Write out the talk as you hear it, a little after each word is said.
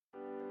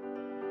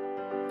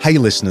Hey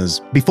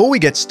listeners, before we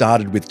get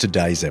started with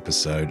today's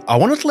episode, I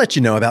wanted to let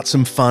you know about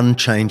some fun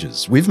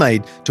changes we've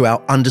made to our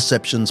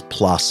Undeceptions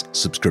Plus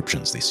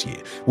subscriptions this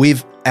year.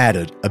 We've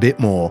added a bit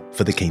more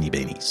for the Keenie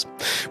Beanies.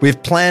 We've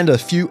planned a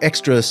few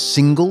extra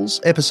singles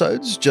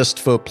episodes just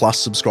for Plus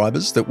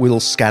subscribers that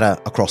we'll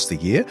scatter across the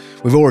year.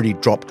 We've already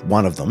dropped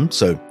one of them,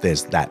 so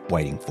there's that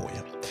waiting for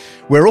you.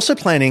 We're also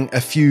planning a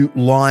few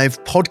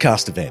live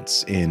podcast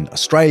events in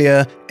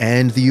Australia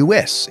and the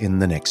US in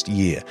the next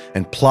year.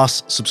 And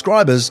Plus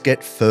subscribers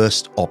get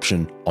first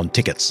option on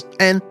tickets,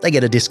 and they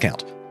get a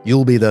discount.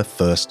 You'll be the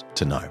first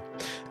to know.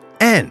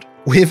 And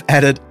we've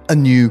added a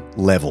new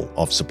level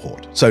of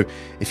support. So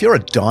if you're a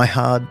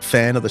diehard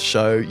fan of the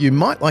show, you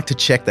might like to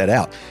check that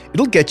out.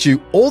 It'll get you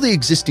all the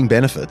existing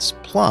benefits,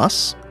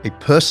 plus a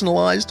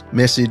personalised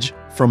message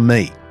from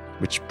me,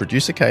 which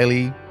producer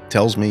Kaylee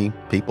tells me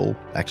people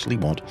actually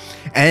want.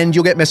 And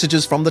you'll get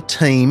messages from the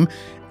team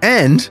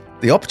and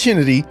the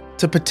opportunity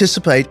to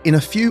participate in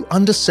a few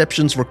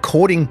Undeceptions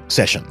recording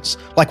sessions,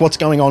 like what's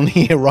going on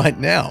here right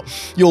now.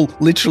 You'll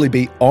literally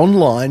be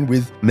online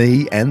with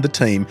me and the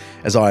team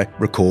as I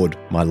record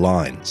my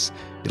lines.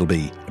 It'll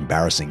be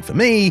embarrassing for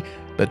me,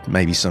 but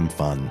maybe some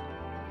fun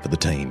for the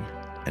team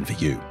and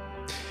for you.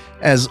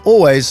 As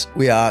always,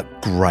 we are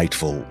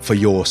grateful for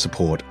your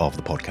support of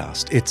the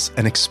podcast. It's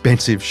an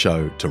expensive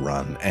show to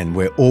run, and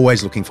we're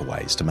always looking for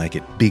ways to make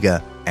it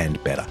bigger and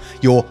better.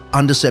 Your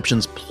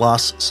Undeceptions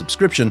Plus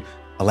subscription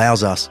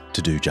allows us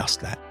to do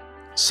just that.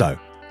 So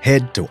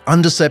head to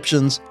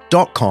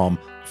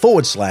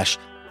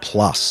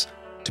undeceptions.com/plus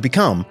to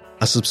become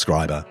a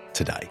subscriber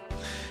today.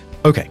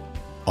 Okay,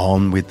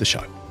 on with the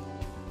show.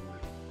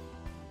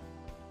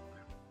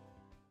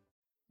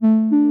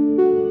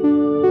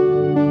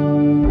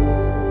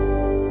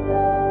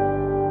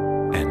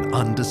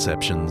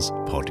 Undeceptions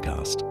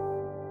podcast.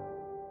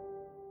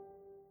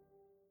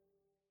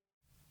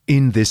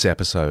 In this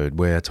episode,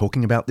 we're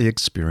talking about the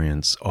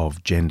experience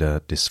of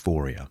gender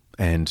dysphoria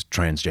and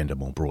transgender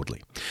more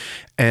broadly.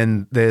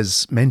 And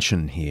there's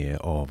mention here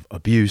of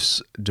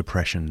abuse,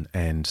 depression,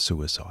 and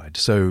suicide.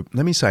 So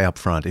let me say up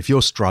front, if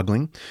you're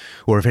struggling,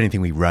 or if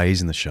anything we raise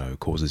in the show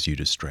causes you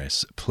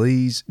distress,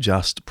 please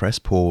just press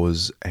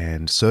pause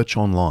and search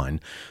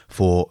online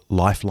for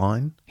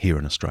Lifeline here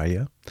in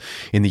Australia.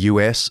 In the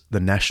US,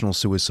 the National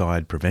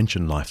Suicide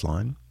Prevention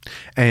Lifeline.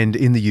 And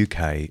in the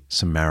UK,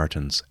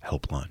 Samaritan's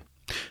Helpline.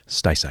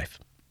 Stay safe.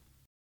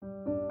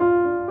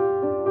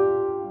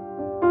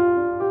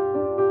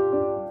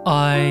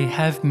 I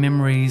have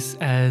memories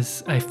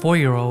as a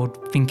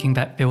 4-year-old thinking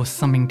that there was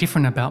something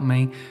different about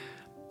me,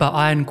 but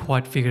I hadn't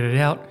quite figured it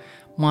out.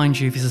 Mind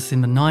you, this is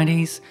in the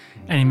 90s,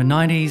 and in the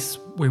 90s,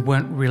 we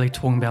weren't really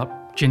talking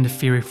about gender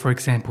theory, for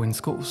example, in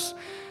schools.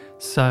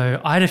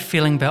 So I had a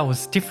feeling that I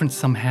was different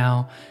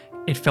somehow.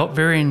 It felt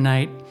very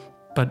innate,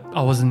 but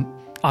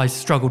I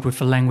struggled with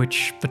the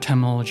language, the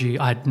terminology.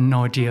 I had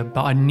no idea,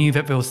 but I knew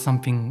that there was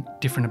something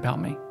different about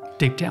me,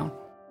 deep down.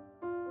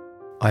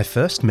 I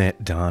first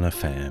met Dana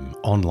Pham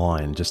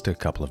online just a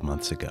couple of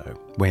months ago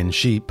when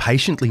she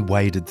patiently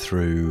waded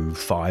through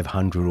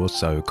 500 or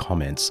so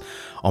comments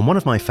on one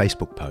of my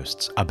Facebook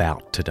posts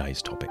about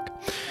today's topic.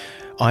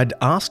 I'd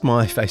asked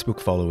my Facebook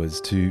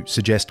followers to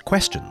suggest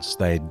questions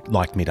they'd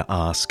like me to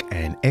ask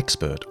an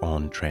expert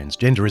on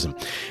transgenderism.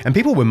 And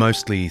people were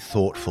mostly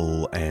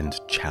thoughtful and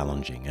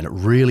challenging, and it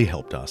really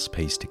helped us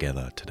piece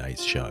together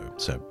today's show.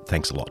 So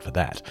thanks a lot for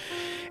that.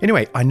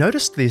 Anyway, I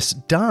noticed this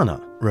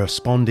Dana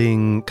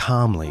responding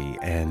calmly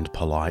and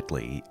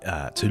politely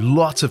to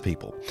lots of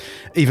people,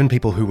 even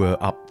people who were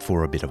up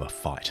for a bit of a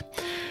fight.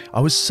 I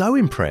was so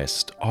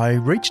impressed, I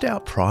reached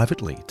out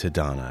privately to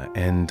Dana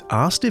and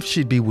asked if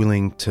she'd be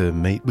willing to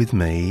meet with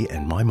me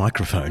and my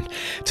microphone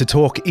to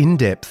talk in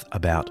depth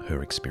about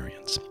her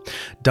experience.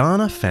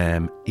 Dana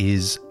Pham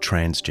is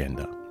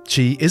transgender.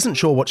 She isn't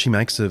sure what she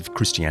makes of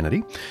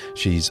Christianity.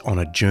 She's on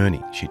a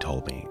journey, she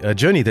told me. A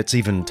journey that's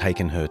even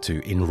taken her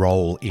to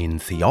enrol in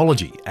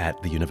theology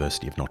at the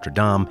University of Notre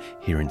Dame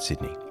here in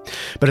Sydney.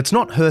 But it's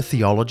not her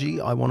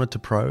theology I wanted to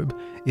probe.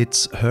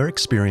 It's her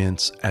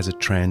experience as a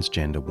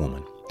transgender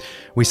woman.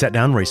 We sat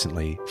down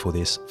recently for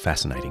this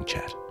fascinating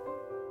chat.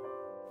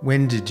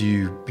 When did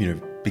you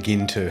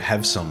begin to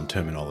have some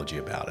terminology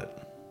about it?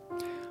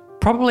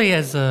 Probably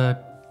as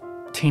a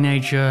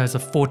teenager, as a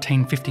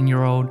 14,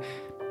 15-year-old,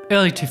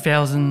 early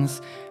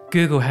 2000s.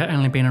 Google had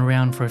only been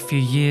around for a few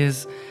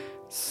years.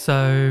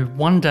 So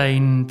one day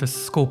in the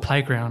school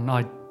playground,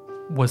 I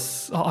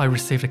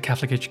received a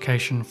Catholic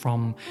education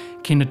from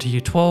kinder to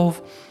year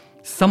 12.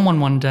 Someone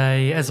one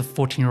day, as a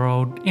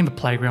 14-year-old in the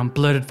playground,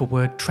 blurted the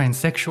word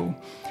transsexual.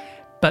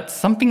 But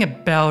something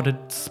about it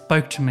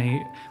spoke to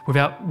me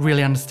without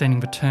really understanding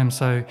the term.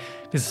 So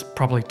this is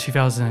probably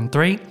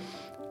 2003.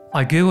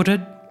 I Googled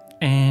it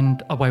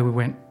and away we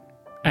went.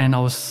 And I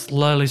was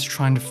slowly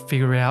trying to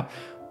figure out,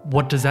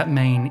 what does that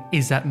mean?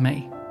 Is that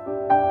me?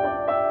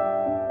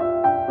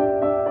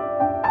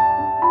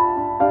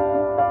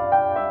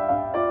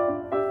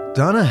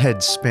 Dana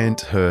had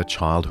spent her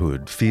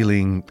childhood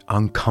feeling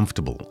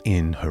uncomfortable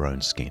in her own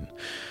skin.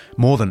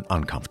 More than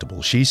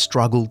uncomfortable, she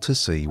struggled to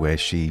see where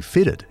she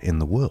fitted in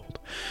the world.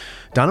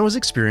 Dana was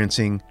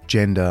experiencing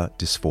gender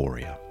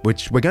dysphoria,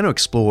 which we're going to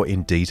explore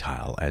in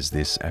detail as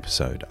this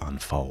episode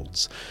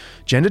unfolds.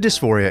 Gender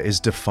dysphoria is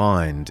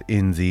defined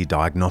in the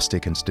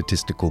Diagnostic and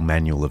Statistical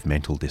Manual of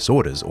Mental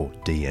Disorders, or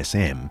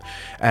DSM,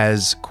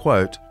 as,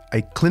 quote,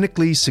 a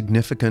clinically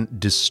significant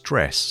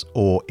distress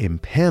or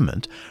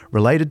impairment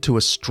related to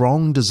a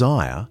strong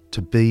desire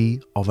to be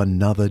of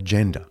another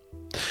gender.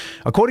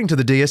 According to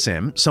the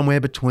DSM, somewhere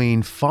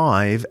between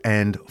 5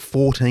 and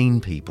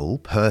 14 people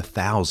per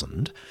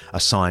 1,000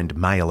 assigned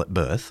male at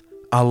birth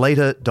are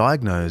later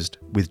diagnosed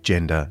with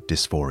gender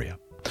dysphoria.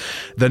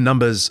 The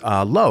numbers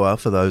are lower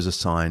for those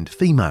assigned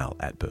female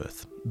at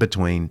birth,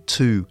 between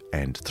 2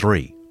 and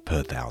 3 per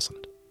 1,000.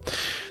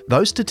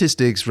 Those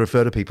statistics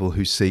refer to people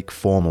who seek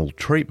formal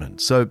treatment,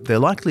 so they're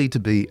likely to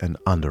be an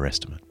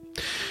underestimate.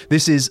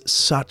 This is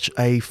such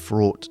a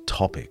fraught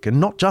topic, and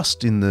not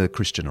just in the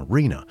Christian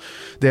arena.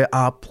 There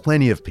are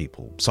plenty of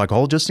people,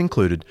 psychologists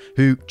included,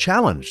 who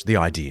challenge the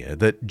idea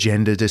that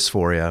gender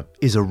dysphoria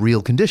is a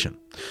real condition.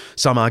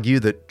 Some argue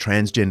that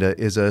transgender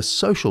is a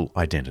social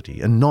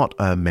identity and not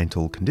a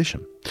mental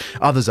condition.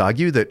 Others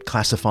argue that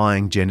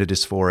classifying gender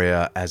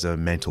dysphoria as a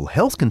mental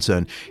health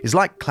concern is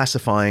like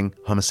classifying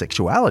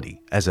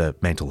homosexuality as a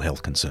mental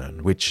health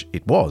concern, which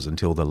it was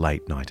until the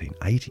late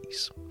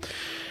 1980s.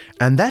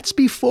 And that's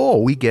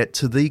before we get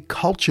to the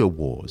culture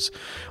wars.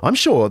 I'm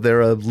sure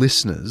there are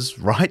listeners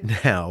right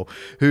now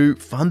who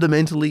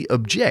fundamentally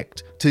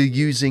object to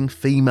using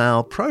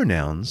female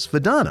pronouns for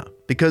Dana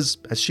because,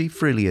 as she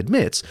freely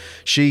admits,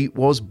 she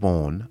was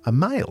born a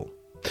male.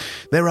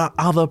 There are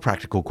other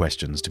practical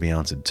questions to be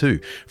answered too,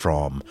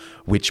 from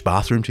which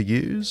bathroom to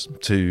use,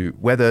 to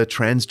whether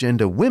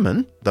transgender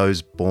women,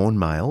 those born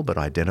male but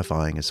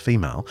identifying as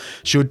female,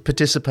 should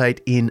participate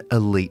in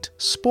elite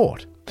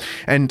sport.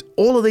 And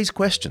all of these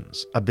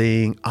questions are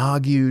being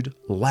argued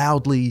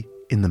loudly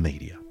in the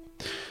media.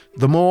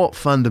 The more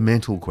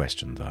fundamental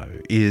question, though,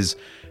 is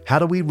how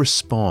do we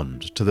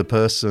respond to the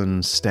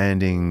person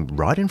standing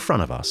right in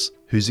front of us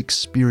who's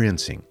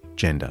experiencing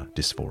gender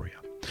dysphoria?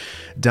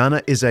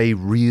 Dana is a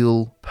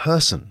real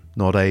person,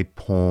 not a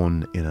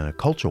pawn in a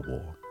culture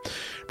war.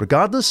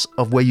 Regardless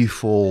of where you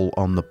fall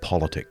on the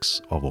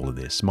politics of all of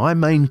this, my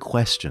main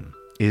question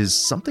is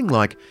something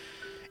like,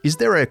 is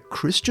there a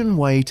Christian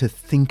way to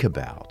think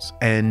about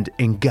and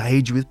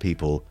engage with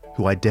people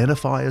who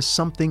identify as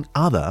something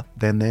other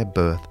than their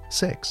birth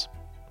sex?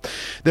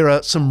 There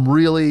are some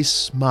really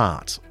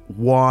smart,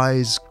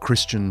 wise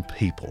Christian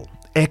people,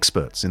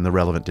 experts in the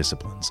relevant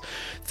disciplines,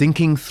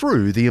 thinking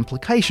through the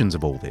implications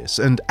of all this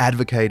and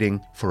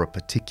advocating for a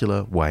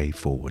particular way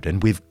forward.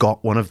 And we've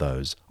got one of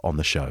those on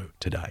the show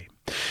today.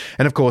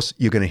 And of course,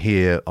 you're going to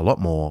hear a lot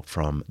more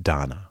from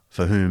Dana,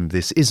 for whom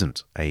this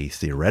isn't a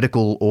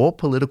theoretical or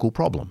political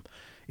problem.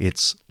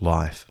 It's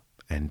life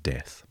and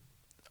death.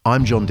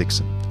 I'm John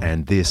Dixon,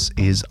 and this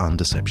is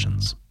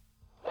Undeceptions.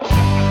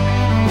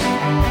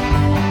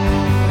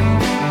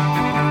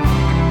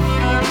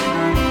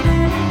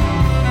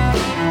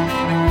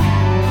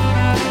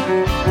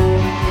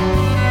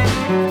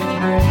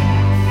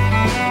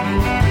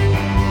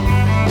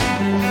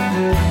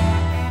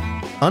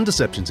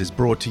 Undeceptions is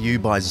brought to you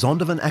by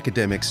Zondervan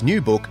Academic's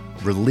new book,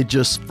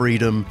 Religious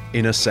Freedom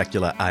in a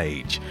Secular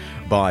Age,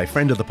 by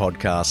friend of the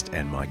podcast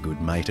and my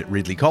good mate at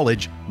Ridley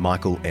College,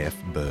 Michael F.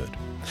 Bird.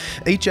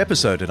 Each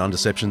episode at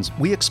Undeceptions,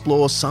 we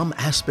explore some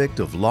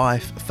aspect of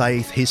life,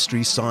 faith,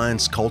 history,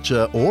 science,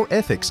 culture, or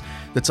ethics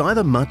that's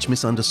either much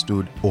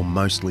misunderstood or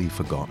mostly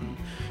forgotten.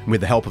 And with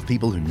the help of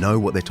people who know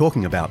what they're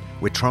talking about,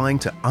 we're trying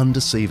to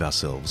undeceive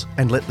ourselves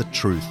and let the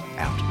truth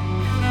out.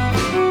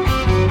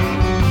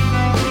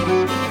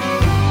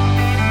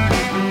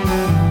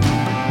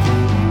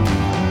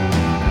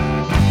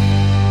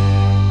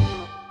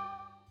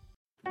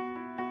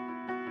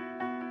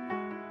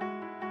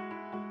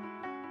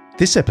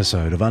 This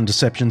episode of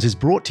Undeceptions is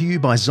brought to you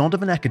by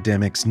Zondervan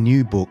Academic's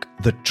new book,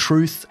 The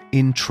Truth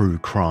in True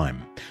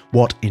Crime: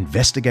 What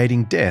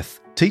Investigating Death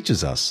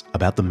Teaches Us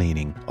About the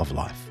Meaning of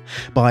Life,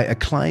 by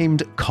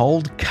acclaimed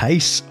cold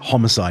case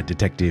homicide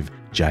detective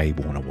J.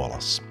 Warner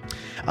Wallace.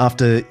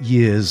 After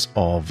years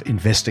of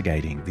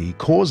investigating the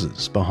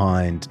causes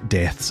behind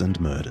deaths and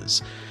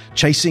murders,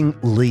 chasing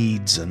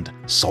leads and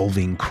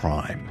solving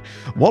crime,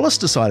 Wallace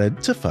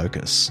decided to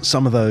focus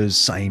some of those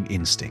same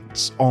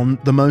instincts on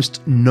the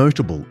most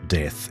notable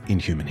death in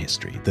human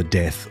history, the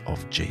death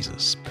of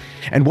Jesus.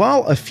 And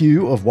while a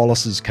few of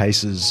Wallace's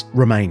cases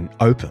remain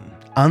open,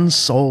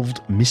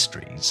 unsolved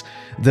mysteries,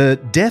 the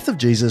death of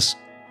Jesus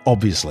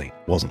obviously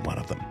wasn't one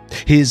of them.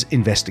 His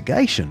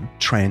investigation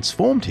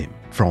transformed him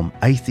from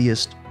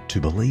atheist to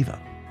believer.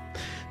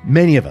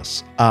 Many of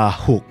us are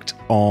hooked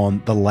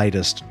on the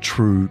latest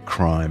true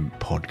crime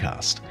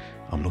podcast.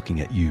 I'm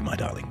looking at you, my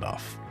darling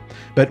buff.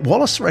 But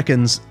Wallace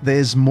reckons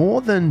there's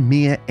more than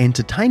mere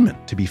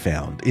entertainment to be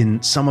found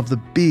in some of the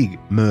big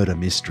murder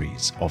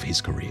mysteries of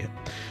his career.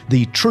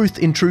 The Truth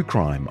in True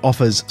Crime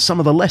offers some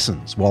of the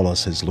lessons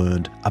Wallace has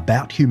learned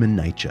about human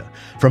nature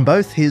from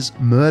both his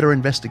murder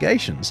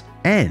investigations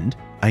and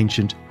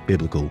ancient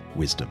biblical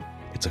wisdom.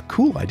 It's a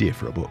cool idea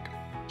for a book.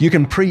 You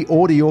can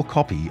pre-order your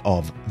copy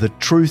of The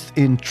Truth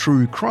in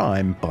True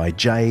Crime by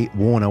J.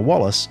 Warner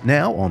Wallace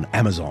now on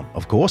Amazon,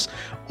 of course,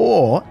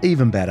 or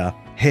even better,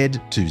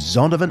 head to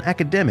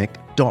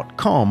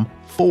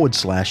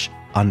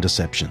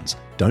zondervanacademic.com/undeceptions.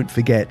 Don't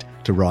forget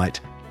to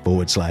write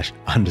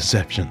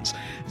 /undeceptions.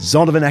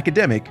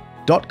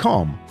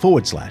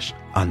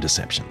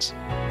 zondervanacademic.com/undeceptions.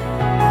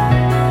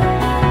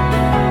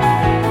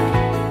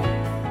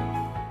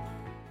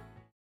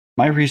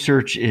 My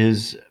research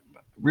is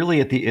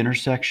really at the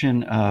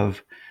intersection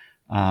of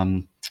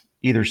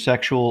either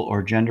sexual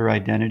or gender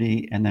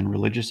identity and then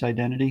religious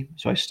identity.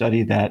 So I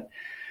study that,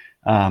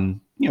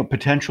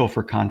 potential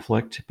for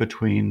conflict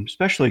between,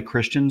 especially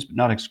Christians, but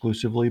not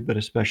exclusively, but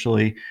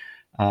especially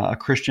a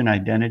Christian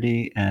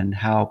identity and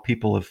how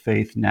people of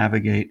faith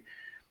navigate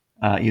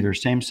either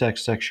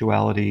same-sex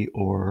sexuality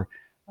or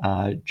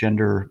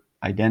gender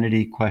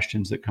identity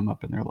questions that come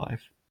up in their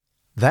life.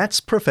 That's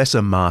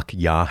Professor Mark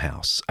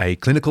Yarhouse, a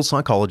clinical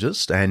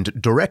psychologist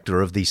and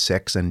director of the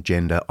Sex and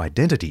Gender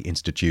Identity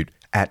Institute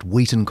at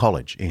Wheaton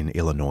College in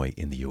Illinois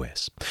in the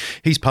US.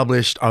 He's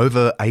published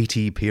over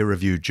 80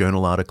 peer-reviewed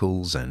journal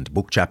articles and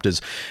book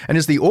chapters and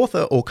is the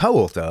author or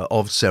co-author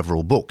of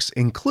several books,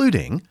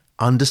 including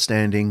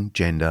Understanding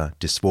Gender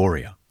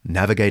Dysphoria,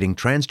 Navigating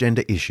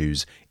Transgender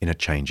Issues in a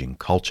Changing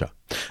Culture,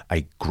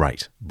 a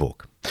great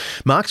book.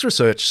 Mark's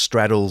research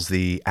straddles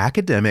the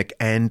academic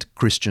and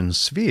Christian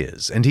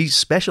spheres, and he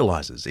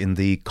specialises in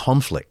the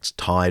conflicts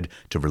tied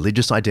to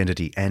religious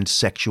identity and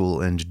sexual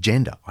and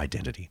gender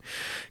identity.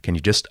 Can you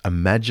just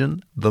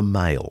imagine the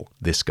mail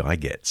this guy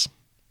gets?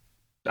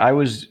 I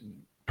was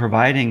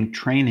providing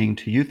training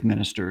to youth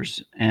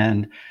ministers,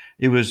 and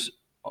it was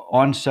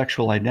on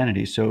sexual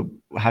identity. So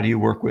how do you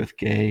work with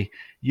gay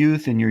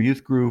youth in your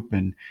youth group?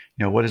 And,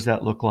 what does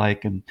that look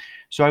like? And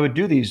so I would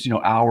do these,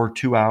 hour,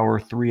 2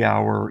 hour, 3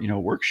 hour,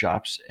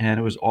 workshops, and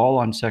it was all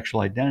on sexual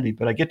identity.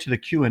 But I get to the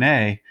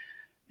Q&A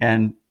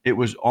and it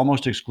was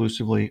almost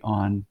exclusively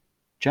on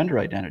gender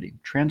identity,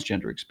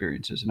 transgender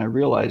experiences. And I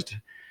realized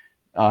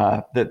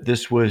that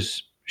this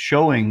was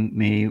showing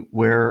me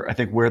where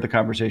the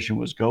conversation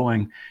was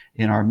going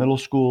in our middle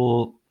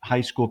school,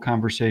 high school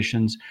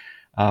conversations,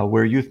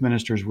 where youth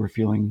ministers were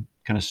feeling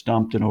kind of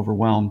stumped and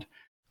overwhelmed.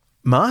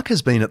 Mark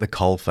has been at the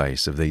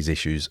coalface of these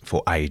issues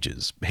for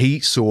ages.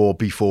 He saw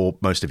before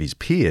most of his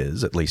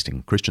peers, at least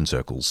in Christian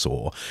circles,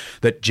 saw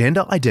that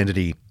gender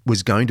identity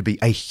was going to be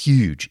a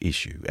huge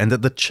issue and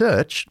that the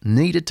church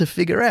needed to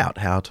figure out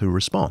how to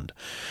respond.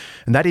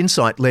 And that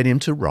insight led him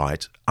to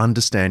write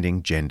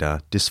Understanding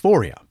Gender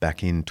Dysphoria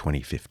back in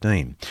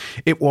 2015.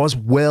 It was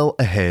well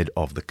ahead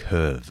of the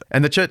curve,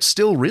 and the church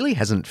still really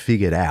hasn't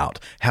figured out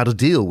how to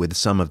deal with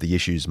some of the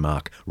issues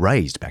Mark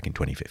raised back in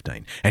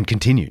 2015 and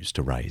continues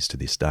to raise to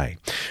this day.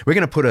 We're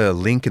going to put a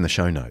link in the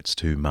show notes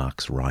to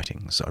Mark's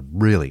writings. I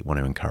really want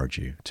to encourage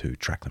you to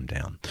track them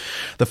down.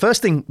 The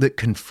first thing that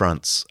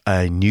confronts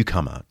a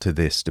newcomer to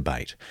this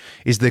debate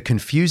is the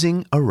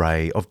confusing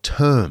array of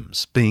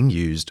terms being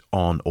used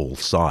on all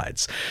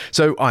sides.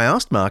 So I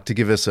asked Mark to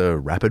give us a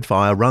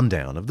rapid-fire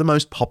rundown of the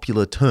most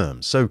popular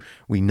terms so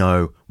we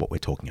know what we're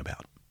talking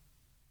about.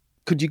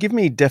 Could you give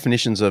me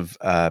definitions of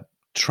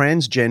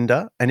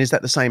transgender, and is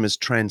that the same as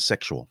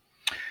transsexual?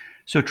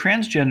 So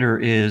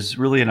transgender is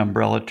really an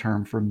umbrella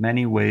term for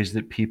many ways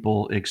that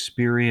people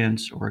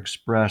experience or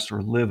express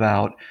or live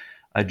out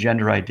a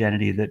gender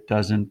identity that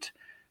doesn't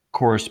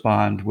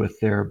correspond with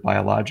their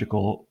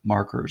biological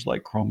markers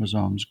like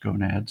chromosomes,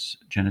 gonads,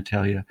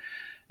 genitalia.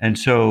 And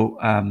so,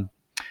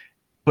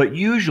 but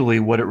usually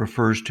what it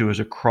refers to is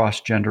a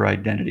cross-gender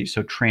identity.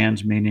 So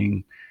trans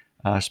meaning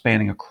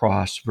spanning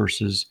across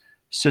versus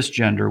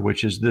cisgender,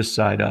 which is this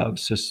side of,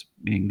 cis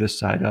being this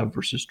side of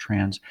versus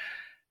trans.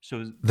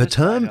 So the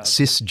term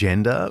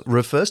cisgender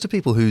refers to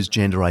people whose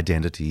gender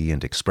identity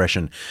and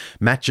expression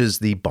matches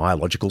the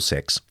biological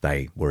sex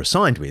they were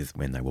assigned with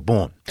when they were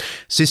born.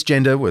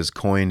 Cisgender was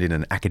coined in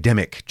an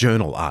academic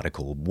journal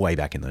article way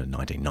back in the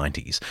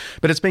 1990s,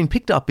 but it's been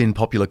picked up in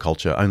popular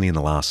culture only in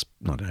the last,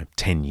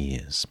 10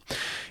 years.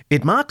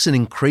 It marks an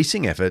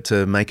increasing effort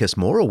to make us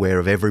more aware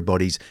of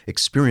everybody's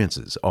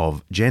experiences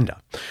of gender,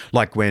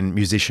 like when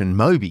musician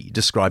Moby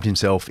described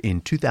himself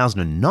in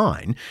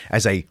 2009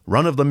 as a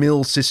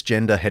run-of-the-mill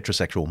cisgender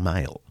heterosexual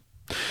male.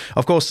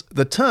 Of course,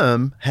 the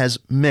term has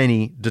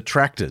many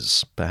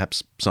detractors,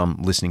 perhaps some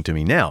listening to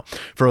me now.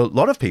 For a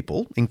lot of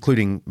people,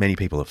 including many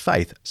people of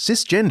faith,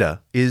 cisgender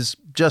is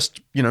just,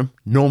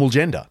 normal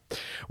gender.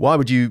 Why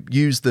would you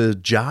use the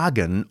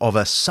jargon of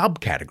a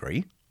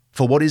subcategory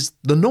for what is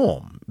the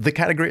norm, the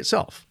category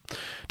itself?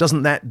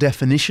 Doesn't that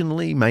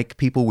definitionally make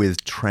people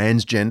with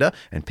transgender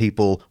and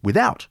people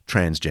without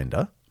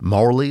transgender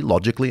morally,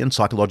 logically, and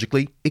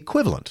psychologically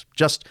equivalent,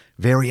 just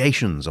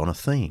variations on a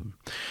theme.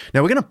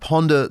 Now, we're going to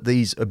ponder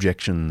these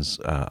objections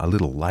a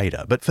little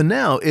later, but for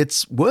now,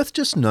 it's worth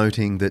just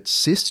noting that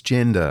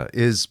cisgender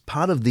is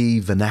part of the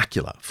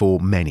vernacular for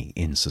many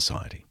in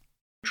society.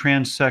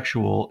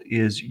 Transsexual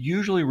is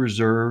usually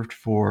reserved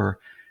for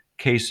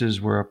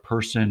cases where a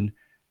person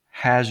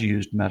has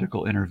used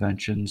medical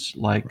interventions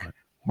like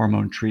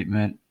hormone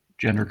treatment,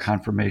 gender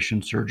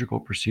confirmation, surgical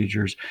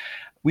procedures.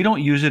 We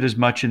don't use it as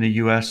much in the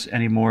U.S.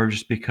 anymore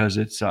just because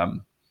it's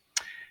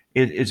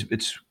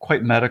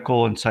quite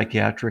medical and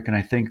psychiatric. And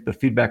I think the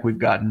feedback we've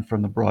gotten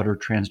from the broader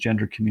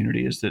transgender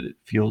community is that it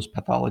feels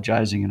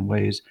pathologizing in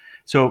ways.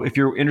 So if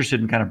you're interested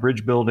in kind of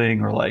bridge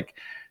building or like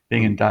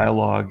being in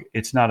dialogue,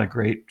 it's not a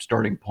great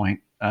starting point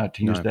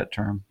to use that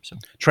term. So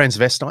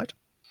transvestite?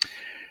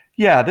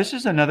 Yeah, this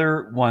is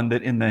another one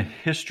that in the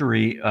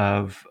history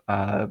of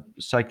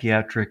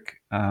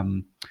psychiatric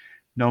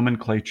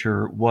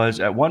nomenclature was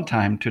at one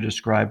time to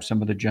describe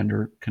some of the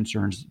gender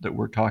concerns that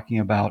we're talking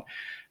about.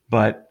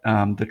 But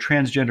the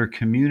transgender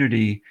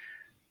community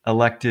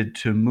elected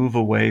to move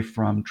away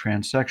from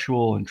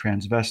transsexual and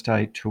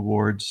transvestite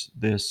towards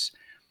this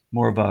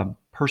more of a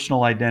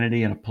personal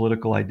identity and a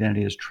political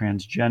identity as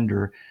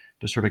transgender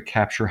to sort of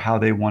capture how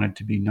they wanted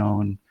to be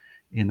known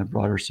in the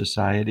broader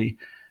society.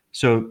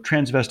 So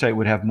transvestite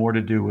would have more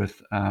to do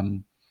with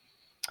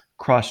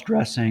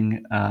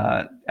cross-dressing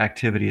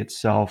activity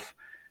itself.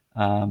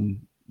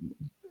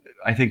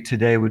 I think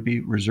today would be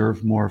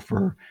reserved more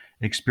for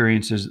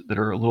experiences that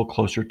are a little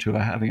closer to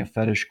having a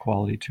fetish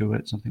quality to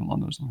it, something along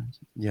those lines.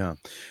 Yeah.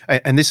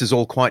 And this is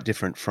all quite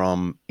different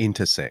from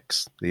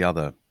intersex, the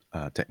other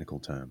technical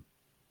term.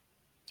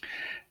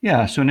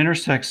 Yeah, so an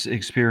intersex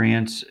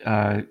experience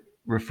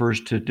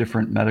refers to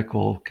different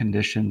medical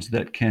conditions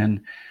that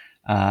can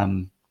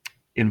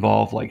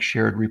involve like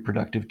shared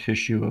reproductive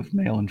tissue of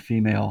male and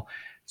female.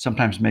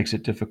 Sometimes makes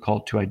it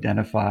difficult to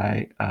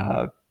identify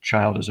a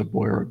child as a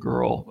boy or a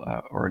girl,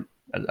 or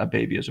a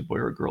baby as a boy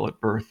or a girl at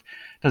birth.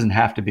 It doesn't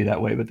have to be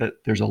that way, but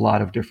that there's a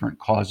lot of different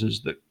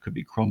causes that could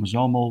be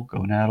chromosomal,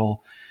 gonadal,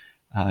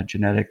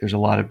 genetic. There's a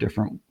lot of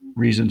different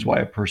reasons why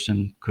a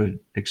person could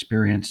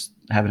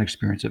have an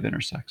experience of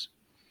intersex.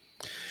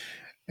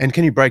 And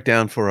can you break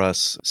down for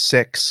us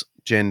sex,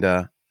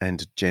 gender,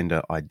 and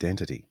gender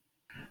identity?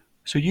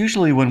 So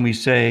usually when we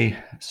say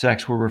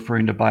sex, we're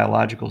referring to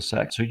biological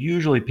sex. So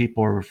usually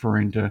people are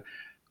referring to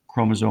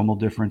chromosomal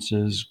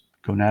differences,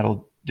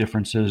 gonadal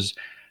differences,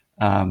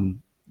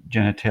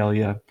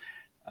 genitalia.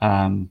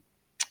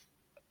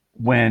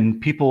 When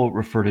people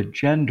refer to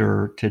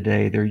gender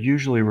today, they're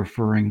usually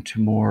referring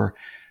to more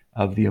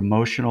of the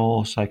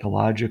emotional,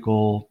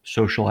 psychological,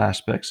 social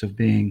aspects of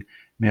being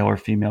male or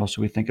female.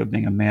 So we think of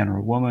being a man or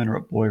a woman or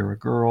a boy or a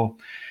girl.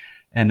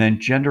 And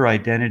then gender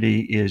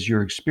identity is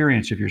your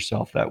experience of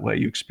yourself that way.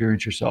 You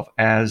experience yourself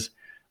as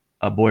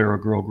a boy or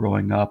a girl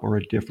growing up, or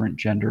a different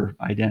gender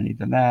identity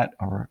than that,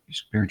 or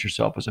experience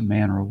yourself as a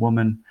man or a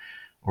woman,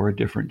 or a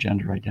different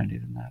gender identity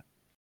than that.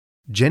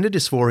 Gender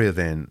dysphoria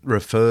then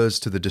refers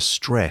to the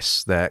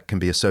distress that can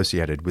be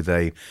associated with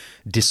a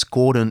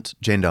discordant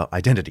gender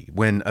identity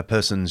when a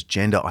person's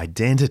gender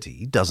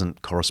identity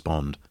doesn't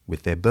correspond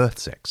with their birth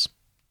sex.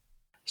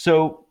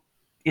 So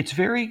it's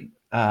very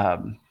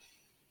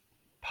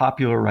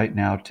popular right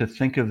now to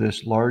think of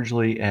this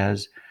largely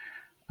as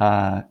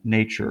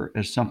nature,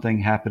 as something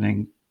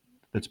happening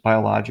that's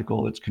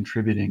biological, that's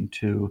contributing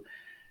to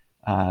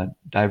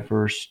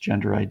diverse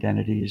gender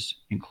identities,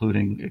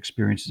 including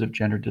experiences of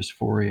gender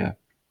dysphoria.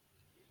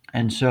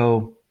 And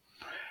so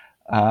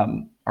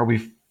are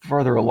we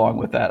further along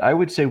with that? I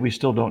would say we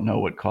still don't know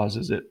what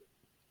causes it.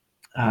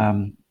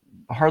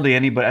 Hardly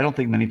anybody, I don't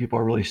think many people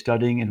are really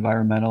studying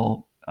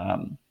environmental,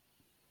 how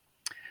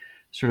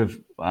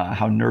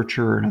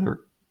nurture and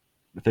other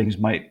things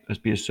might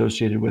be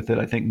associated with it.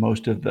 I think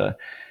most of the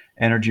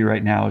energy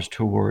right now is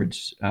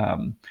towards,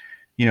 the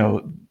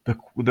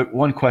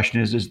one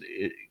question is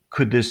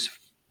could this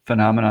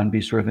phenomenon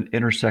be sort of an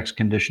intersex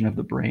condition of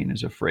the brain,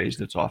 is a phrase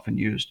that's often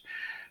used,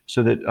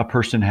 so that a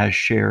person has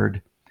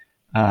shared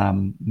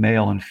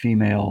male and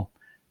female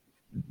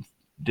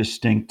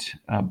distinct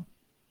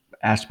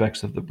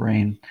aspects of the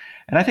brain.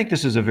 And I think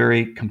this is a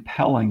very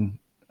compelling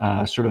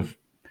sort of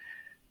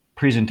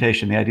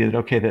presentation, the idea that,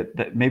 okay,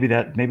 that maybe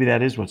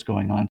that is what's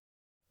going on.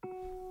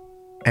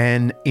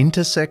 An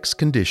intersex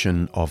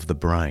condition of the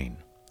brain.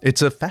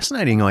 It's a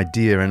fascinating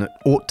idea and it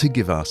ought to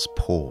give us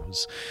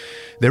pause.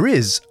 There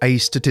is a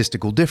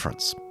statistical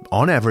difference,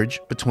 on average,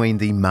 between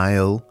the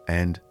male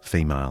and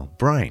female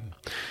brain.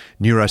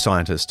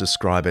 Neuroscientists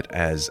describe it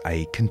as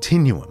a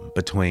continuum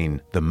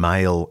between the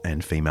male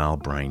and female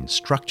brain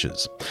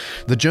structures.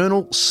 The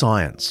journal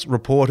Science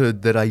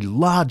reported that a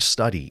large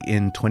study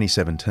in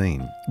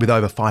 2017, with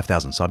over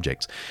 5,000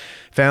 subjects,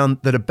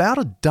 found that about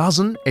a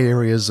dozen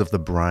areas of the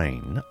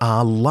brain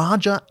are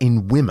larger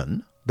in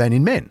women than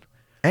in men.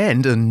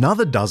 And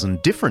another dozen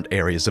different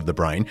areas of the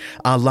brain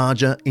are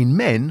larger in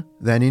men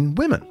than in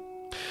women.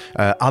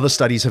 Other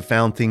studies have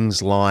found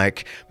things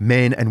like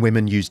men and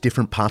women use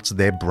different parts of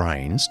their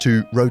brains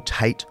to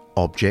rotate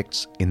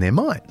objects in their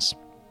minds.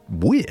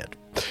 Weird.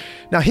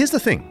 Now, here's the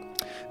thing.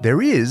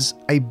 There is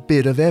a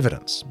bit of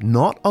evidence,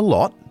 not a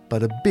lot,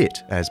 but a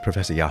bit, as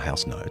Professor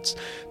Yarhouse notes,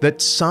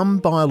 that some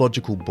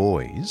biological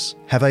boys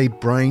have a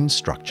brain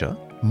structure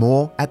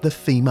more at the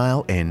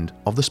female end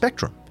of the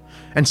spectrum,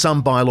 and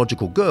some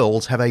biological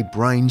girls have a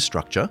brain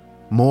structure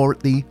more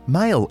at the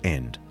male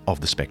end of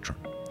the spectrum.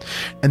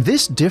 And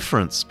this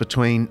difference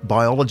between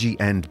biology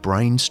and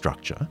brain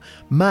structure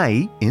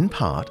may, in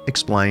part,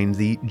 explain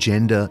the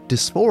gender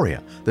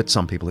dysphoria that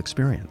some people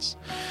experience.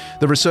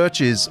 The research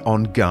is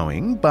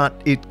ongoing,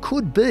 but it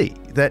could be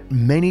that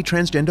many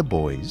transgender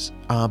boys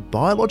are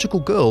biological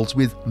girls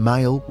with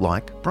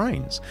male-like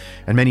brains,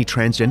 and many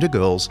transgender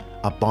girls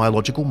are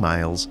biological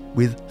males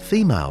with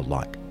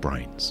female-like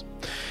brains.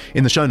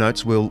 In the show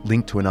notes, we'll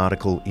link to an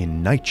article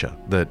in Nature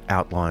that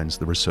outlines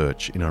the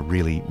research in a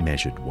really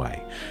measured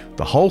way.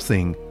 The whole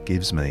thing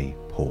gives me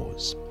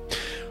pause.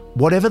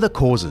 Whatever the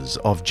causes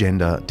of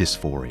gender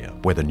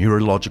dysphoria, whether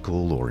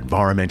neurological or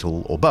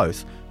environmental or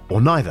both,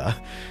 or neither,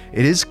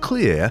 it is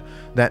clear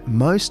that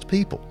most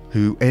people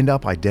who end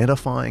up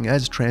identifying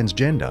as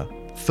transgender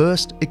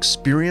first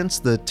experience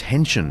the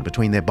tension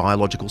between their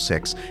biological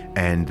sex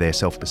and their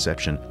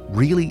self-perception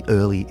really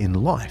early in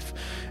life.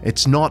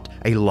 It's not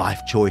a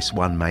life choice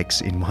one makes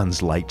in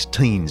one's late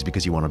teens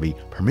because you want to be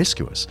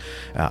promiscuous.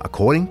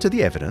 According to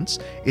the evidence,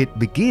 it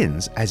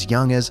begins as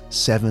young as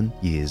 7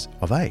 years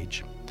of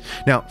age.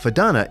 Now, for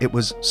Dana, it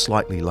was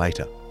slightly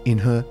later, in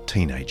her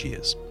teenage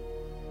years.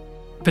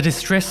 The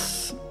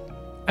distress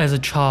as a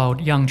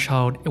child, young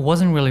child, it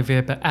wasn't really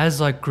there, but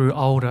as I grew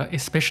older,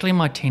 especially in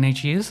my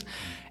teenage years,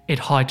 it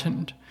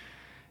heightened.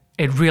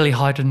 It really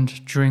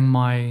heightened during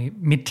my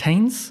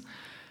mid-teens,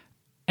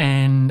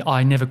 and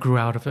I never grew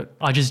out of it.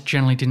 I just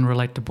generally didn't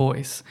relate to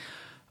boys.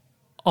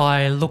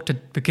 I looked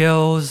at the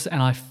girls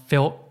and I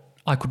felt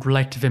I could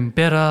relate to them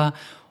better,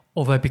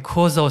 although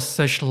because I was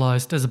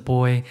socialised as a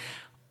boy,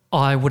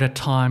 I would at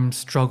times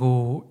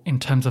struggle in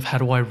terms of how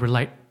do I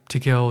relate to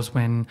girls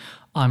when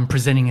I'm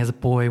presenting as a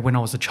boy when I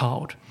was a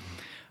child.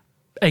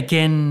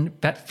 Again,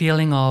 that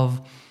feeling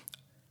of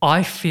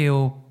I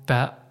feel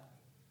that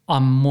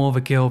I'm more of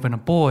a girl than a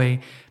boy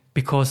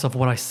because of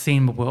what I see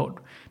in the world,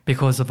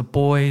 because of the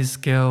boys,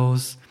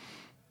 girls,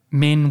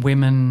 men,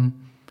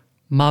 women,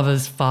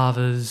 mothers,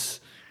 fathers,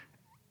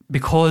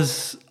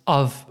 because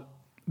of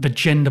the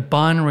gender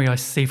binary I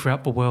see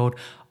throughout the world,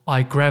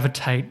 I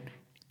gravitate,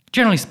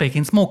 generally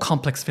speaking, it's more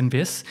complex than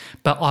this,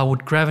 but I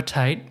would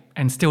gravitate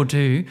and still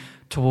do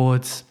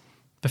towards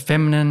the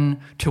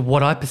feminine, to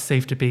what I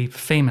perceive to be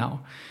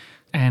female.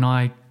 And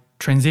I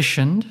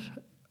transitioned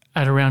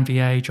at around the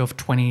age of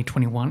 20,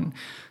 21.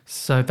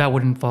 So that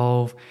would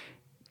involve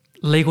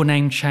legal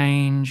name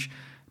change,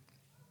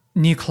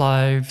 new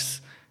clothes,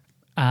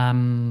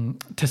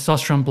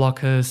 testosterone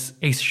blockers,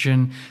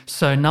 estrogen.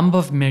 So a number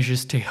of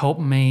measures to help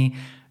me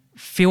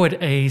feel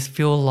at ease,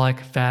 feel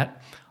like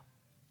that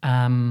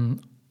I'm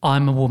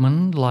a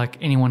woman like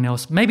anyone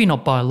else. Maybe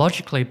not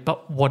biologically,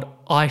 but what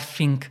I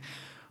think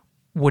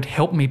would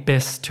help me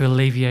best to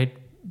alleviate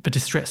the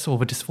distress or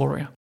the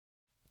dysphoria.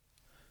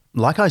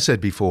 Like I said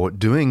before,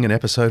 doing an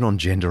episode on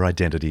gender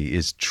identity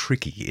is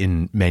tricky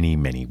in many,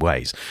 many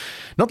ways.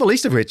 Not the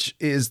least of which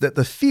is that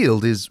the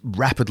field is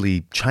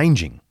rapidly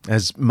changing.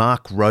 As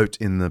Mark wrote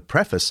in the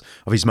preface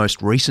of his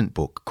most recent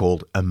book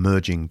called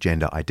Emerging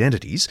Gender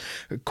Identities,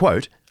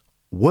 quote,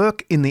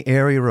 "Work in the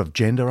area of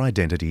gender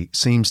identity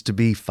seems to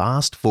be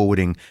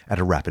fast-forwarding at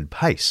a rapid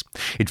pace.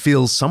 It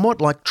feels somewhat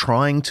like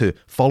trying to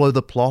follow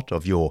the plot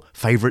of your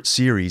favourite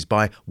series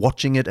by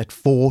watching it at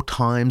 4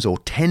 times or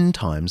 10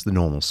 times the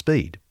normal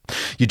speed.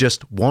 You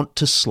just want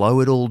to slow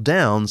it all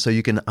down so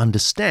you can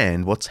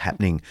understand what's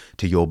happening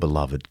to your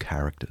beloved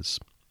characters."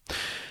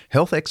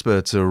 Health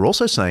experts are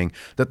also saying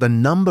that the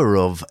number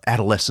of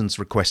adolescents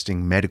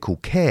requesting medical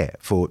care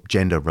for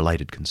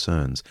gender-related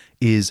concerns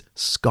is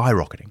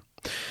skyrocketing.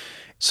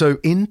 So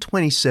in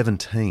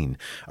 2017,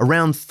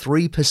 around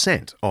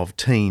 3% of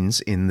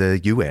teens in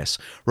the US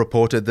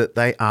reported that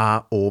they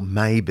are or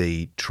may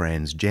be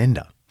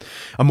transgender.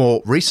 A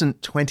more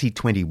recent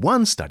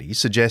 2021 study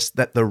suggests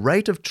that the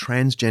rate of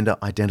transgender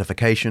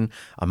identification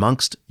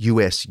amongst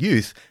US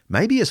youth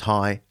may be as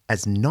high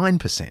as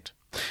 9%.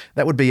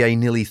 That would be a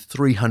nearly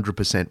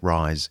 300%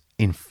 rise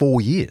in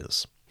 4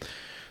 years.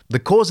 The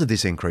cause of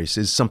this increase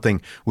is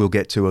something we'll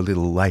get to a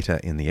little later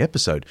in the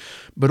episode,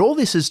 but all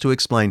this is to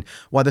explain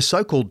why the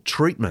so-called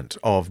treatment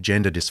of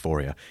gender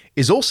dysphoria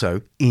is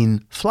also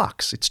in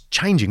flux. It's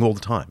changing all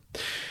the time.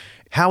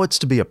 How it's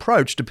to be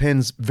approached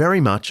depends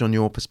very much on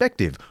your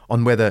perspective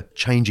on whether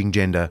changing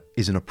gender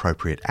is an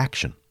appropriate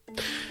action.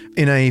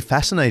 In a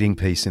fascinating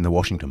piece in the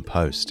Washington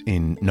Post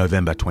in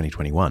November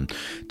 2021,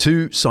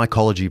 2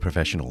 psychology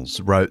professionals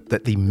wrote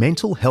that the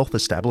mental health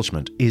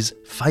establishment is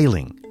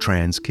failing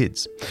trans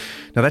kids.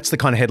 Now, that's the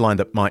kind of headline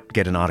that might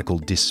get an article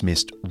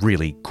dismissed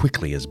really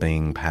quickly as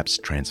being perhaps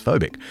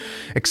transphobic.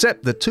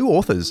 Except the two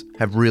authors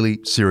have really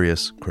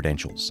serious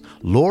credentials.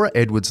 Laura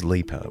Edwards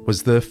Leeper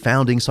was the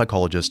founding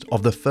psychologist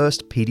of the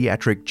first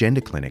paediatric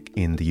gender clinic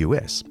in the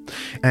US.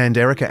 And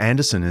Erica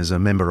Anderson is a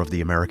member of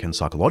the American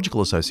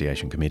Psychological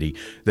Association committee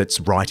that's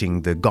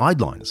writing the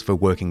guidelines for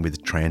working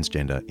with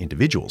transgender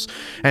individuals,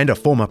 and a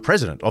former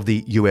president of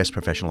the US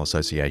Professional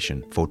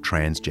Association for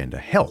Transgender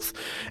Health,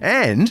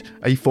 and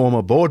a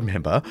former board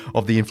member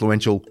of the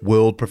influential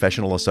World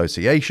Professional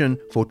Association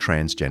for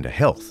Transgender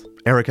Health.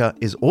 Erica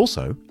is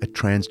also a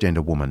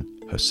transgender woman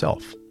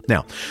herself.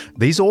 Now,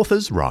 these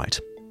authors write,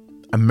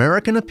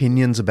 American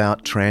opinions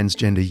about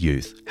transgender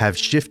youth have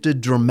shifted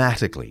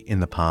dramatically in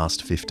the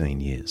past 15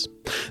 years.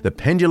 The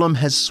pendulum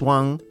has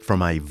swung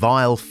from a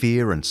vile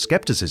fear and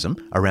skepticism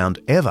around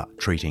ever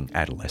treating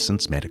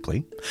adolescents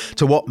medically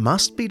to what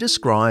must be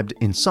described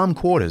in some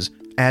quarters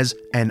as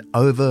an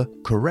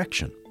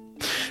overcorrection.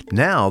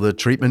 Now, the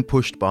treatment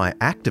pushed by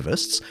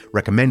activists,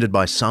 recommended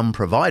by some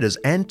providers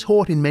and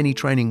taught in many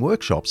training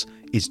workshops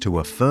is to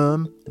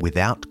affirm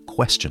without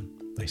question,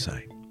 they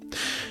say.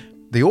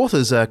 The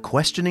authors are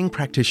questioning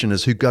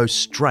practitioners who go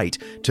straight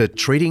to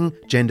treating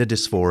gender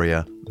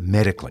dysphoria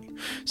medically,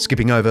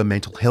 skipping over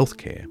mental health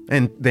care,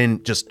 and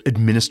then just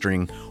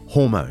administering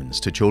hormones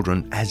to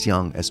children as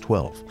young as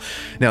 12.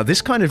 Now,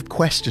 this kind of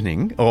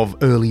questioning of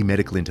early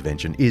medical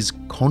intervention is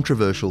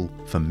controversial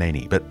for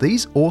many, but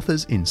these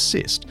authors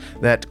insist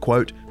that,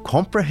 quote,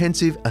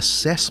 comprehensive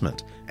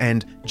assessment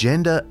and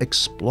gender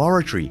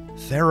exploratory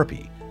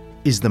therapy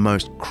is the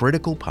most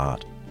critical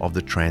part of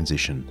the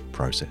transition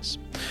process.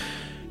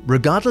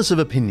 Regardless of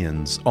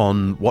opinions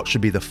on what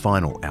should be the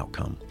final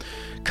outcome,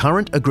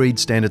 current agreed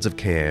standards of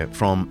care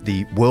from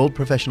the World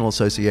Professional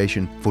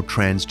Association for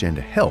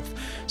Transgender Health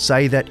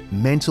say that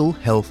mental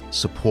health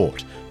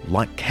support,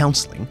 like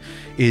counselling,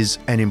 is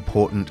an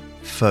important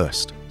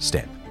first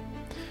step.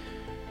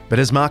 But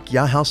as Mark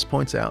Yarhouse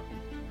points out,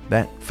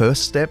 that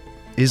first step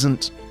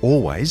isn't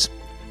always,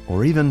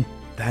 or even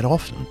that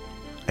often,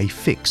 a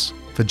fix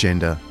for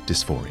gender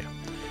dysphoria.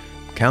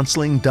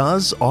 Counselling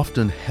does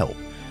often help,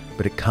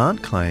 but it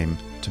can't claim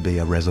to be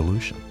a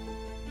resolution.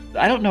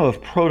 I don't know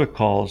of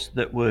protocols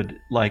that would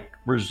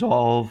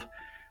resolve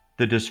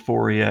the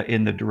dysphoria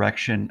in the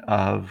direction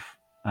of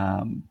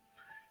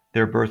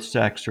their birth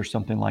sex or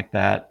something like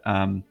that.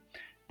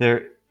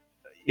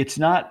 It's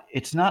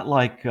not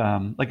like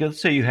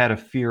let's say you had a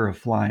fear of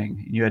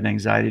flying and you had an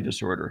anxiety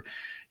disorder.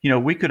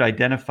 We could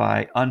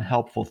identify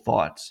unhelpful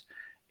thoughts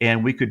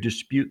and we could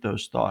dispute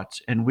those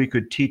thoughts, and we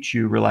could teach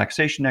you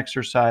relaxation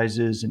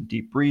exercises and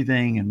deep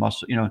breathing and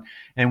muscle,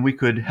 and we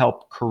could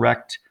help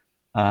correct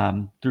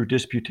through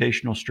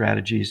disputational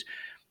strategies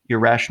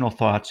irrational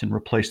thoughts and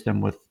replace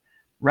them with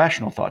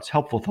rational thoughts,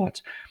 helpful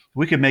thoughts.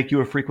 We could make you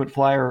a frequent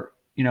flyer,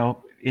 in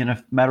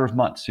a matter of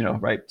months,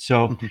 right?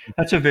 So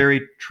that's a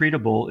very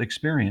treatable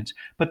experience.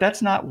 But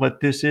that's not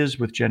what this is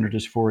with gender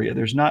dysphoria.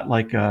 There's not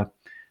like a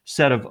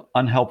set of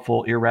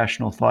unhelpful,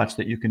 irrational thoughts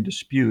that you can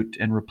dispute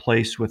and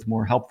replace with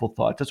more helpful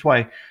thoughts. That's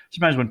why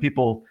sometimes when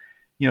people,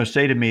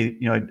 say to me,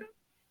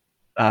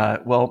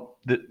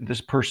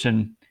 this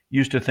person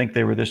used to think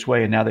they were this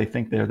way and now they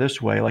think they're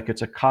this way, like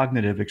it's a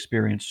cognitive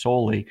experience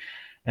solely,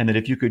 and that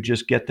if you could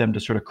just get them to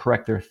sort of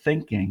correct their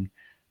thinking,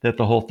 that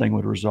the whole thing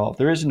would resolve.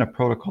 There isn't a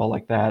protocol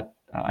like that.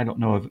 I don't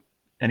know of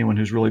anyone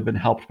who's really been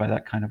helped by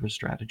that kind of a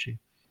strategy.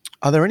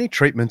 Are there any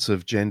treatments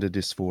of gender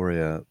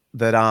dysphoria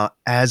that are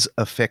as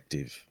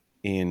effective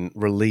in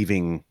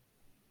relieving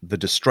the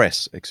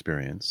distress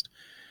experienced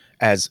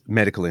as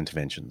medical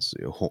interventions,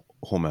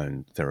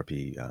 hormone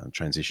therapy,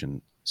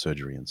 transition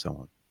surgery, and so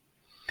on?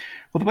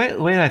 Well,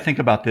 the way I think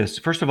about this,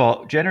 first of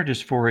all, gender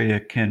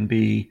dysphoria can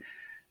be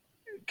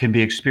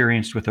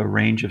experienced with a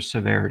range of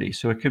severity.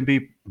 So it can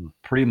be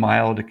pretty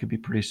mild, it could be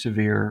pretty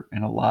severe,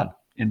 and a lot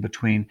in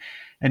between.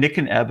 And it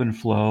can ebb and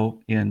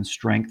flow in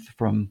strength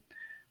from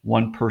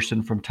one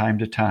person from time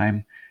to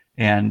time,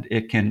 and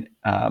it can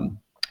ebb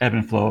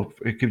and flow.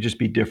 It could just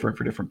be different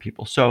for different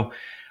people. So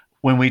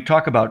when we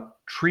talk about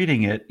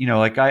treating it,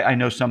 I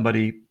know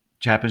somebody,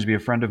 which happens to be a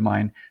friend of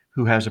mine,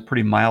 who has a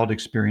pretty mild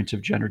experience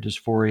of gender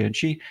dysphoria, and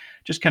she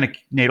just kind of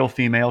natal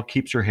female,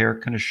 keeps her hair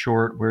kind of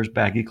short, wears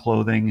baggy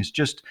clothing, is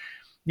just,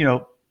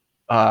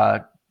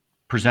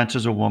 presents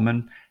as a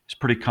woman, is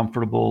pretty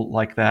comfortable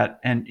like that.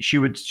 And she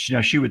would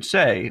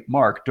say,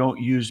 Mark,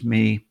 don't use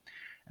me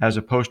as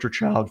a poster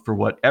child for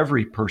what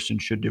every person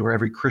should do or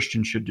every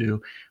Christian should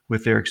do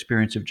with their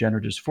experience of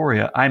gender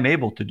dysphoria. I'm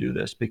able to do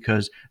this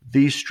because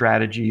these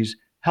strategies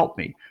help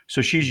me.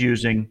 So she's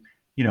using,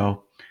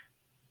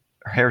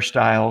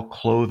 hairstyle,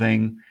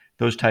 clothing,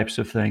 those types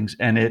of things,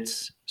 and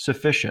it's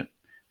sufficient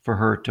for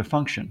her to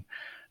function.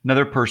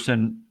 Another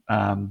person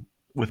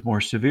with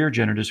more severe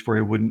gender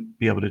dysphoria wouldn't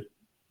be able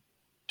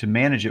to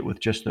manage it with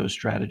just those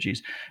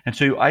strategies. And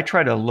so I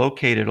try to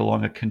locate it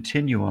along a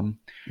continuum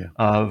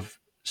of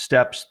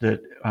steps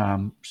that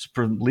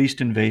from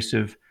least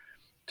invasive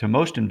to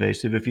most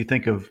invasive. If you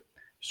think of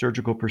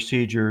surgical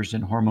procedures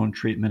and hormone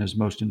treatment as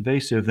most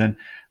invasive, then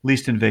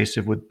least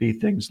invasive would be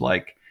things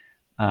like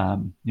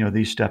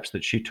these steps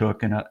that she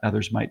took and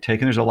others might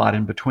take. And there's a lot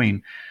in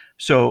between.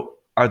 So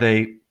are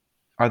they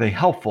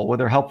helpful? Well,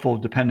 they're helpful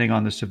depending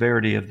on the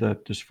severity of the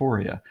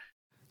dysphoria.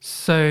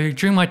 So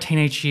during my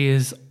teenage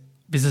years,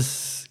 this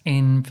is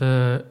in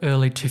the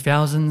early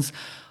 2000s,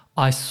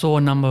 I saw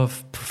a number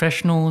of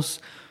professionals,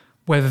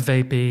 whether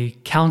they be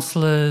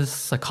counselors,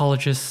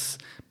 psychologists,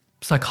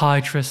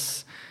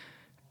 psychiatrists,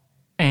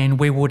 and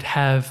we would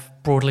have,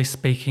 broadly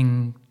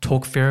speaking,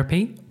 talk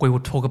therapy. We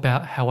would talk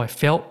about how I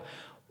felt,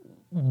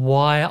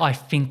 why I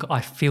think I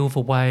feel the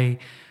way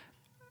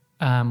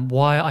I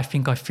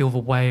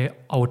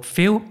would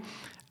feel.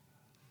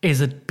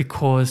 Is it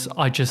because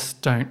I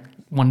just don't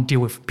want to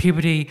deal with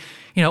puberty?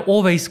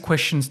 All these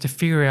questions to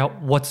figure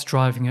out what's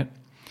driving it.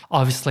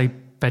 Obviously,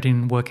 they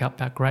didn't work out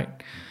that great.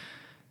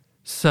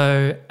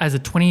 So as a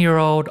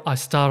 20-year-old, I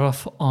started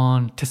off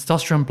on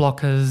testosterone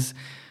blockers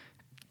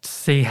to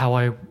see how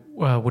I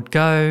would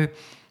go,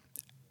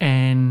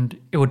 and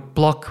it would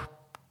block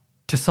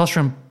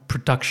testosterone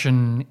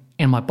production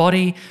in my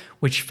body,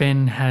 which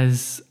then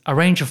has a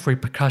range of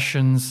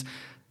repercussions,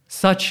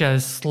 such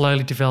as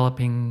slowly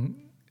developing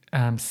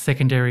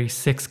secondary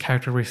sex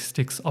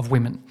characteristics of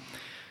women.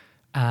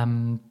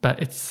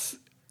 But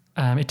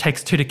it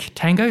takes two to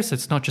tango, so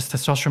it's not just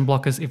testosterone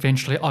blockers.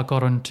 Eventually, I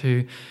got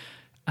onto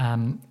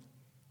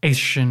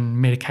estrogen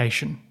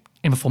medication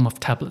in the form of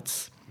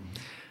tablets.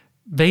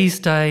 These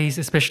days,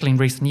 especially in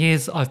recent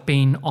years, I've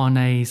been on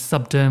a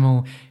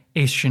subdermal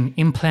estrogen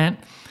implant,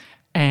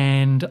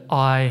 and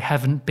I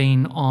haven't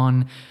been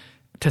on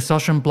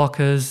testosterone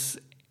blockers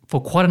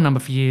for quite a number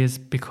of years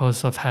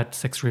because I've had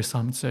sex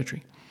reassignment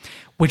surgery,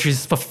 which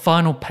is the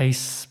final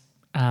piece,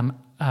 part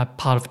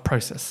of the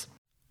process.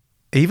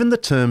 Even the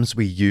terms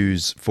we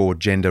use for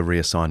gender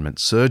reassignment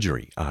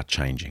surgery are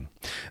changing.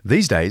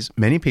 These days,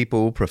 many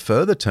people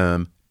prefer the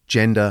term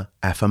gender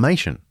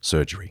affirmation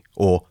surgery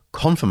or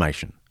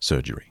confirmation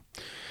surgery.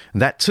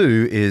 And that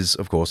too is,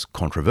 of course,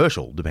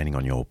 controversial depending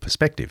on your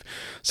perspective.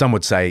 Some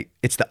would say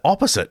it's the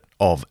opposite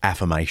of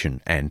affirmation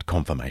and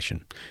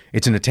confirmation.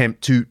 It's an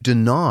attempt to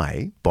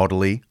deny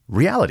bodily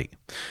reality.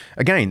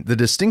 Again, the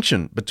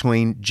distinction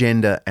between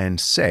gender and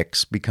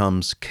sex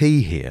becomes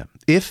key here.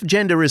 If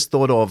gender is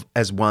thought of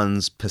as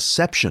one's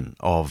perception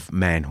of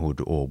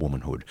manhood or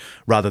womanhood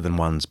rather than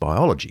one's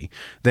biology,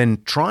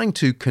 then trying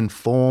to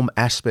conform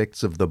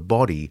aspects of the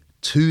body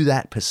to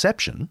that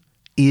perception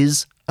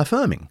is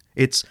affirming.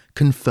 It's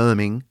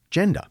confirming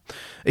gender,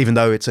 even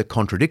though it's a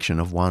contradiction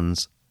of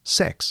one's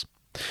sex.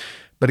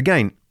 But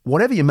again,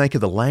 whatever you make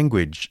of the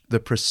language, the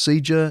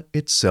procedure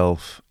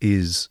itself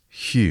is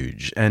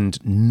huge, and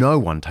no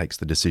one takes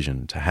the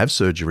decision to have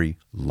surgery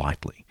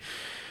lightly.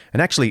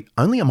 And actually,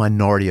 only a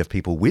minority of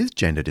people with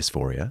gender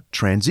dysphoria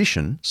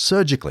transition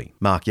surgically.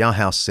 Mark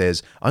Yarhouse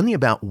says only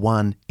about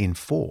 1 in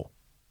 4.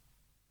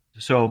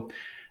 So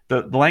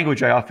the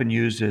language I often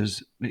use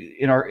is,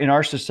 in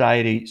our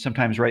society,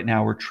 sometimes right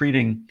now we're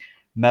treating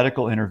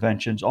medical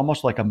interventions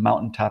almost like a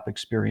mountaintop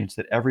experience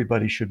that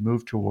everybody should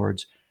move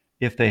towards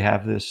if they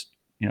have this,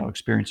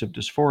 experience of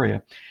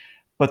dysphoria.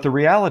 But the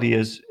reality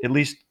is, at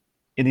least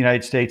in the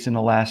United States, in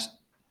the last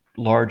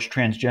large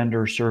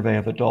transgender survey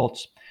of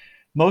adults,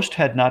 most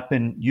had not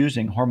been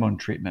using hormone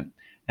treatment,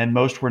 and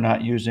most were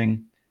not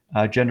using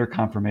gender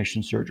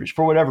confirmation surgeries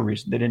for whatever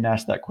reason. They didn't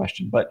ask that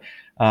question, but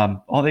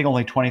I think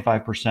only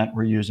 25%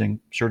 were using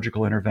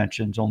surgical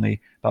interventions.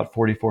 Only about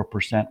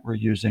 44% were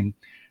using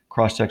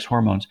cross-sex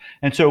hormones.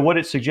 And so what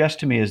it suggests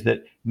to me is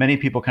that many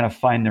people kind of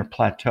find their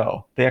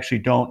plateau. They actually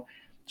don't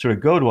sort of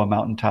go to a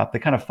mountaintop. They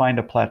kind of find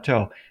a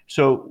plateau.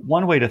 So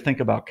one way to think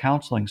about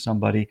counseling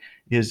somebody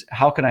is,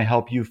 how can I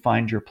help you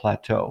find your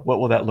plateau? What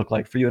will that look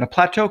like for you? And a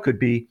plateau could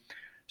be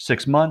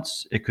 6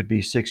 months. It could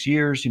be 6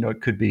 years.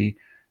 It could be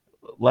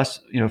less,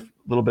 a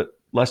little bit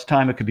less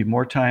time. It could be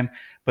more time.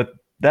 But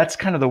that's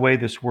kind of the way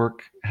this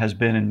work has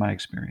been in my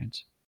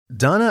experience.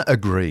 Dana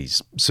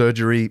agrees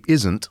surgery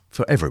isn't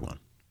for everyone.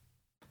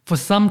 For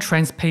some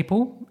trans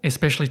people,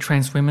 especially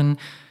trans women,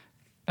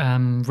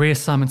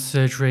 reassignment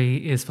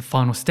surgery is the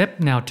final step.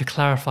 Now, to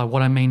clarify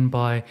what I mean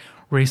by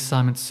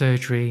reassignment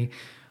surgery,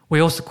 we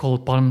also call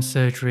it bottom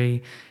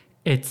surgery.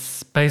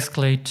 It's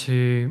basically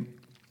to,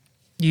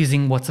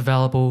 using what's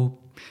available,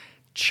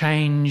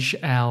 change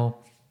our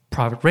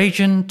private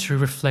region to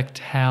reflect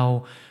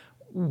how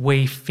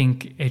we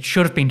think it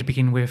should have been to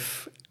begin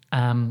with,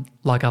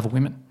 like other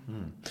women.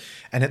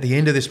 And at the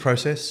end of this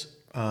process,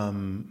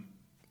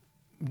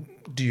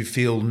 do you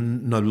feel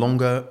no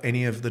longer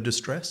any of the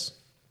distress?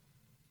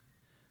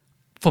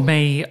 For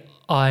me,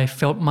 I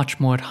felt much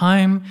more at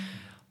home.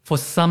 For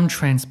some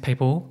trans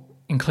people,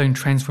 including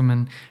trans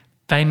women,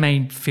 they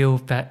may feel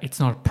that it's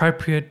not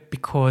appropriate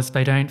because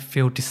they don't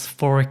feel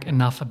dysphoric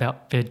enough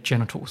about their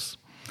genitals.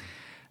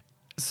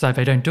 So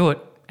they don't do it,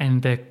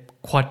 and they're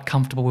quite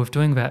comfortable with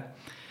doing that.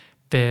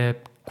 They're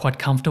quite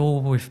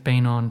comfortable with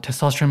being on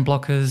testosterone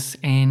blockers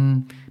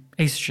and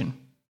estrogen.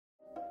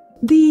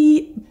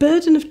 The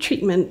burden of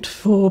treatment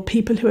for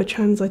people who are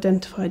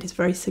trans-identified is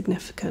very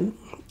significant,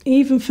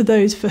 even for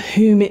those for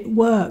whom it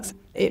works.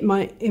 It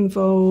might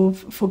involve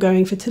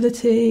foregoing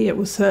fertility. It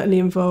will certainly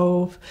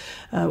involve,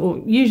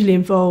 or usually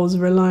involves,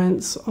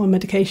 reliance on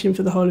medication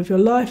for the whole of your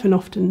life and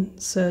often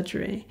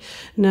surgery.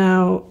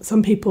 Now,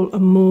 some people are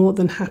more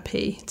than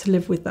happy to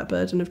live with that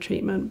burden of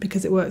treatment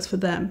because it works for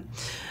them.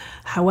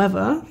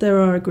 However, there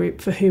are a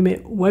group for whom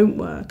it won't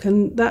work,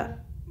 and that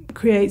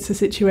creates a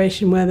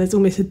situation where there's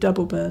almost a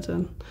double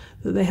burden,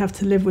 that they have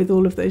to live with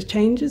all of those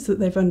changes that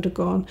they've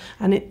undergone,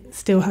 and it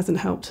still hasn't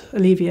helped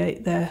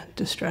alleviate their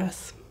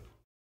distress.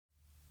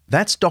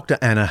 That's Dr.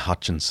 Anna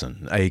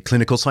Hutchinson, a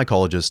clinical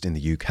psychologist in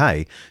the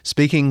UK,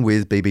 speaking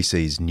with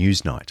BBC's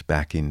Newsnight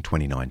back in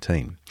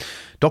 2019.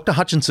 Dr.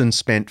 Hutchinson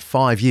spent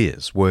 5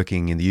 years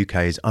working in the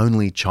UK's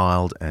only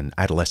child and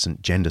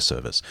adolescent gender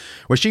service,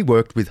 where she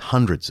worked with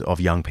hundreds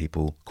of young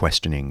people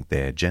questioning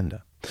their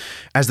gender.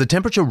 As the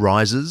temperature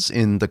rises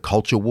in the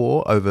culture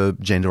war over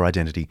gender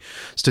identity,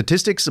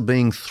 statistics are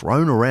being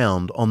thrown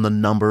around on the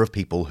number of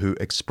people who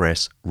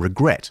express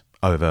regret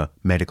over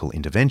medical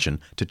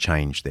intervention to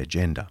change their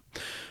gender.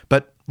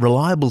 But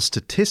reliable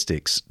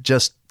statistics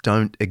just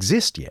don't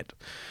exist yet.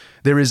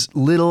 There is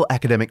little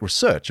academic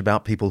research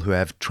about people who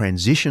have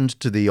transitioned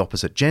to the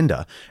opposite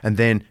gender and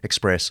then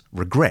express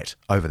regret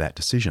over that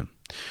decision.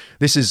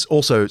 This is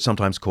also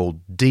sometimes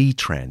called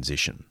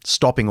detransition,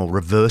 stopping or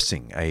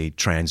reversing a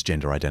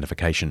transgender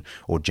identification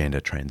or gender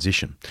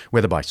transition,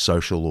 whether by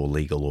social or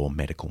legal or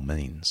medical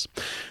means.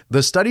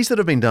 The studies that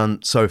have been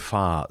done so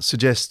far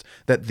suggest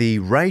that the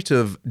rate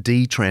of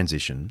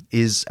detransition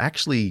is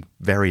actually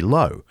very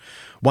low.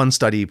 One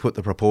study put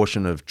the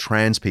proportion of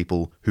trans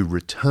people who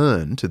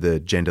return to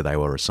the gender they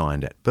were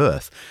assigned at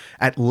birth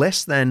at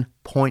less than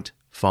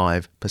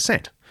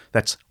 0.5%.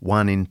 That's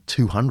 1 in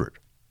 200.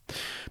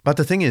 But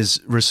the thing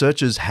is,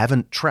 researchers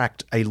haven't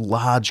tracked a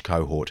large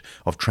cohort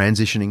of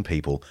transitioning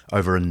people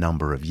over a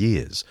number of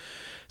years.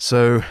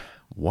 So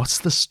what's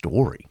the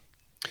story?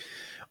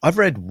 I've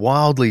read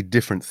wildly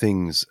different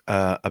things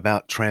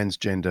about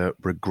transgender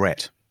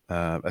regret,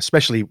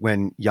 especially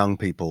when young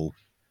people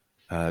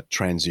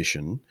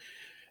transition,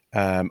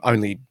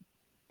 only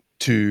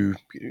to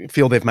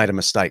feel they've made a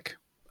mistake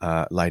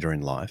later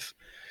in life.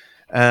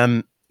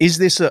 Is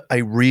this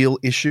a real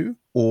issue,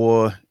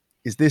 or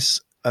is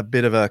this a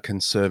bit of a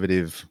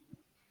conservative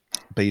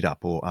beat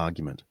up or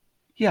argument?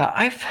 Yeah,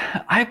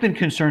 I've been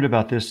concerned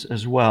about this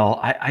as well.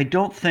 I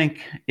don't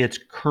think it's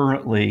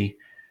currently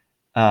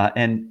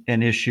an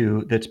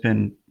issue that's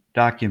been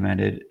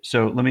documented.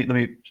 So let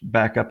me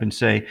back up and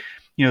say,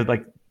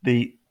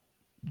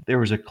 there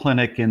was a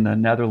clinic in the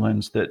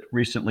Netherlands that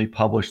recently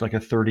published like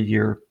a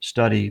 30-year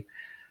study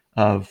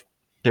of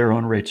their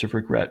own rates of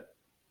regret,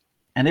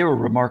 and they were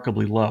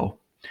remarkably low.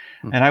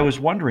 And I was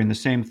wondering the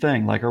same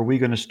thing, like, are we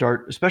going to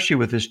start, especially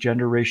with this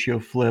gender ratio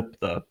flip,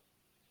 the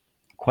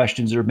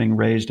questions that are being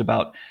raised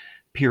about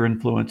peer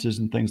influences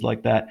and things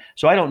like that.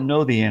 So I don't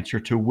know the answer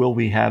to, will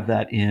we have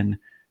that in,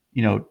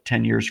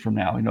 10 years from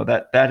now?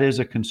 That is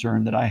a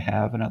concern that I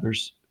have, and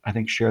others, I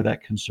think, share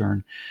that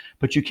concern.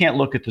 But you can't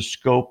look at the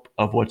scope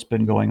of what's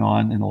been going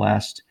on in the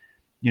last,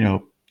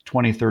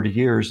 20, 30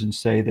 years and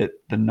say that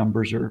the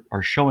numbers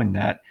are showing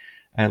that,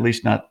 at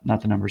least not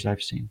the numbers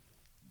I've seen.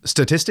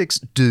 Statistics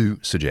do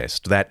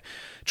suggest that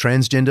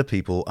transgender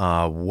people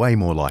are way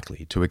more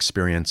likely to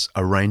experience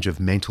a range of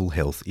mental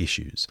health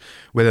issues,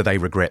 whether they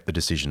regret the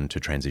decision to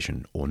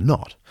transition or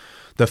not.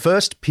 The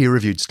first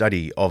peer-reviewed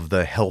study of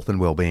the health and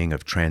well-being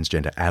of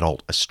transgender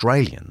adult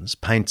Australians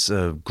paints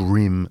a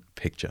grim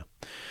picture.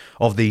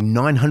 Of the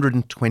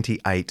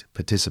 928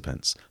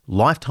 participants,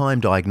 lifetime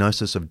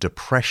diagnosis of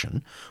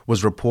depression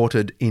was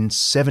reported in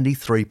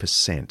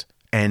 73%,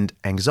 and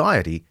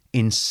anxiety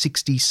in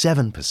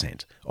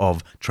 67%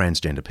 of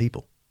transgender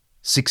people.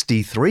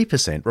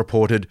 63%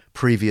 reported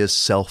previous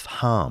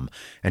self-harm,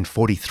 and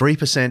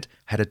 43%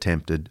 had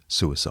attempted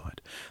suicide.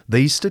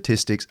 These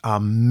statistics are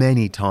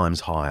many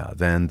times higher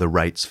than the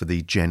rates for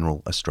the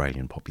general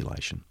Australian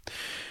population.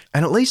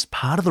 And at least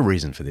part of the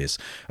reason for this,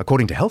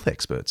 according to health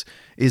experts,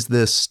 is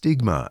the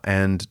stigma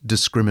and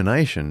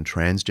discrimination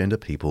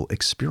transgender people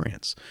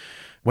experience.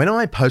 When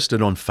I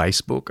posted on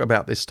Facebook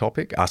about this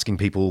topic, asking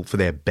people for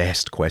their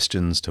best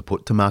questions to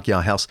put to Mark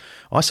Yarhouse,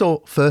 I saw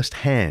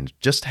firsthand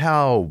just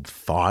how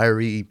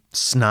fiery,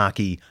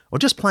 snarky, or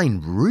just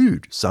plain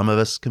rude some of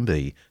us can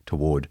be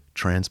toward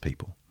trans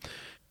people.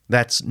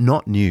 That's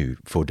not new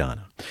for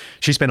Dana.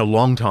 She spent a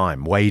long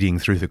time wading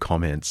through the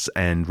comments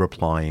and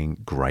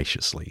replying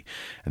graciously,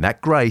 and that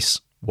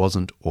grace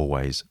wasn't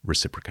always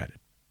reciprocated.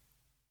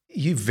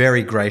 You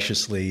very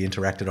graciously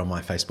interacted on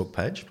my Facebook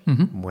page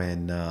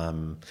when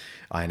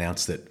I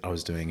announced that I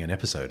was doing an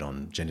episode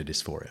on gender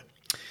dysphoria.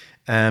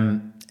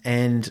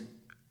 And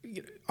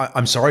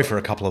I'm sorry for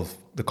a couple of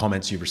the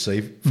comments you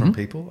received from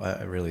people.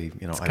 I really,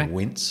 I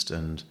winced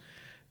and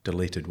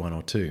deleted one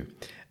or two.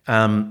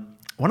 One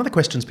of the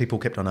questions people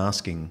kept on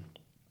asking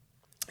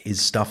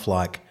is stuff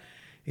like,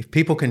 if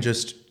people can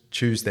just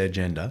choose their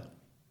gender,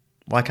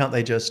 why can't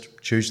they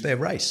just choose their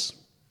race?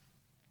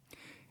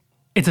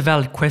 It's a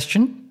valid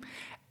question.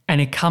 And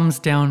it comes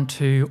down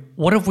to,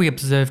 what have we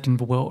observed in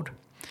the world?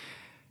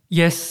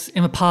 Yes,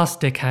 in the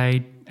past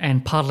decade,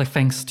 and partly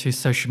thanks to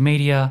social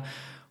media,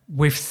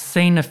 we've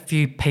seen a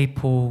few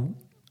people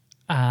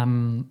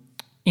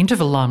into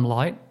the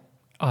limelight,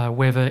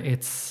 whether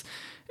it's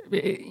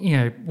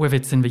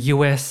in the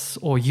US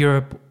or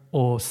Europe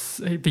or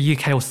the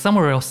UK or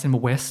somewhere else in the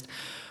West,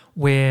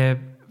 where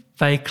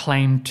they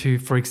claim to,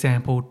 for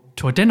example,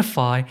 to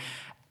identify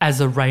as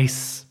a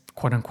race,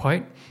 quote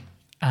unquote,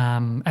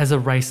 as a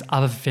race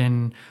other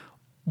than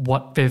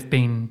what they've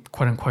been,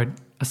 quote unquote,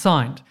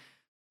 assigned.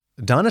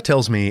 Dana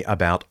tells me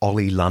about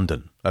Ollie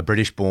London, a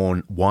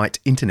British-born white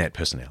internet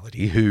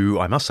personality who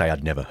I must say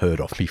I'd never heard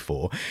of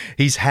before.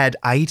 He's had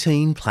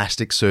 18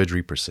 plastic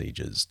surgery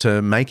procedures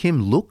to make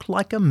him look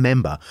like a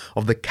member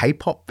of the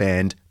K-pop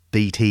band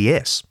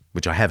BTS,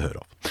 which I have heard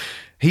of.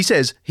 He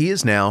says he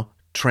is now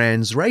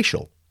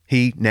transracial.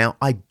 He now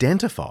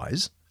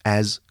identifies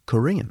as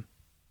Korean.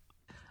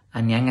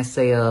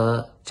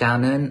 안녕하세요.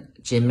 저는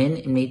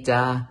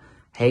지민입니다.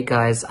 Hey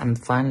guys, I'm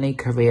finally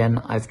Korean.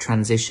 I've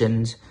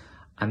transitioned.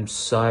 I'm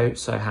so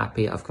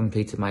happy I've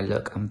completed my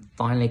look. I'm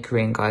finally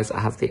Korean, guys. I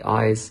have the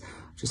eyes.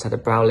 Just had a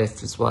brow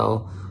lift as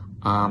well.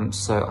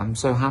 So I'm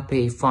so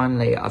happy.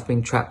 Finally, I've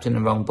been trapped in the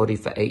wrong body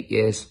for 8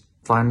 years.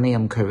 Finally,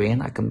 I'm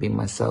Korean. I can be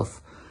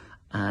myself.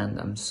 And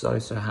I'm so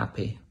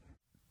happy.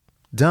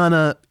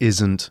 Dana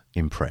isn't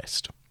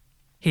impressed.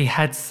 He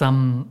had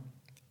some,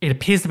 it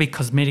appears to be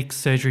cosmetic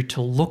surgery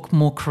to look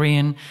more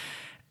Korean,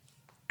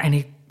 and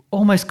it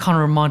almost kind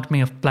of reminded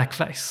me of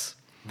blackface.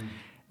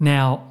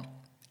 Now,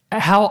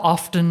 how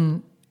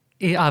often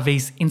are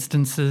these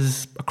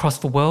instances across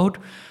the world?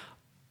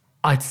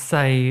 I'd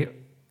say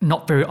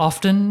not very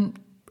often.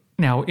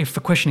 Now, if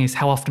the question is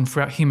how often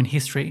throughout human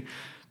history,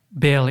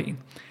 barely.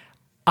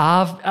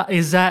 Racial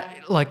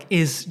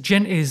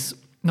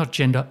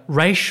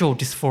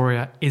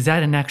dysphoria, is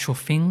that an actual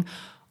thing?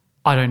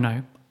 I don't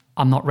know.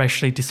 I'm not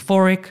racially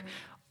dysphoric.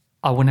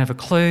 I wouldn't have a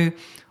clue.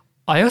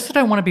 I also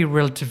don't want to be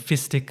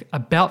relativistic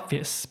about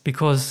this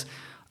because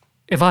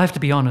if I have to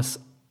be honest,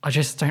 I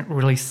just don't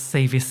really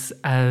see this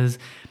as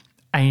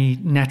a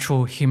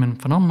natural human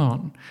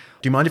phenomenon.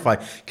 Do you mind if I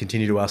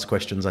continue to ask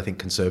questions I think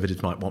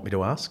Conservatives might want me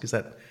to ask? Is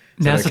that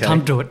Now's okay? the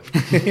time to do it.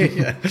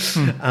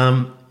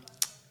 Yeah.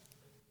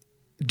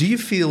 Do you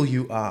feel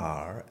you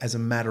are, as a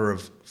matter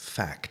of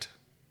fact,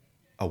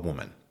 a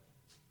woman?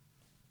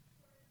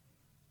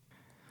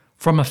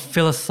 From a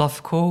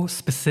philosophical,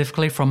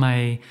 specifically from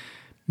a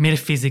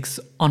metaphysics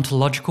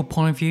ontological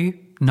point of view,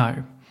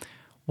 no.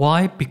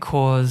 Why?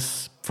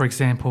 Because, for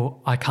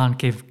example, I can't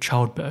give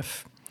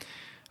childbirth.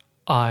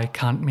 I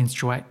can't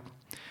menstruate.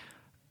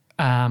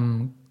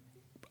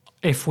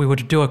 If we were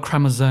to do a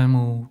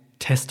chromosomal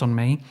test on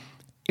me,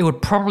 it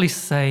would probably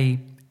say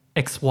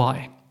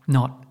XY,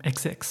 not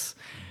XX.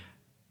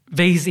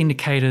 These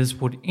indicators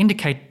would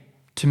indicate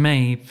to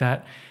me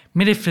that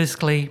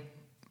metaphysically,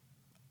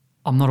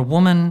 I'm not a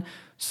woman,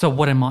 so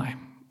what am I?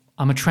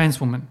 I'm a trans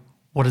woman.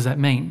 What does that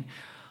mean?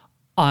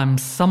 I'm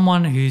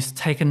someone who's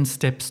taken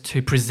steps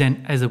to present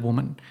as a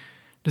woman.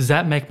 Does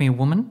that make me a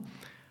woman?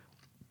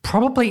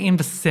 Probably in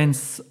the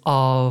sense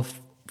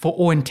of, for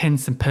all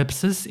intents and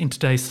purposes in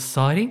today's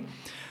society,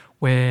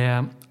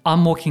 where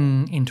I'm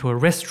walking into a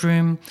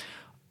restroom,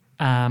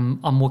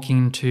 I'm walking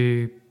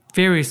into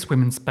various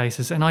women's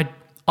spaces, and I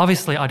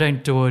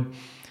don't do it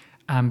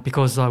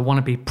because I want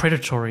to be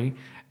predatory.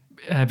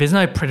 There's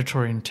no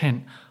predatory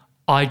intent.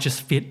 I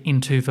just fit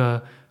into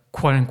the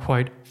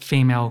quote-unquote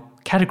female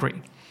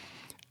category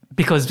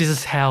because this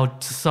is how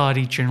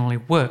society generally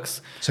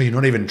works. So you're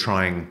not even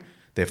trying,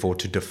 therefore,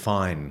 to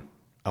define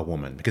a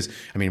woman? Because,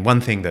 I mean,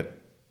 one thing that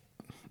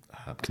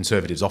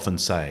Conservatives often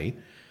say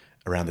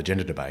around the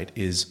gender debate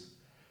is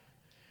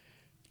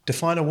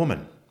define a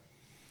woman.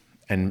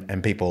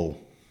 And people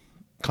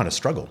kind of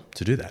struggle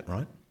to do that,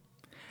 right?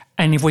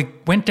 And if we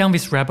went down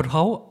this rabbit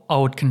hole, I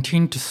would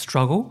continue to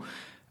struggle,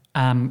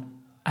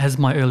 as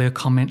my earlier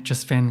comment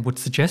just then would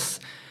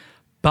suggest.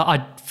 But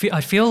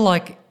I feel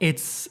like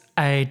it's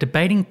a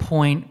debating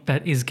point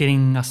that is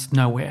getting us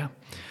nowhere.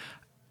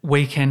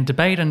 We can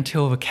debate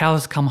until the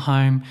cows come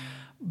home,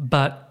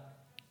 but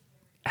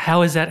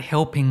how is that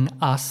helping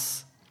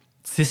us,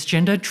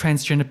 cisgender,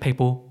 transgender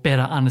people,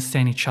 better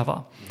understand each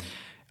other?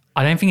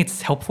 I don't think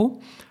it's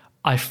helpful.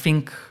 I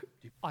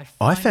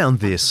found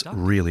this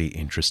really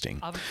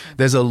interesting.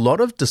 There's a lot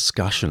of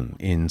discussion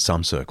in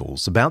some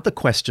circles about the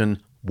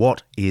question,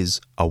 what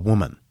is a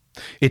woman?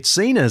 It's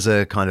seen as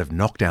a kind of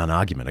knockdown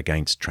argument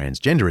against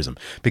transgenderism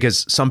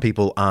because some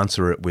people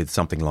answer it with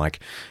something like,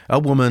 a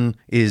woman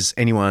is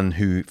anyone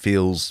who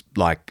feels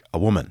like a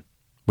woman,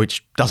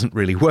 which doesn't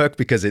really work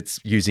because it's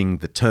using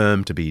the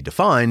term to be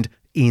defined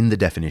in the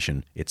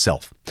definition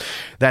itself.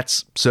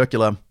 That's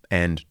circular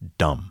and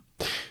dumb.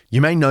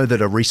 You may know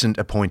that a recent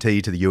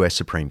appointee to the US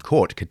Supreme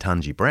Court,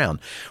 Ketanji Brown,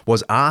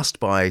 was asked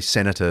by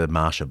Senator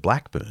Marsha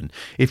Blackburn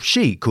if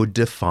she could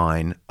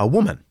define a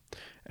woman.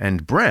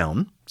 And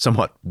Brown,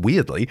 somewhat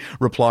weirdly,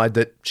 replied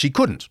that she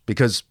couldn't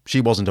because she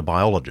wasn't a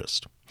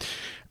biologist.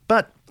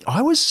 But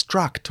I was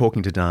struck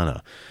talking to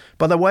Dana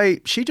by the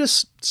way she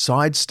just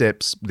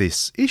sidesteps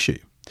this issue.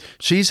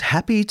 She's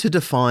happy to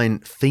define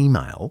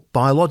female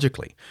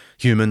biologically,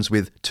 humans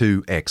with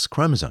two X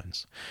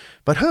chromosomes.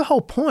 But her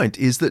whole point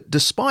is that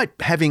despite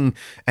having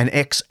an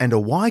X and a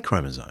Y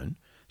chromosome,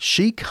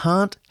 she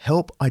can't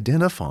help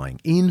identifying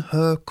in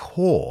her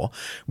core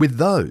with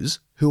those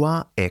who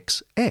are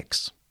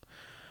XX.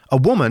 A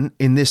woman,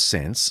 in this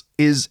sense,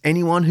 is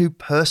anyone who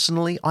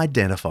personally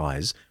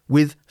identifies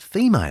with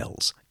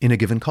females in a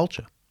given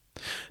culture.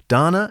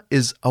 Dana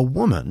is a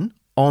woman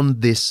on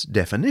this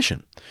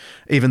definition,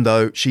 even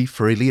though she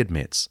freely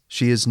admits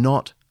she is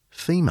not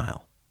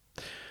female.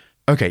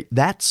 Okay,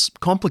 that's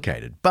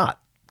complicated, but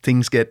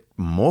things get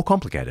more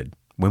complicated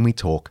when we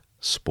talk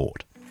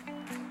sport.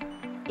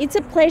 It's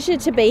a pleasure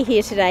to be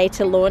here today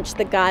to launch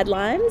the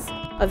guidelines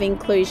of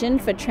inclusion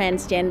for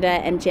transgender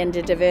and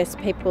gender diverse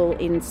people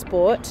in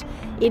sport.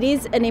 It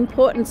is an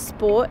important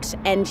sport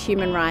and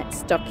human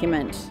rights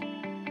document.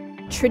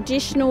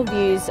 Traditional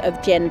views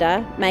of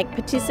gender make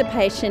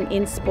participation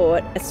in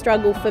sport a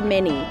struggle for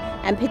many,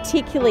 and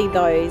particularly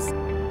those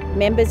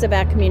members of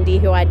our community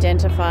who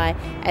identify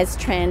as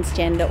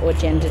transgender or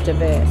gender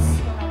diverse.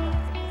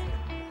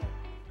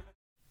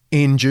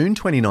 In June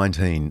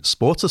 2019,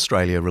 Sports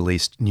Australia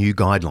released new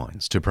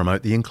guidelines to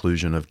promote the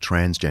inclusion of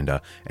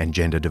transgender and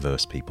gender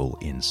diverse people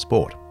in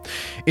sport.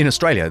 In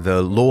Australia,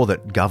 the law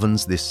that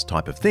governs this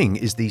type of thing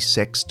is the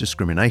Sex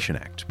Discrimination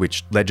Act,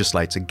 which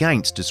legislates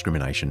against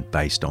discrimination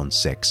based on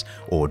sex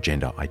or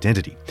gender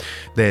identity.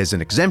 There's an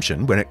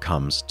exemption when it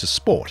comes to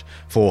sport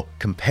for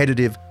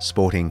competitive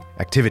sporting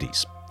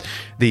activities.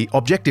 The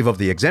objective of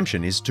the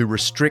exemption is to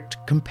restrict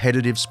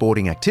competitive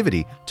sporting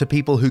activity to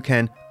people who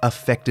can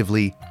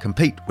effectively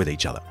compete with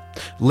each other,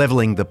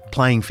 levelling the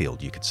playing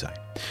field, you could say.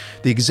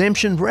 The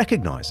exemption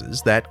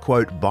recognises that,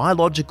 quote,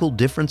 biological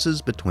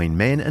differences between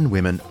men and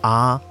women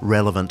are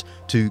relevant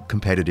to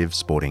competitive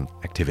sporting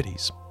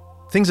activities.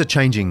 Things are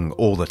changing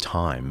all the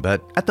time,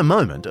 but at the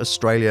moment,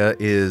 Australia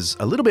is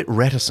a little bit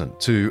reticent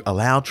to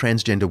allow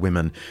transgender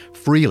women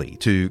freely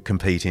to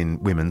compete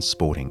in women's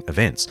sporting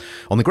events,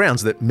 on the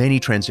grounds that many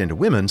transgender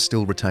women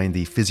still retain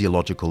the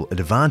physiological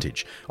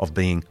advantage of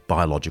being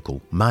biological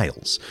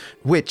males,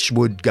 which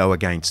would go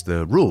against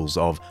the rules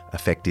of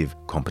effective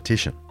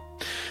competition.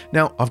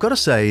 Now, I've got to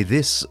say,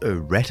 this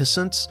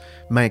reticence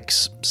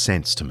makes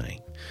sense to me.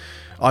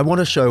 I want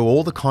to show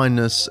all the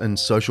kindness and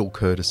social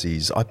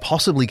courtesies I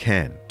possibly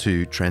can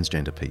to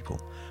transgender people,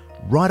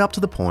 right up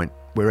to the point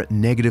where it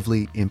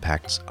negatively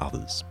impacts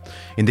others.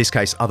 In this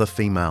case, other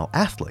female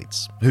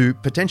athletes who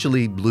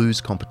potentially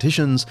lose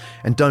competitions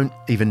and don't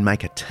even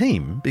make a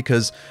team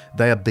because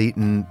they are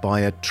beaten by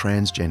a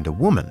transgender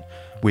woman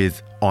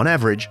with, on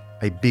average,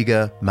 a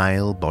bigger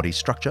male body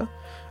structure,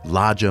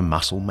 larger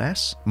muscle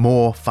mass,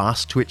 more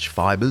fast-twitch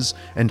fibres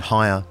and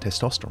higher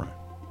testosterone.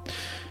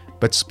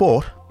 But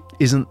sport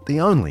isn't the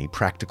only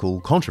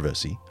practical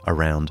controversy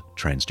around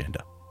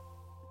transgender.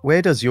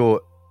 Where does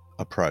your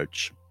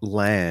approach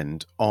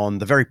land on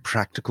the very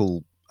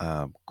practical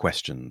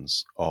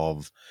questions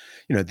of,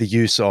 the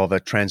use of a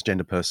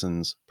transgender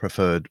person's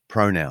preferred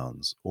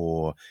pronouns,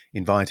 or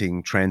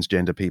inviting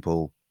transgender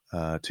people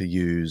to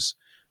use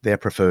their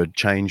preferred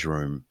change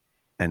room,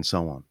 and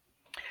so on?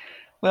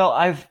 Well,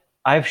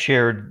 I've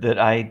shared that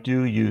I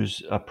do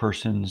use a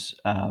person's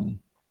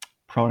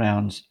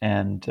pronouns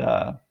and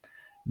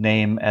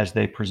name as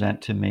they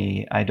present to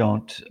me. I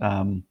don't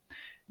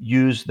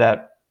use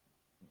that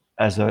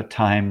as a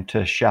time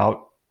to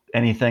shout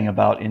anything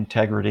about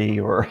integrity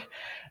or,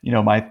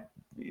 my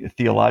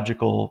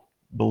theological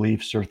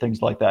beliefs or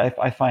things like that.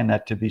 I find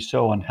that to be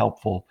so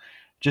unhelpful,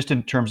 just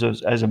in terms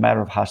of as a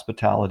matter of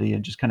hospitality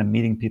and just kind of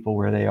meeting people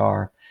where they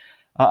are.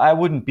 I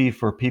wouldn't be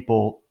for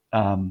people,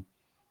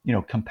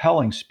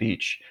 compelling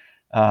speech,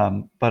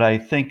 but I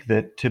think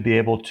that to be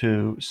able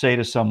to say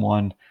to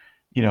someone,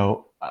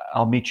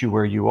 I'll meet you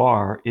where you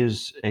are,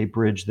 is a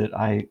bridge that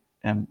I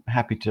am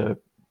happy to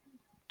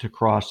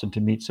cross and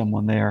to meet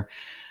someone there.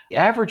 The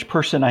average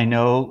person I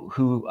know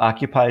who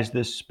occupies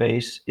this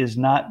space is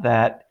not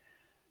that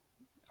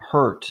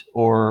hurt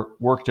or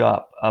worked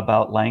up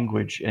about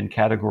language and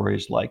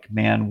categories like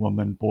man,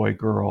 woman, boy,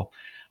 girl.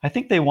 I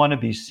think they want to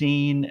be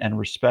seen and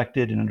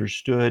respected and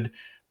understood,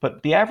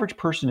 but the average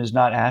person is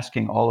not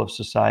asking all of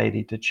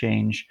society to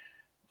change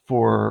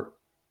for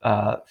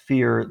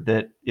fear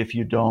that if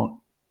you don't,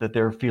 that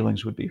their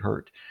feelings would be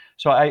hurt.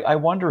 So I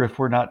wonder if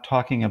we're not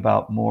talking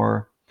about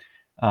more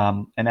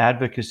an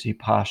advocacy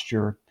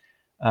posture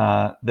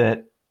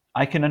that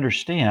I can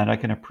understand. I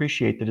can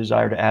appreciate the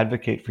desire to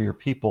advocate for your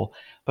people,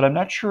 but I'm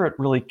not sure it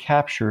really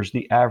captures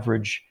the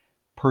average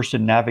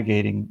person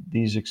navigating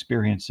these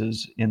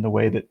experiences in the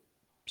way that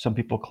some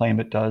people claim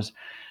it does.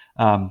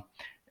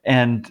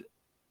 And,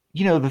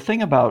 the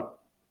thing about,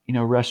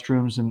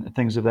 restrooms and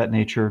things of that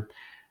nature,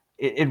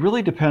 it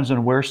really depends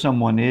on where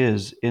someone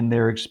is in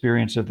their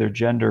experience of their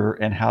gender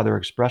and how they're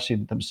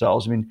expressing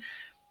themselves. I mean,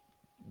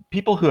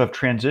 people who have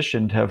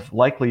transitioned have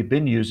likely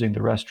been using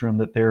the restroom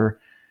that they're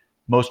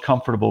most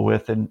comfortable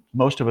with, and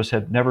most of us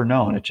have never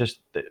known. It's just,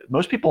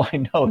 most people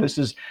I know, this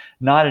is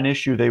not an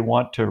issue they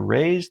want to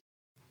raise.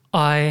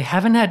 I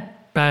haven't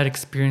had bad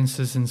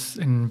experiences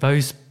in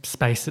those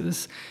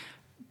spaces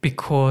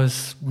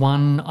because,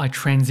 one, I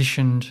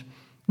transitioned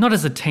not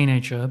as a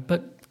teenager,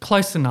 but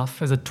close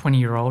enough as a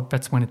 20-year-old.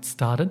 That's when it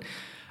started.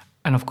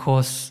 And of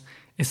course,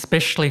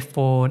 especially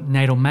for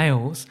natal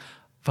males,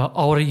 the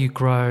older you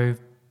grow,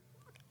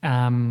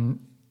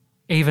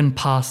 even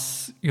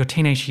past your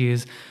teenage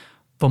years,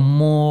 the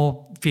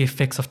more the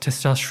effects of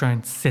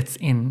testosterone sets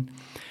in.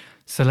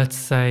 So let's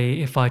say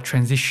if I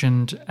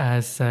transitioned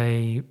as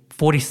a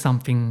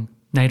 40-something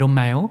natal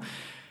male,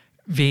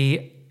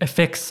 the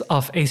effects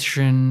of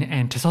estrogen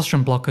and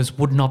testosterone blockers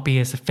would not be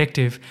as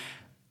effective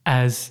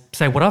as,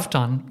 say, what I've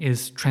done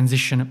is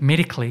transition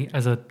medically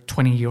as a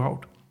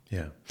 20-year-old.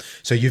 Yeah.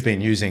 So you've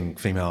been using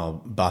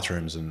female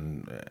bathrooms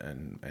and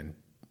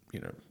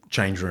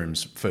change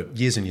rooms for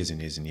years and years and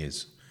years and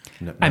years.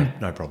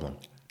 No problem.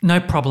 No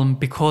problem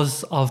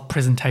because of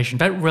presentation.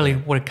 That's really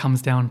what it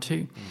comes down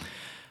to.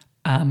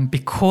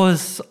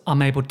 Because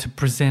I'm able to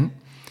present,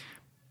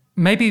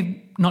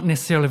 maybe not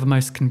necessarily the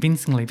most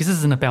convincingly. This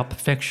isn't about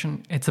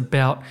perfection. It's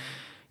about,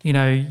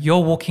 you're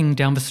walking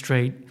down the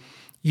street.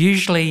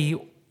 Usually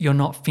you're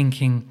not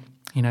thinking,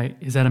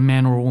 is that a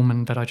man or a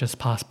woman that I just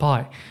passed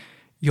by?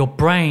 Your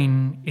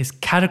brain is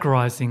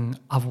categorizing,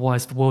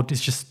 otherwise the world is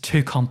just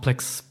too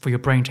complex for your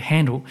brain to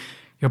handle.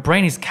 Your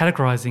brain is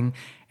categorizing,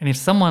 and if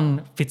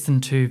someone fits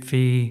into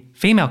the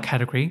female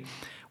category,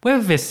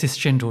 whether they're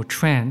cisgender or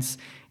trans,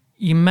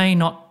 you may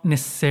not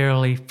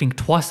necessarily think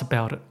twice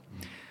about it.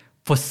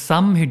 For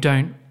some who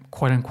don't,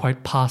 quote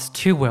unquote, pass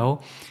too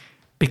well,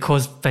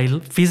 because they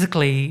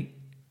physically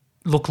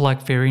look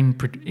like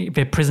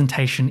their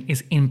presentation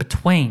is in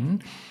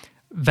between,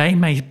 they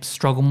may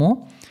struggle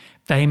more.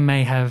 They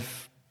may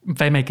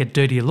get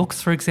dirtier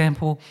looks, for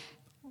example.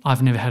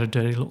 I've never had a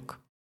dirty look.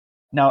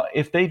 Now,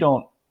 if they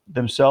don't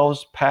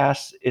themselves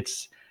pass,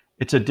 it's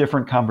a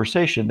different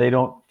conversation. They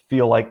don't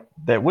feel like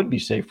that would be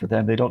safe for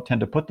them. They don't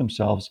tend to put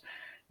themselves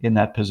in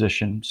that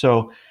position.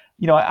 So,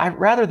 I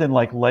rather than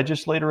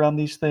legislate around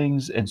these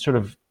things and sort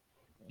of,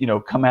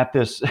 come at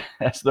this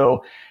as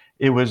though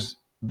it was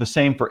the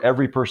same for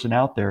every person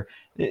out there,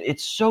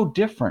 it's so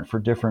different for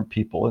different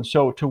people. And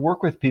so to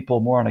work with people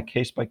more on a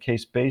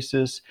case-by-case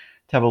basis,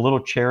 to have a little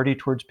charity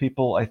towards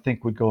people, I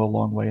think would go a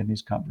long way in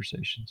these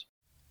conversations.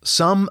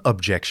 Some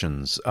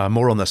objections are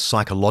more on the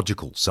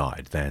psychological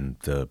side than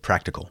the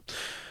practical.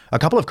 A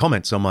couple of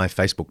comments on my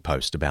Facebook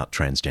post about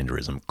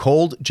transgenderism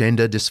called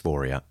gender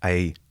dysphoria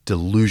a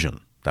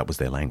delusion. That was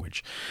their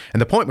language.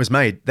 And the point was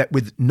made that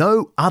with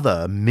no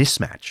other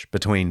mismatch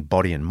between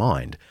body and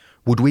mind,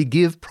 would we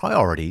give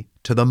priority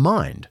to the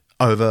mind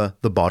over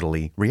the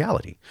bodily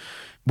reality.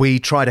 We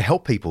try to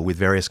help people with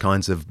various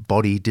kinds of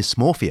body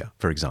dysmorphia,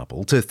 for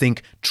example, to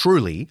think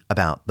truly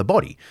about the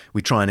body.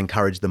 We try and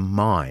encourage the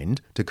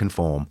mind to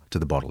conform to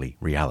the bodily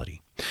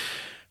reality.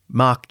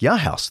 Mark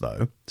Yarhouse,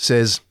 though,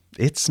 says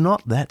it's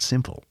not that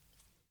simple.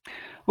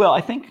 Well,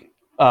 I think,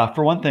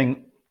 for one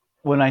thing,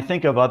 when I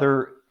think of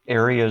other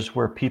areas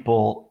where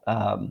people,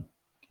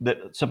 that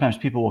sometimes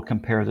people will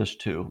compare this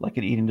to, like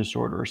an eating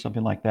disorder or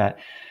something like that,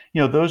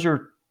 those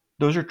are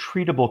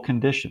treatable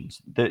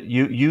conditions that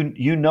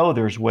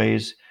there's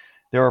ways,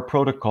 there are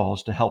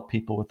protocols to help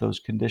people with those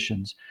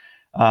conditions.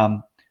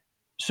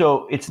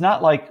 So it's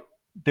not like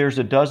there's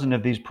a dozen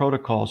of these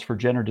protocols for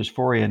gender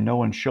dysphoria and no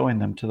one's showing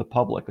them to the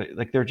public.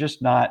 Like they're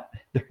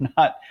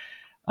not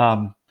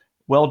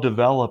well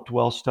developed,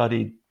 well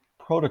studied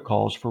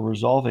protocols for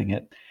resolving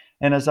it.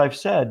 And as I've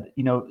said,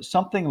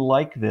 something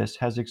like this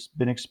has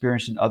been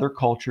experienced in other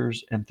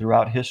cultures and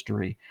throughout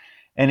history,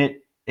 and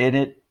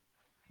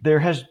there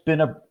has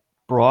been a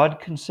broad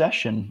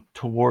concession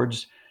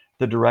towards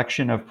the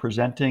direction of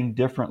presenting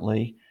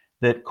differently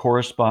that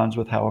corresponds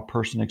with how a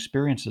person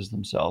experiences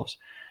themselves.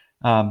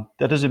 That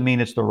doesn't mean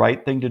it's the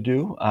right thing to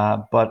do,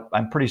 but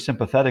I'm pretty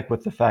sympathetic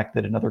with the fact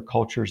that in other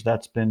cultures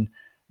that's been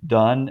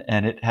done,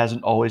 and it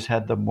hasn't always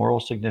had the moral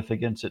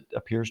significance it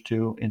appears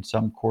to in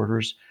some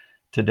quarters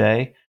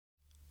today.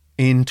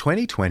 In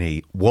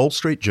 2020, Wall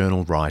Street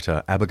Journal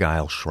writer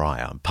Abigail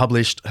Shrier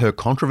published her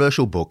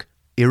controversial book,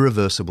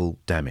 Irreversible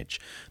Damage: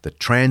 The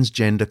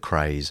Transgender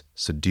Craze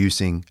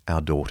Seducing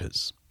Our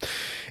Daughters.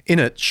 In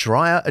it,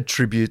 Shrier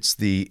attributes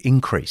the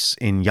increase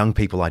in young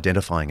people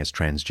identifying as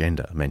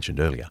transgender, mentioned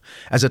earlier,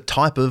 as a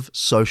type of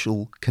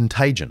social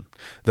contagion,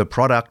 the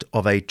product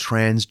of a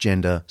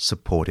transgender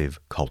supportive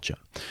culture.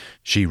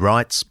 She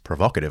writes,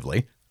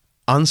 provocatively,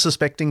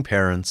 unsuspecting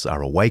parents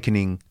are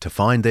awakening to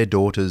find their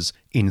daughters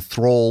in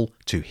thrall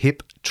to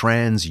hip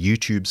trans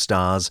YouTube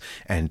stars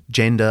and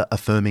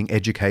gender-affirming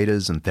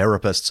educators and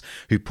therapists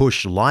who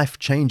push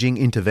life-changing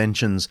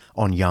interventions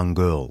on young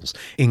girls,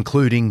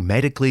 including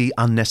medically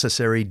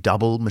unnecessary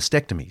double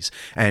mastectomies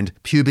and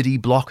puberty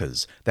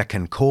blockers that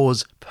can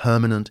cause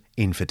permanent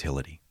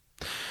infertility.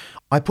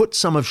 I put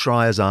some of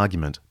Shrier's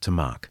argument to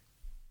Mark.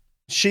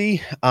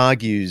 She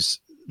argues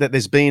that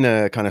there's been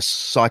a kind of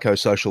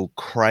psychosocial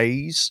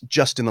craze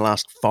just in the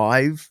last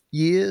 5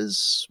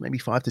 years, maybe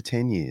 5 to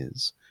 10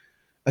 years,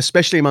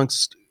 especially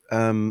amongst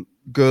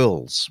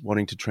girls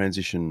wanting to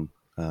transition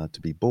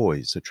to be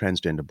boys, so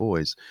transgender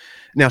boys.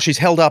 Now, she's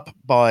held up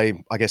by,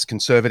 I guess,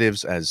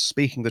 conservatives as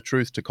speaking the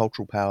truth to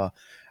cultural power,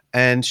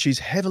 and she's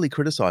heavily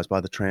criticised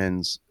by the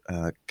trans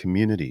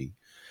community.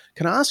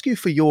 Can I ask you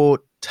for your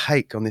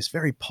take on this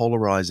very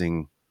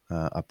polarising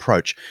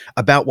approach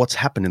about what's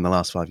happened in the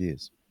last 5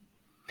 years?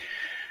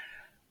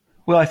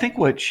 Well, I think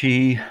what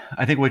she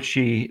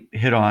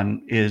hit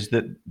on is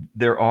that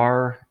there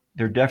are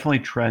definitely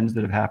trends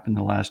that have happened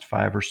in the last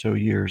 5 or so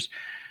years,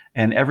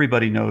 and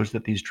everybody knows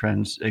that these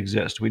trends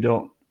exist. We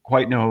don't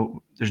quite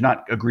know, there's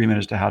not agreement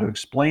as to how to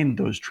explain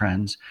those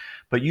trends,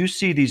 but you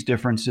see these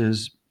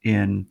differences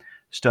in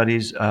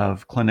studies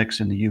of clinics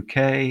in the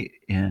UK,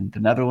 in the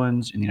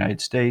Netherlands, in the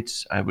United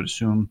States, I would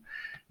assume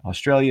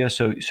Australia.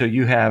 So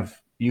you have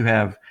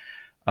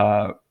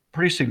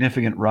pretty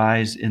significant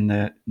rise in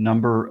the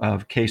number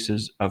of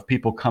cases of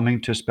people coming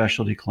to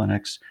specialty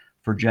clinics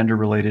for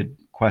gender-related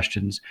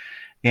questions.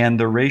 And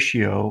the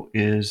ratio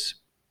is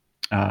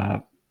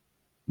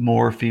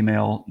more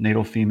female,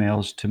 natal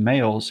females to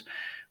males,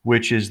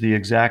 which is the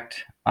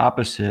exact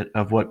opposite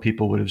of what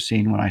people would have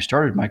seen when I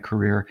started my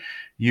career.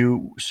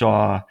 You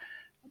saw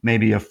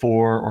maybe a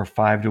 4 or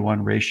 5 to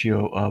 1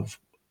 ratio of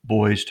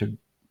boys to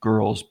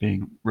girls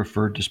being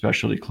referred to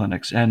specialty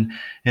clinics. And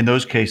in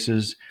those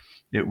cases,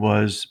 it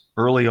was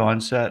early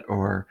onset,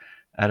 or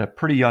at a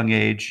pretty young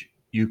age,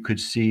 you could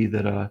see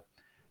that a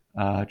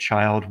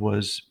child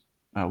was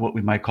what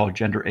we might call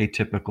gender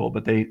atypical,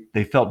 but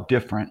they felt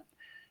different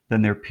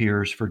than their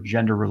peers for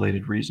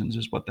gender-related reasons,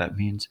 is what that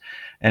means.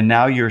 And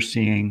now you're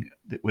seeing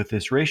that with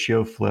this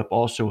ratio flip,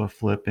 also a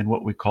flip in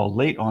what we call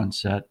late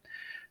onset.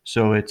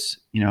 So it's,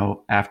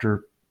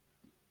 after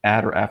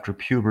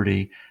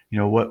puberty,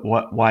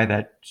 why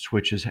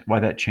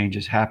that change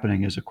is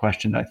happening is a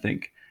question I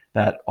think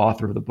that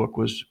author of the book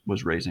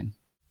was raising.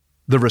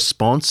 The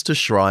response to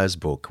Schreier's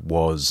book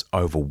was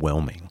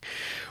overwhelming.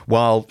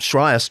 While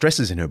Schreier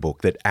stresses in her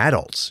book that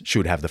adults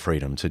should have the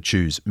freedom to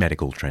choose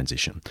medical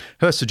transition,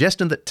 her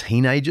suggestion that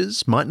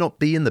teenagers might not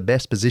be in the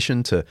best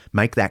position to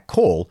make that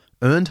call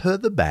earned her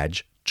the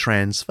badge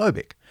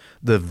transphobic.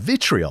 The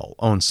vitriol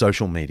on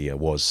social media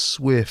was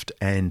swift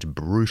and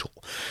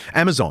brutal.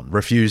 Amazon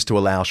refused to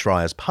allow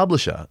Schreier's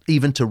publisher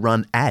even to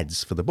run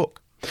ads for the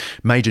book.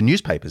 Major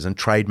newspapers and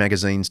trade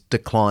magazines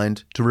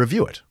declined to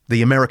review it.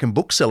 The American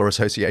Bookseller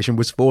Association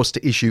was forced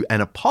to issue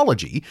an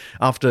apology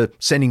after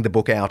sending the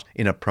book out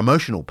in a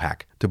promotional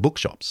pack to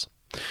bookshops.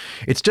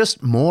 It's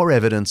just more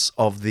evidence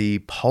of the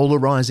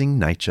polarising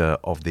nature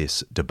of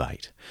this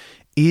debate.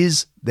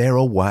 Is there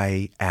a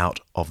way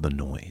out of the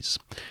noise?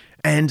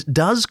 And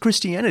does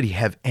Christianity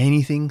have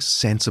anything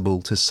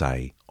sensible to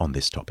say on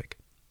this topic?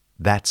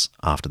 That's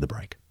after the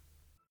break.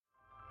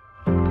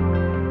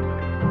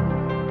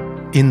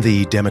 In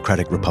the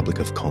Democratic Republic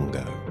of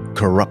Congo,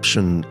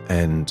 corruption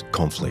and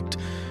conflict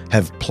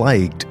have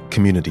plagued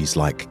communities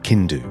like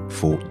Kindu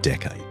for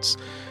decades,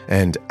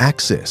 and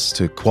access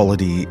to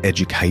quality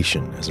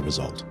education as a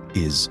result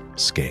is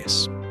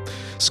scarce.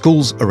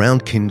 Schools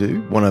around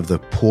Kindu, one of the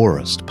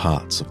poorest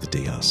parts of the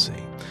DRC,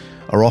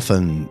 are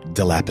often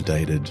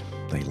dilapidated.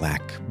 They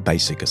lack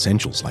basic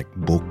essentials like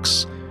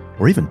books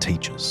or even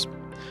teachers.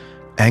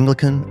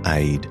 Anglican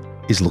Aid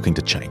is looking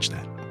to change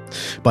that.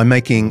 By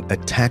making a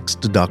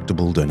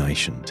tax-deductible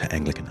donation to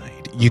Anglican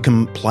Aid, you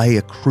can play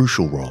a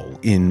crucial role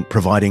in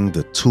providing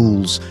the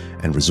tools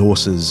and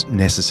resources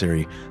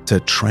necessary to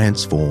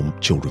transform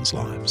children's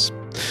lives.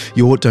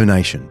 Your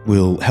donation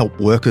will help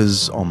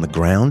workers on the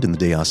ground in the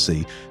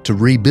DRC to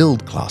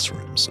rebuild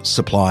classrooms,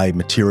 supply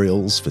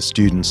materials for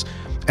students,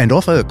 and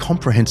offer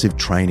comprehensive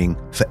training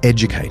for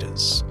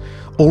educators.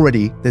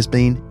 Already, there's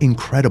been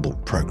incredible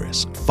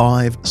progress.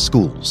 5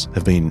 schools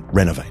have been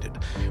renovated,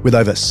 with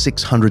over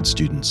 600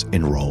 students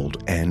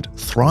enrolled and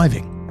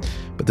thriving.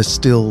 But there's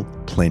still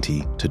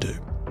plenty to do.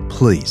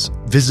 Please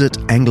visit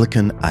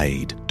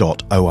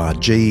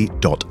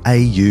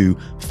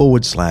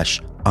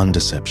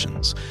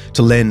anglicanaid.org.au/undeceptions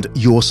to lend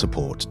your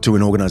support to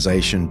an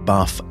organisation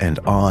Buff and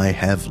I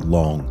have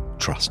long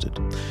trusted.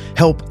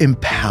 Help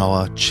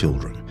empower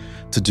children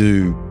to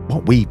do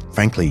what we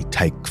frankly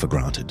take for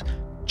granted: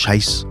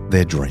 chase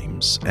their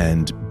dreams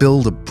and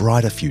build a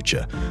brighter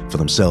future for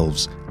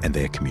themselves and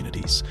their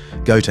communities.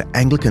 Go to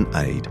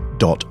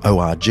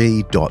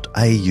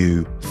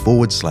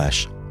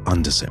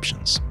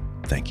anglicanaid.org.au/undeceptions.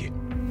 Thank you.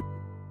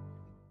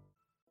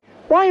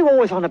 Why are you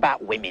always on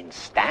about women,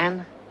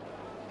 Stan?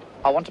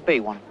 I want to be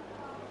one.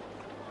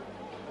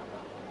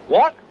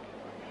 What?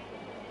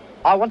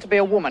 I want to be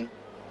a woman.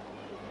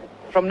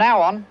 From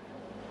now on,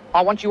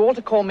 I want you all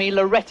to call me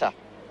Loretta.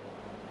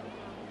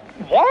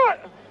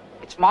 What?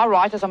 It's my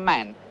right as a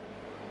man.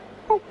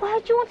 Well,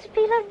 why do you want to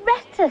be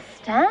Loretta,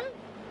 Stan?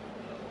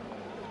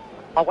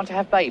 I want to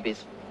have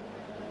babies.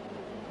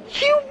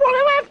 You want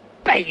to have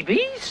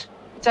babies?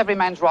 It's every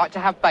man's right to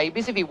have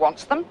babies if he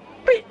wants them.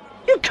 But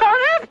you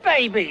can't have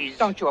babies!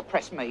 Don't you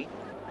oppress me.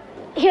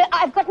 Here,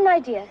 I've got an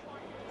idea.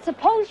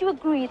 Suppose you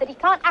agree that he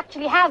can't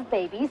actually have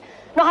babies,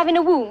 not having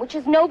a womb, which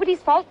is nobody's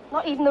fault,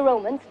 not even the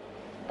Romans,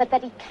 but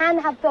that he can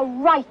have the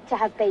right to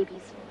have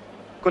babies.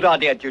 Good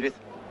idea, Judith.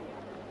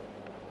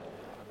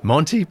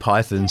 Monty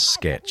Python's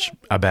sketch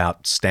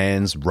about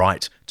Stan's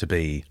right to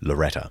be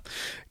Loretta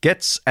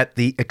gets at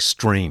the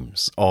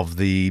extremes of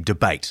the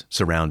debate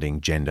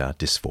surrounding gender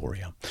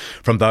dysphoria,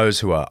 from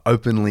those who are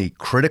openly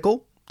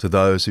critical to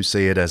those who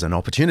see it as an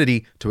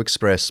opportunity to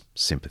express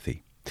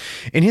sympathy.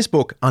 In his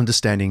book,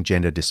 Understanding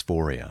Gender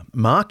Dysphoria,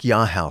 Mark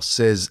Yarhouse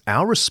says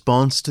our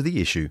response to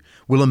the issue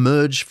will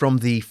emerge from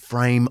the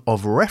frame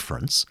of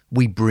reference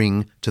we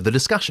bring to the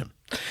discussion.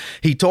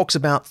 He talks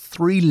about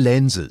 3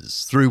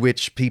 lenses through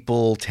which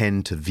people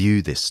tend to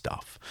view this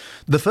stuff.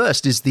 The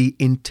first is the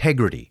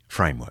integrity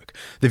framework,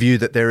 the view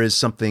that there is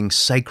something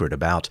sacred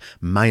about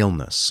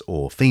maleness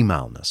or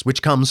femaleness,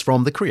 which comes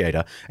from the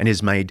Creator and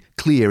is made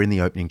clear in the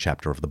opening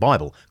chapter of the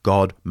Bible.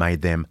 God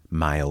made them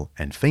male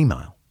and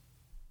female.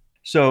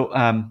 So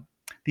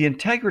the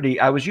integrity,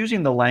 I was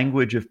using the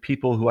language of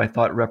people who I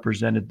thought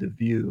represented the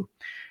view.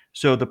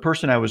 So the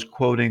person I was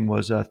quoting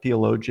was a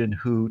theologian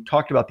who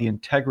talked about the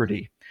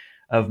integrity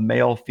of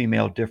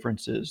male-female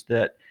differences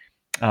that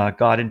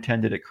God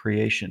intended at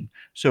creation.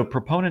 So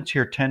proponents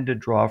here tend to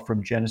draw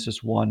from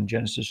Genesis 1,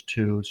 Genesis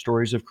 2,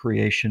 stories of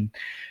creation.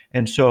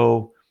 And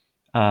so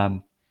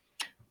when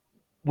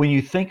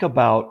you think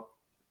about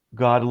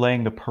God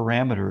laying the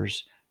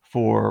parameters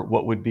for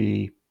what would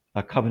be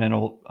a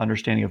covenantal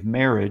understanding of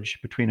marriage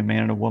between a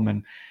man and a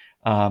woman,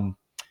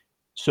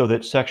 so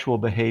that sexual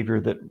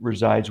behavior that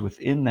resides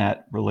within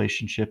that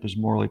relationship is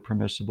morally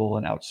permissible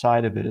and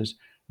outside of it is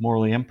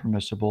morally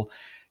impermissible.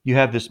 You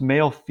have this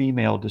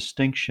male-female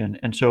distinction.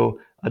 And so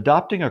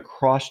adopting a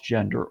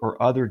cross-gender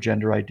or other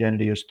gender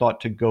identity is thought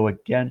to go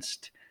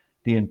against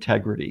the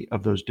integrity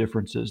of those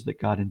differences that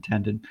God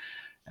intended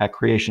at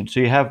creation. So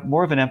you have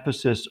more of an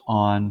emphasis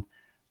on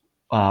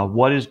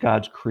what is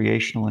God's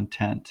creational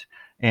intent.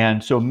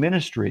 And so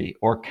ministry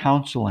or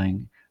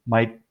counseling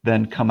might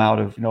then come out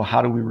of,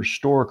 how do we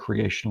restore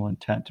creational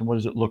intent? And what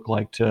does it look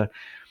like to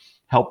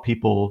help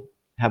people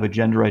have a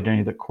gender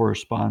identity that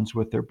corresponds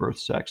with their birth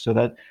sex?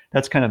 So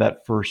that's kind of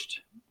that first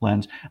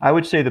lens. I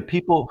would say the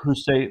people who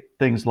say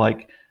things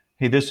like,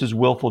 hey, this is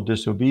willful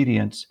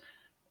disobedience,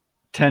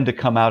 tend to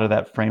come out of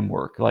that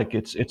framework. Like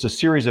it's a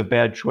series of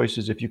bad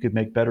choices. If you could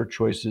make better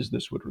choices,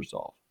 this would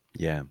resolve.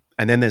 Yeah.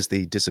 And then there's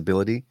the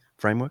disability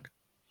framework.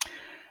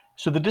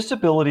 So the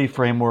disability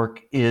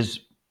framework is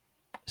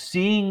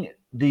seeing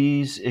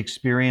these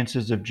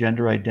experiences of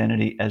gender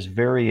identity as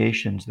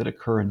variations that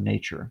occur in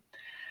nature.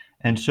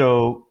 And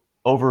so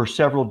over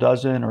several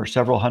dozen or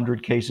several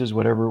hundred cases,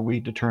 whatever we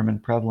determine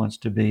prevalence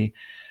to be,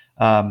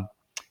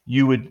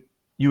 you would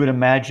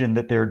imagine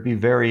that there would be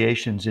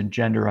variations in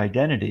gender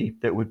identity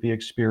that would be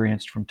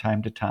experienced from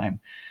time to time.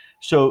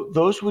 So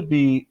those would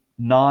be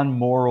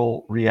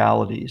non-moral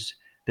realities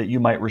that you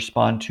might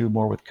respond to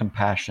more with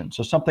compassion.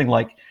 So something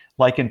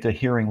likened to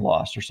hearing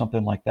loss or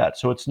something like that.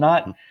 So it's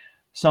not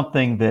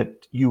something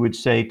that you would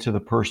say to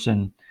the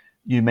person,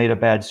 you made a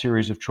bad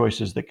series of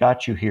choices that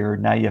got you here.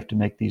 Now you have to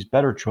make these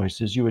better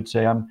choices. You would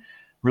say, I'm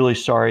really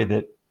sorry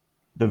that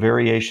the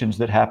variations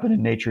that happen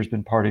in nature has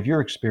been part of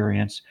your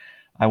experience.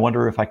 I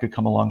wonder if I could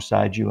come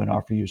alongside you and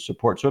offer you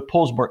support. So it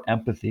pulls more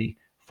empathy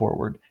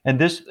forward. And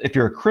this, if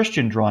you're a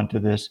Christian drawn to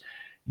this,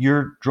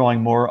 you're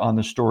drawing more on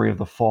the story of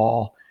the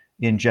fall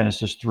in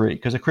Genesis 3.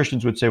 Because the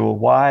Christians would say, well,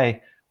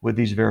 why would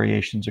these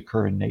variations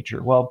occur in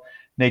nature? Well,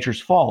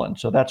 nature's fallen,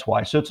 so that's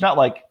why. So it's not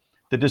like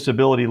the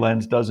disability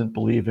lens doesn't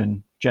believe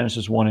in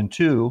Genesis 1 and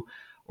 2,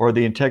 or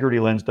the integrity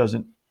lens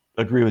doesn't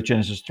agree with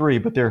Genesis 3,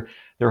 but they're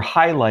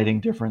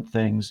highlighting different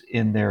things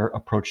in their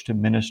approach to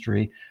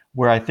ministry,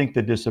 where I think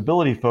the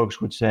disability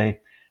folks would say,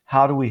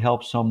 how do we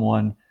help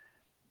someone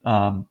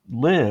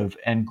live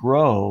and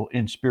grow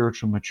in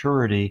spiritual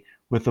maturity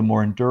with a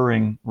more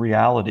enduring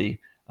reality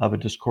of a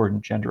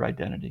discordant gender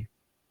identity?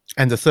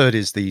 And the third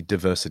is the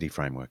diversity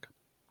framework.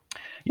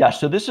 Yeah,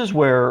 so this is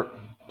where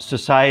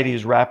society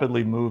is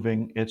rapidly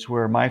moving. It's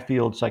where my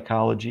field,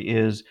 psychology,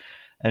 is.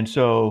 And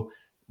so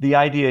the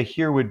idea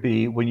here would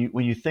be when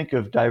you think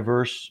of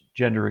diverse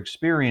gender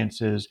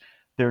experiences,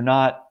 they're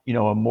not,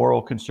 a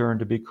moral concern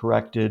to be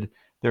corrected.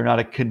 They're not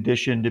a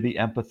condition to be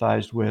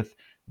empathized with.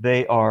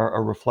 They are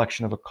a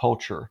reflection of a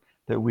culture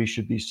that we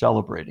should be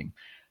celebrating.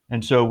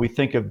 And so we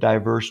think of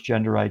diverse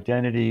gender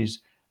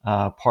identities,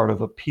 part of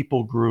a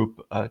people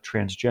group, a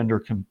transgender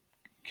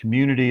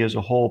community as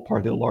a whole, part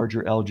of the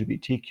larger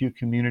LGBTQ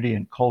community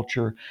and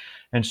culture.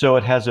 And so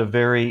it has a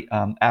very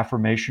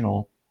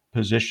affirmational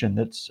position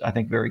that's, I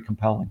think, very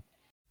compelling.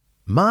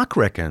 Mark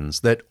reckons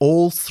that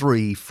all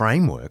 3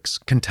 frameworks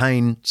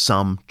contain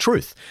some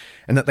truth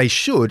and that they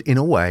should, in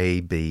a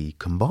way, be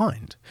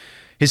combined.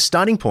 His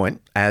starting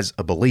point as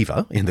a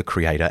believer in the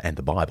Creator and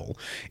the Bible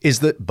is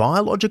that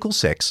biological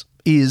sex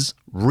is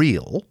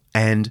real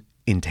and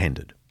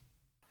intended.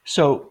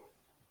 So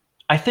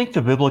I think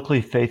the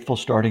biblically faithful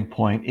starting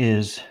point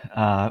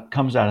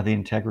comes out of the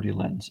integrity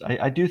lens.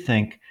 I do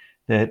think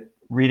that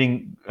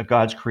reading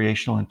God's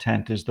creational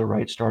intent is the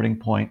right starting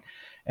point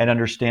and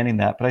understanding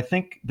that. But I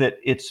think that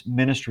its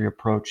ministry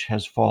approach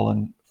has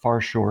fallen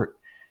far short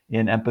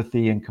in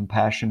empathy and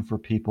compassion for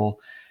people,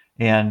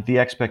 and the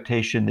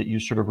expectation that you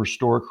sort of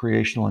restore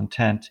creational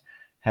intent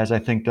has, I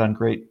think, done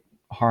great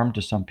harm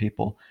to some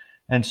people.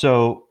 And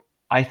so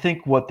I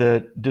think what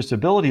the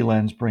disability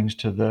lens brings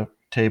to the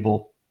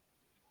table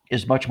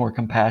is much more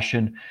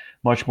compassion,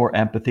 much more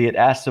empathy. It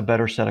asks a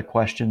better set of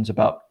questions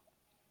about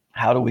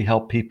how do we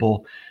help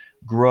people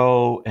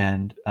grow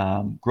and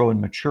grow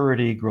in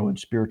maturity, grow in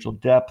spiritual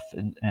depth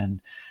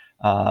and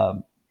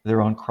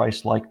their own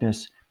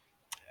Christ-likeness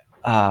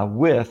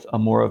with a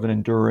more of an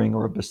enduring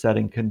or a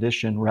besetting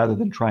condition rather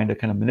than trying to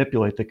kind of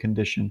manipulate the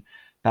condition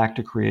back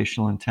to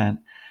creational intent.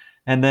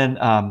 And then,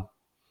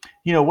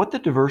 what the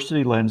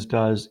diversity lens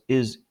does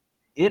is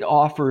it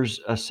offers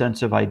a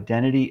sense of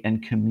identity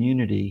and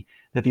community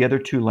that the other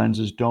two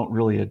lenses don't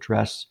really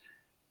address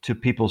to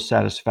people's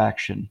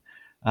satisfaction.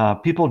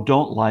 People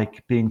don't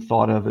like being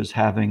thought of as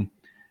having,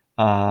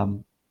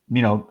 that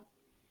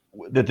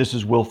this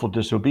is willful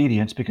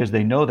disobedience because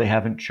they know they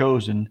haven't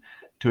chosen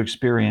to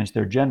experience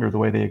their gender the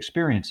way they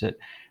experience it.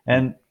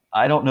 And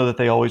I don't know that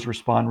they always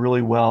respond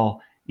really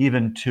well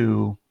even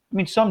to,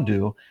 some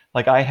do.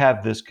 Like, I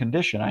have this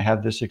condition, I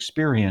have this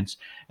experience,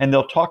 and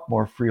they'll talk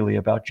more freely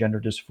about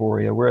gender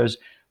dysphoria, whereas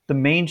the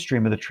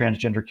mainstream of the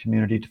transgender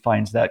community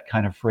defines that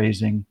kind of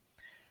phrasing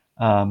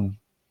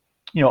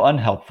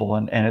unhelpful,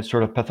 and it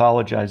sort of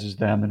pathologizes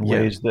them in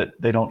ways that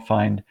they don't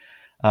find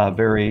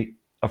very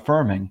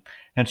affirming.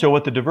 And so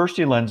what the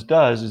diversity lens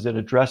does is it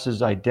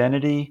addresses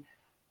identity,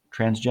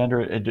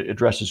 transgender, it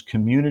addresses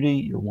community,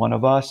 you're one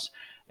of us.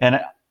 And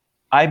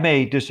I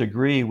may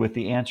disagree with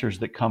the answers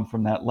that come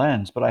from that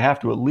lens, but I have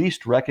to at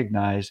least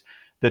recognize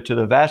that to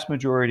the vast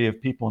majority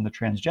of people in the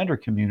transgender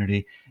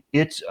community,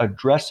 it's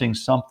addressing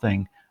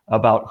something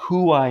about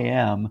who I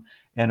am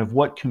and of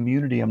what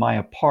community am I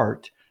a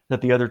part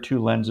that the other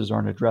two lenses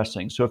aren't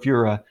addressing. So if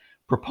you're a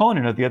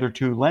proponent of the other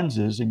two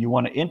lenses and you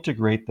want to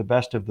integrate the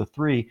best of the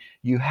three,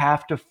 you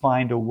have to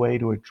find a way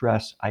to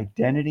address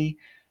identity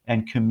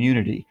and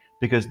community,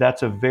 because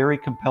that's a very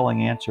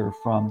compelling answer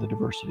from the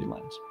diversity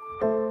lens.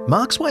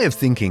 Mark's way of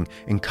thinking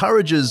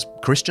encourages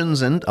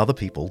Christians and other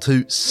people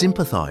to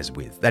sympathise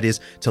with, that is,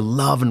 to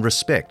love and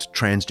respect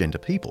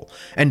transgender people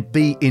and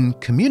be in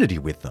community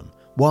with them,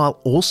 while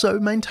also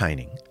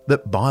maintaining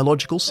that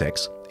biological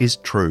sex is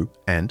true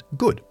and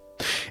good.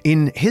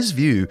 In his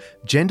view,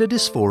 gender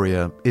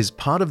dysphoria is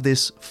part of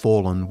this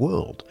fallen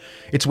world.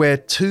 It's where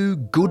two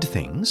good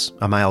things,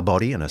 a male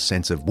body and a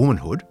sense of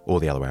womanhood, or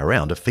the other way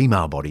around, a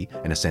female body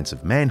and a sense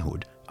of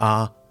manhood,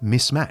 are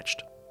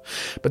mismatched.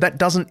 But that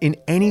doesn't in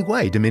any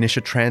way diminish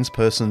a trans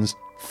person's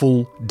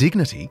full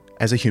dignity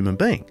as a human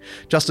being,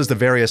 just as the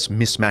various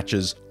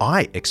mismatches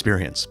I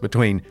experience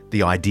between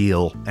the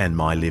ideal and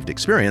my lived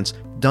experience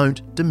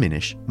don't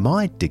diminish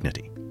my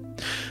dignity.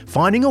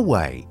 Finding a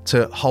way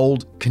to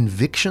hold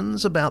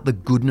convictions about the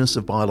goodness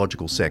of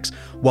biological sex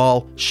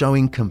while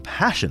showing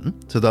compassion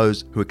to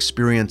those who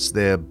experience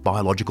their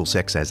biological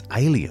sex as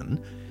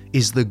alien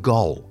is the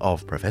goal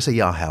of Professor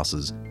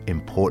Yarhouse's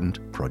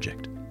important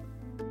project.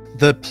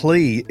 The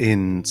plea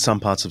in some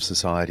parts of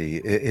society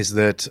is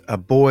that a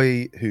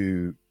boy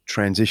who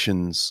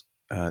transitions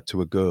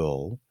to a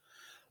girl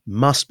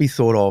must be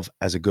thought of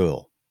as a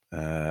girl.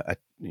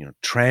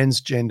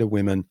 Transgender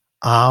women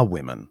are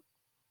women,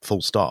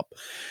 full stop.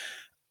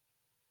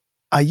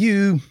 Are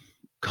you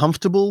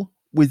comfortable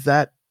with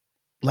that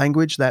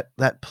language,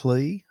 that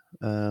plea,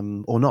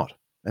 or not,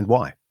 and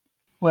why?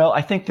 Well,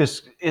 I think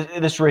this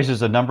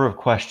raises a number of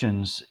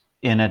questions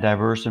in a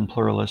diverse and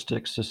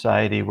pluralistic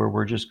society where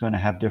we're just going to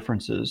have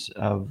differences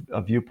of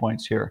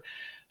viewpoints here.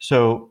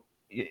 So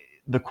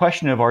the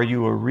question of, are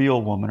you a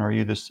real woman? Are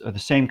you the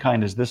same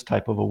kind as this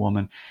type of a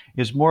woman,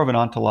 is more of an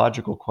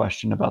ontological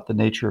question about the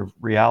nature of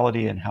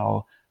reality and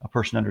how a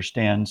person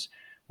understands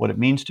what it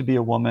means to be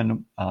a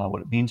woman,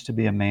 what it means to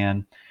be a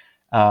man.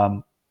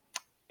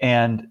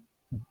 And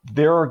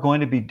there are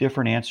going to be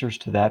different answers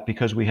to that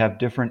because we have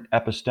different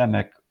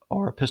epistemic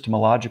or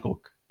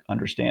epistemological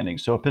understanding.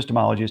 So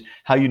epistemology is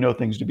how you know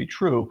things to be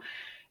true.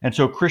 And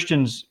so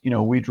Christians,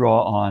 we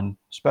draw on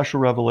special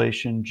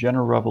revelation,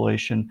 general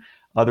revelation.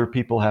 Other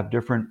people have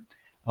different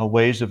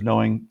ways of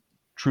knowing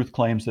truth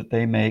claims that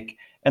they make.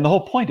 And the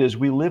whole point is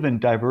we live in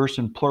diverse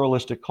and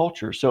pluralistic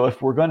culture. So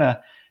if we're going to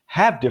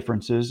have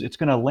differences, it's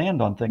going to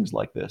land on things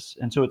like this.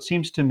 And so it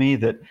seems to me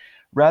that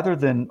rather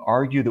than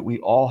argue that we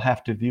all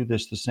have to view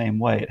this the same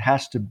way, it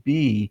has to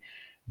be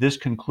this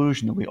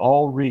conclusion that we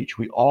all reach,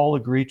 we all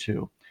agree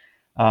to,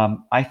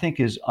 I think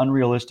is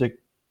unrealistic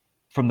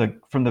from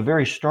the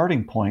very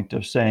starting point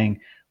of saying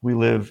we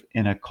live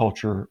in a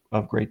culture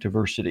of great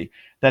diversity.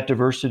 That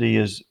diversity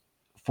is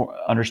for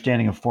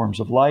understanding of forms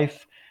of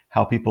life,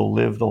 how people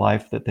live the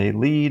life that they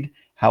lead,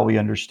 how we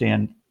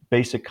understand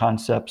basic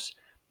concepts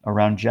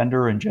around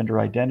gender and gender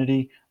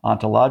identity,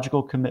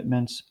 ontological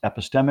commitments,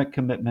 epistemic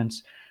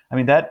commitments. I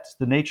mean, that's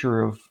the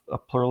nature of a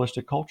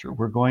pluralistic culture.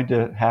 We're going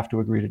to have to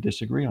agree to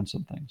disagree on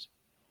some things.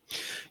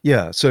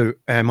 Yeah. So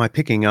am I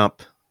picking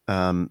up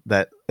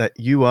that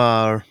you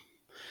are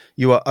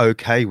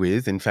okay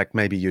with, in fact,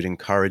 maybe you'd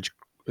encourage,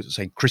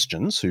 say,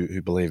 Christians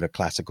who believe a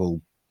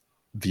classical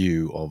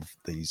view of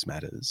these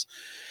matters.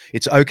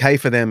 It's okay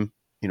for them,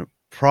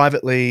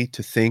 privately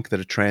to think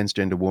that a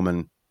transgender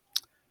woman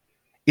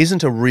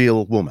isn't a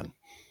real woman,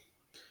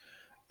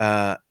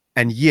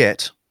 and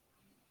yet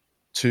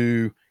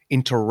to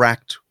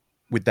interact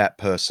with that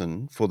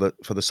person for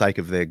the sake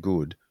of their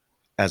good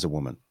as a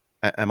woman.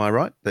 Am I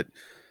right? That,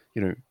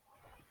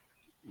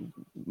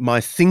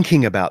 my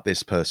thinking about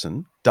this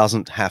person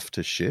doesn't have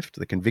to shift.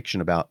 The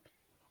conviction about,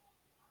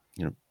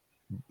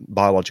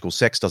 biological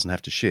sex doesn't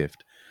have to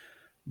shift,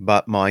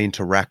 but my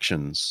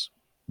interactions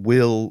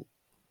will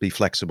be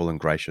flexible and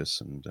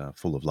gracious and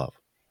full of love.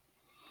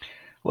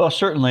 Well,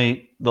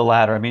 certainly the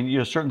latter. I mean,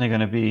 you're certainly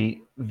going to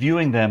be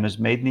viewing them as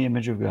made in the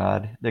image of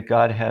God, that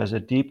God has a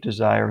deep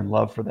desire and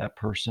love for that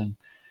person,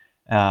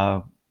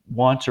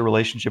 wants a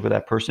relationship with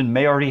that person,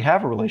 may already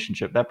have a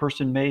relationship. That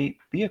person may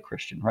be a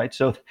Christian, right?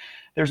 So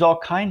there's all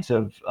kinds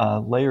of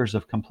layers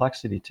of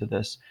complexity to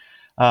this.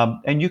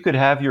 And you could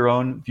have your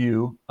own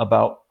view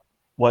about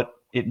what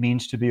it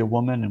means to be a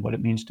woman and what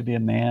it means to be a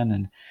man,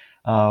 and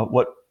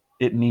what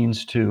it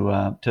means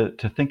to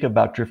think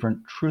about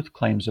different truth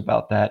claims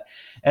about that,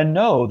 and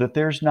know that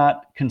there's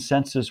not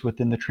consensus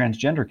within the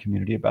transgender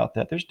community about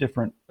that. There's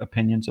different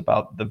opinions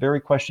about the very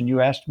question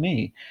you asked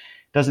me.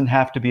 It doesn't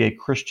have to be a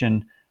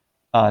Christian,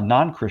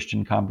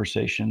 non-Christian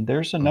conversation.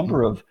 There's a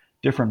number of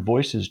different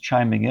voices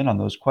chiming in on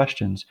those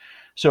questions.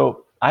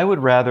 So I would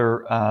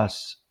rather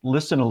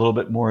listen a little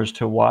bit more as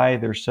to why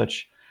there's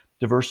such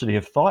diversity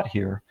of thought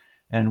here,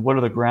 and what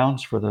are the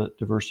grounds for the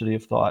diversity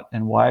of thought,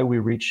 and why we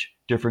reach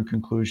different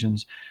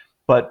conclusions.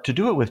 But to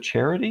do it with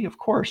charity, of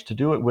course, to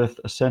do it with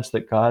a sense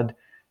that God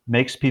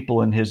makes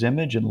people in his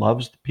image and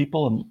loves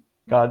people, and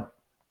God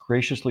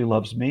graciously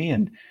loves me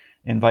and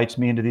invites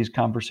me into these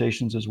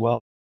conversations as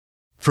well.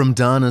 From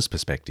Dana's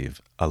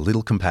perspective, a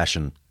little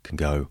compassion can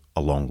go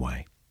a long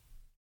way.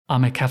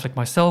 I'm a Catholic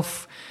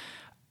myself.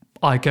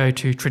 I go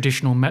to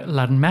traditional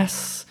Latin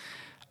Mass.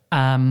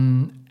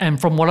 And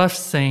from what I've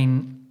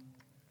seen,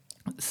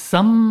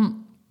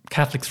 some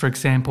Catholics, for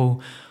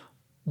example,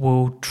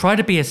 will try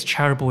to be as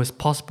charitable as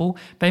possible.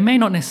 They may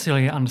not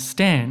necessarily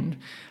understand,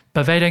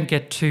 but they don't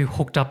get too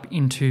hooked up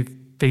into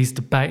these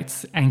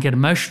debates and get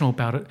emotional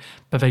about it,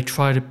 but they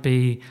try to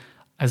be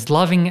as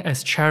loving,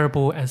 as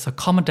charitable, as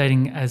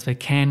accommodating as they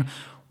can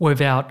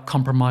without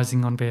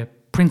compromising on their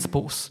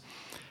principles.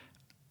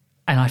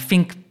 And I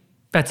think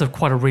that's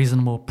quite a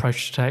reasonable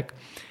approach to take.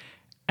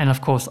 And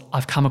of course,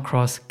 I've come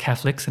across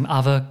Catholics and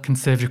other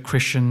conservative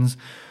Christians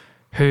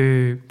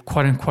who,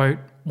 quote unquote,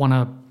 want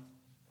to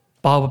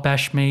Bible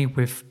bash me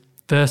with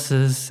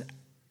verses,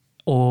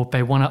 or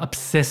they want to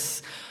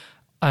obsess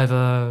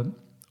over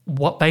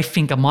what they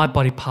think are my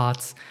body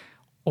parts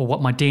or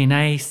what my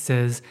DNA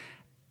says.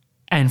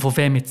 And for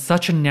them, it's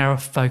such a narrow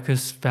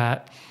focus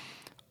that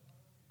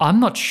I'm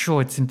not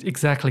sure it's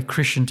exactly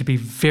Christian to be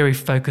very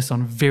focused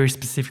on very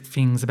specific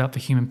things about the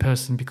human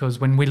person, because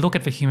when we look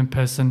at the human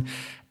person,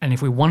 and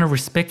if we want to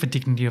respect the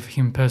dignity of a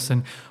human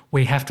person,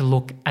 we have to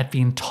look at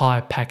the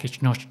entire package,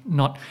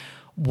 not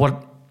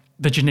what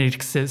the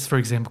genetics says, for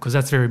example, because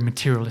that's very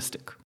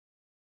materialistic.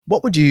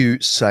 What would you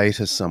say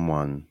to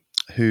someone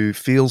who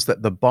feels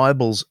that the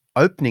Bible's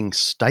opening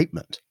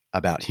statement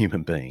about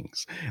human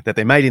beings, that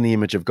they're made in the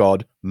image of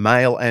God,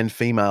 male and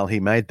female, he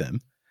made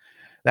them,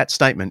 that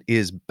statement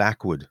is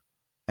backward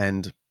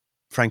and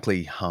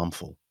frankly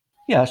harmful?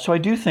 Yeah, so I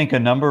do think a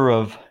number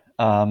of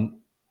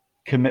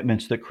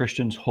commitments that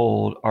Christians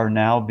hold are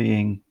now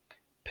being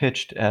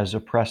pitched as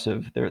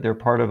oppressive. They're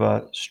part of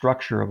a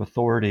structure of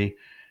authority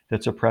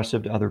that's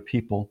oppressive to other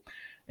people,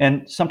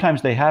 and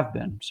sometimes they have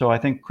been. So I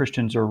think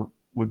Christians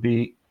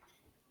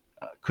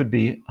could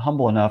be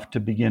humble enough to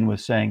begin with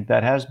saying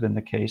that has been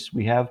the case.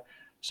 We have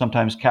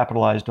sometimes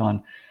capitalized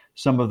on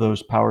some of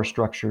those power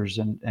structures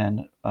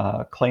and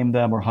claimed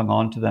them or hung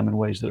on to them in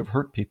ways that have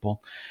hurt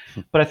people.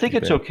 But I think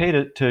it's okay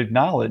to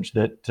acknowledge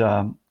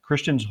that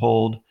Christians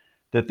hold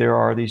that there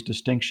are these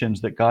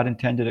distinctions that God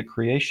intended at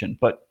creation.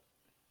 But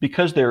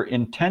because they're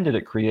intended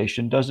at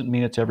creation doesn't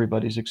mean it's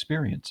everybody's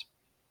experience.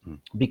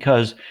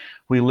 Because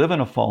we live in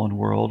a fallen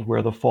world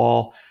where the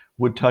fall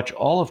would touch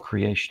all of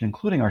creation,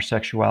 including our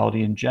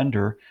sexuality and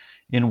gender,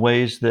 in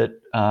ways that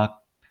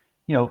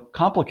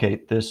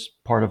complicate this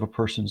part of a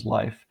person's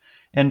life.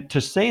 And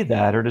to say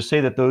that, or to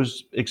say that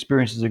those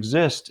experiences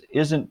exist,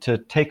 isn't to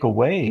take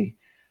away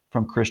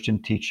from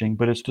Christian teaching,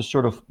 but it's to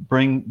sort of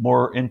bring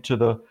more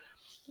into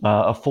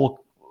a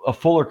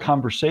fuller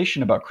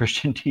conversation about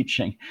Christian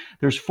teaching.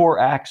 There's 4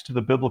 acts to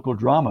the biblical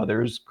drama.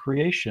 There is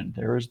creation,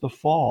 there is the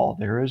fall,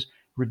 there is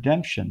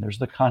redemption, there's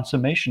the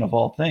consummation of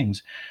all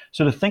things.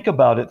 So to think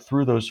about it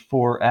through those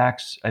 4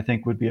 acts, I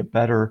think would be a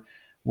better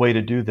way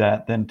to do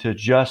that than to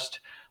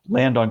just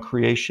land on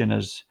creation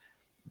as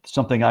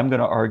something I'm going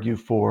to argue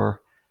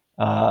for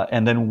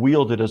and then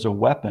wield it as a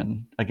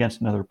weapon against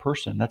another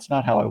person. That's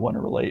not how I want to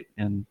relate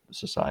in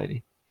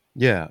society.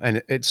 Yeah,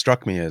 and it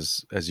struck me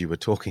as you were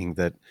talking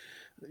that,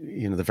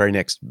 the very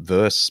next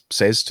verse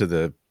says to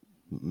the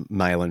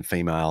male and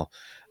female,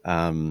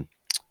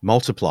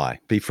 multiply,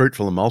 be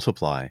fruitful and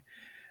multiply,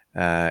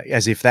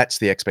 as if that's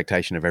the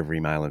expectation of every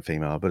male and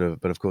female. But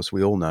of course,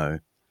 we all know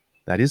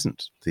that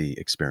isn't the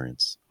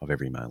experience of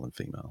every male and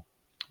female.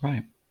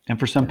 Right. And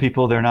for some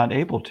people, they're not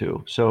able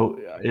to. So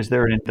is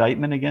there an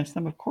indictment against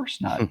them? Of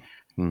course not.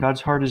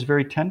 God's heart is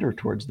very tender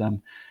towards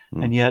them.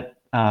 And yet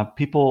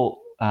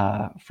people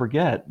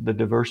forget the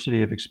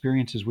diversity of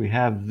experiences we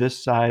have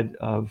this side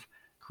of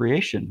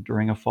creation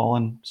during a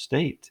fallen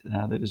state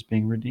that is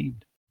being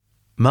redeemed.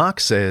 Mark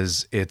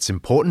says it's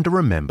important to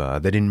remember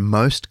that in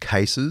most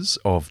cases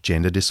of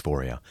gender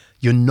dysphoria,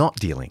 you're not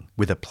dealing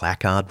with a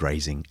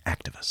placard-raising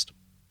activist.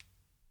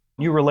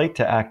 You relate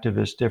to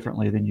activists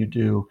differently than you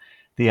do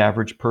the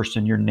average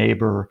person, your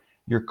neighbor,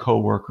 your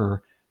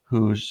coworker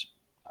who's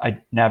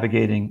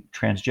navigating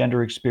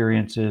transgender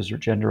experiences or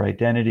gender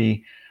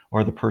identity,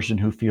 or the person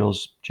who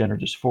feels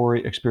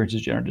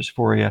experiences gender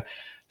dysphoria.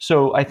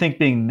 So I think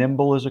being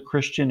nimble as a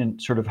Christian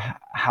and sort of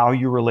how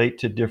you relate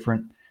to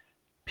different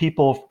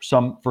people,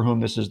 some for whom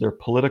this is their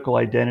political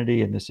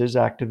identity and this is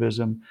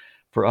activism.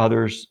 For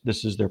others,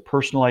 this is their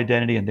personal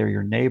identity and they're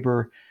your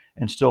neighbor.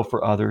 And still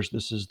for others,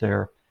 this is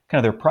their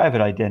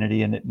private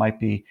identity, and it might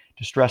be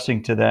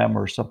distressing to them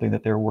or something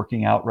that they're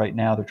working out right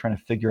now. They're trying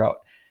to figure out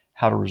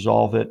how to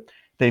resolve it.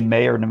 They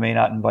may or may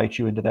not invite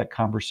you into that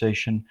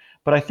conversation.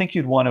 But I think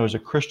you'd want to, as a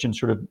Christian,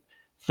 sort of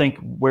think,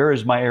 where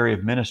is my area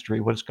of ministry?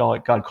 What is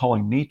God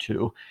calling me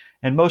to?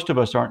 And most of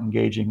us aren't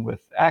engaging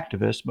with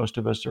activists. Most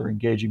of us are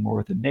engaging more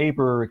with a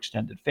neighbor,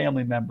 extended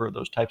family member,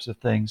 those types of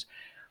things.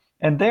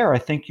 And there, I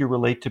think you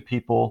relate to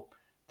people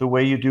the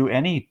way you do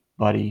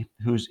anybody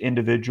whose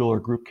individual or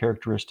group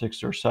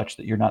characteristics are such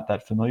that you're not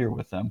that familiar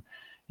with them.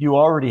 You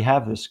already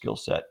have this skill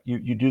set.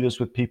 You do this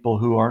with people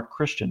who aren't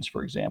Christians,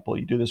 for example.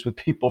 You do this with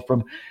people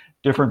from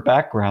different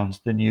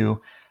backgrounds than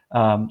you.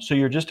 So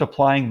you're just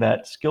applying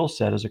that skill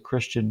set as a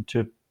Christian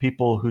to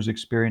people whose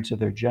experience of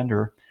their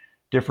gender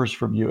differs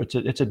from you. It's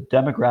a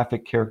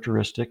demographic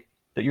characteristic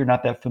that you're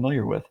not that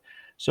familiar with.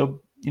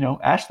 So,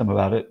 ask them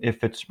about it.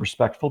 If it's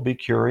respectful, be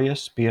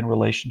curious, be in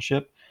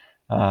relationship,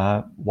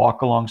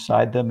 walk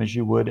alongside them as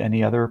you would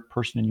any other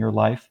person in your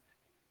life.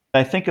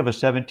 I think of a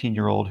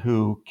 17-year-old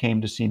who came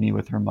to see me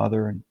with her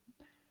mother and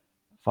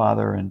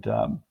father, and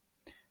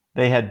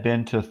they had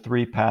been to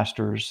 3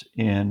 pastors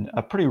in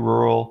a pretty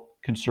rural,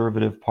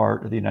 conservative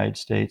part of the United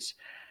States.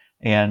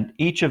 And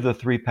each of the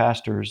 3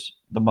 pastors,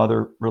 the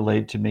mother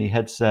relayed to me,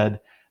 had said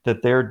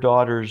that their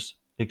daughter's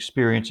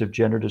experience of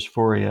gender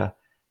dysphoria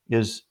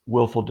is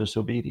willful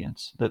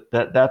disobedience.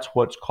 That's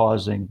what's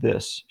causing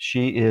this.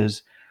 She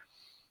is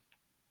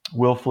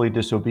willfully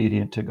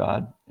disobedient to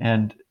God.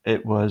 And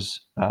it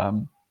was,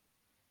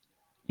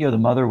 the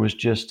mother was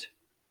just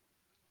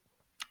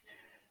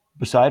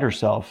beside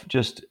herself,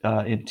 just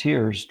in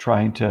tears,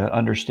 trying to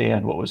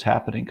understand what was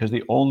happening, because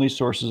the only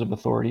sources of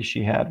authority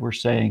she had were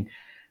saying,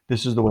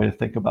 this is the way to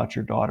think about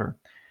your daughter.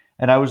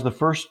 And I was the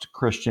first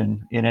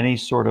Christian in any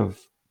sort of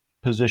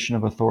position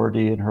of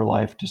authority in her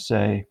life to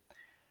say,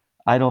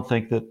 I don't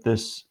think that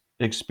this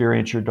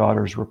experience your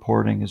daughter's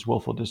reporting is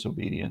willful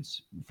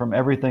disobedience. From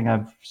everything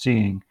I'm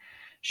seeing,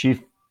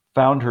 she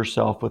found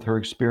herself with her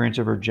experience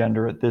of her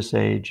gender at this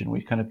age, and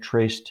we kind of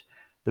traced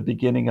the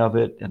beginning of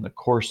it and the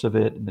course of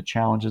it and the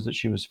challenges that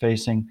she was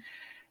facing.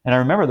 And I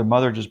remember the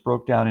mother just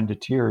broke down into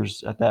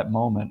tears at that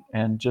moment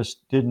and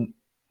just didn't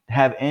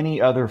have any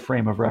other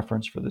frame of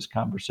reference for this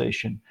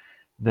conversation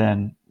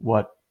than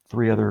what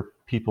 3 other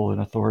people in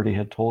authority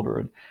had told her.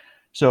 And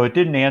so it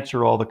didn't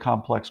answer all the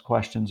complex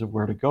questions of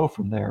where to go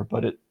from there,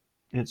 but it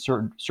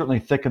certainly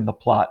thickened the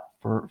plot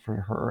for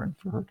her and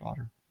for her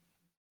daughter.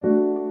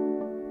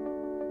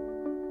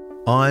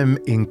 I'm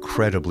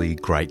incredibly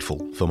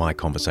grateful for my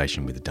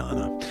conversation with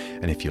Dana.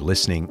 And if you're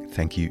listening,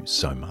 thank you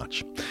so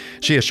much.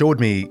 She assured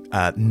me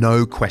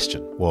no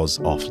question was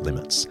off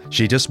limits.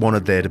 She just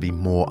wanted there to be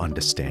more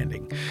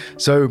understanding.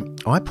 So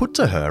I put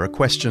to her a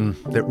question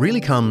that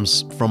really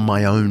comes from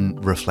my own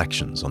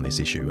reflections on this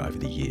issue over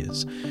the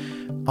years.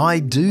 I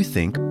do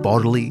think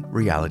bodily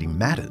reality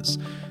matters,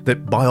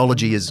 that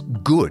biology is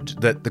good,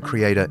 that the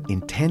Creator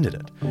intended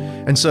it.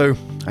 And so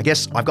I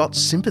guess I've got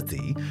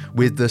sympathy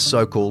with the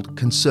so-called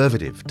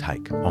conservative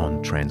take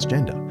on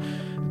transgender.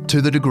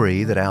 To the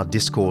degree that our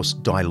discourse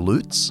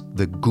dilutes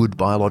the good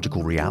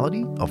biological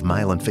reality of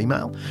male and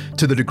female,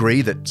 to the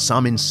degree that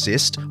some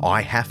insist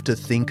I have to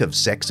think of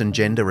sex and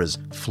gender as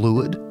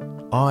fluid,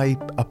 I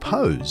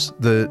oppose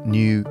the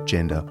new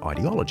gender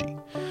ideology.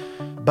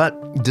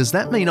 But does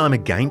that mean I'm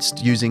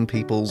against using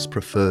people's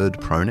preferred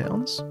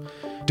pronouns?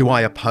 Do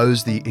I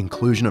oppose the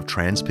inclusion of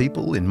trans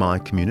people in my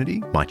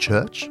community, my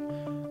church?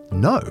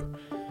 No.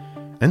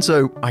 And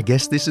so I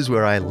guess this is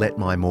where I let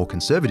my more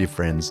conservative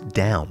friends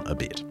down a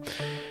bit.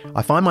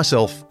 I find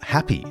myself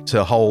happy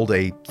to hold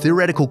a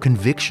theoretical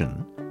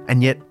conviction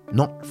and yet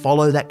not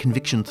follow that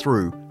conviction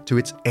through to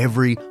its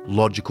every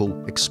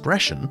logical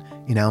expression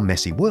in our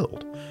messy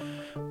world.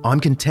 I'm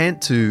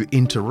content to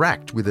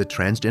interact with a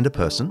transgender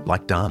person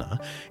like Dana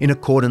in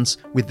accordance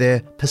with their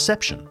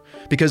perception,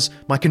 because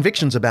my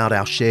convictions about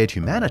our shared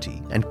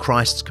humanity and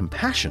Christ's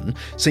compassion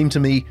seem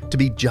to me to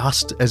be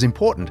just as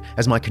important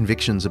as my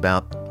convictions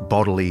about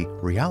bodily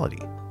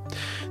reality.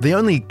 The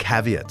only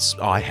caveats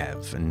I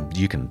have, and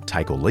you can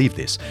take or leave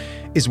this,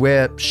 is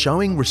where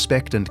showing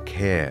respect and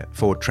care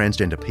for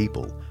transgender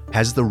people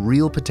has the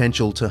real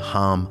potential to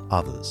harm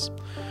others.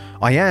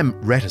 I am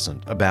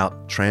reticent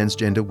about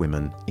transgender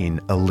women in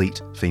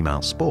elite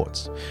female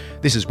sports.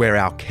 This is where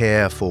our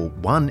care for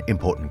one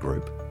important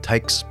group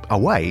takes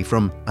away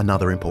from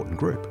another important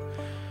group.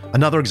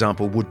 Another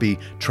example would be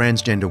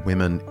transgender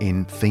women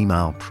in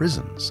female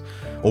prisons.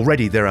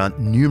 Already there are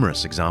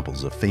numerous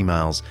examples of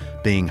females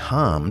being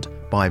harmed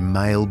by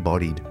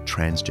male-bodied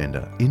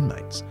transgender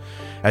inmates.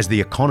 As The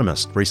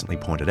Economist recently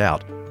pointed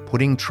out,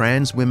 putting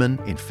trans women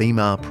in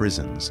female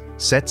prisons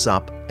sets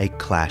up a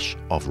clash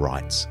of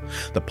rights.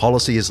 The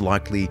policy is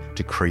likely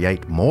to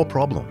create more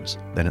problems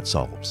than it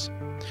solves.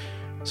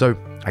 So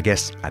I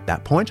guess at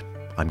that point,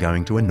 I'm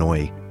going to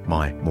annoy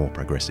my more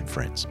progressive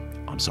friends.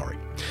 I'm sorry.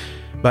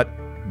 But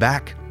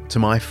back to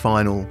my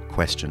final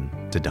question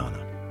to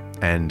Dana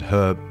and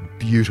her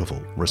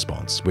beautiful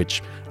response,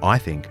 which I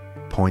think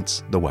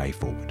points the way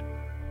forward.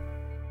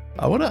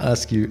 I want to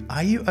ask you,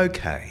 are you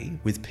okay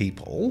with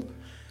people,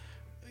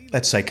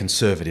 let's say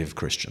conservative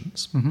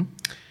Christians,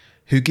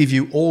 who give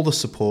you all the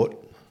support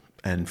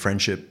and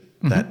friendship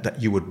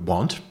that you would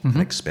want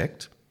and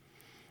expect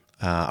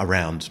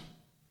around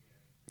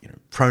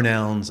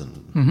pronouns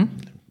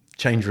and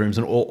change rooms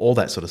and all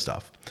that sort of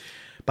stuff,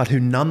 but who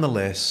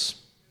nonetheless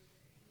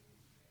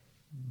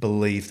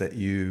believe that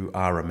you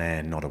are a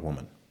man, not a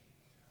woman?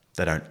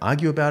 They don't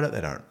argue about it,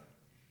 they don't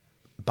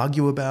bug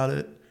you about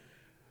it,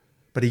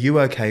 but are you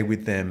okay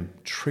with them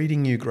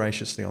treating you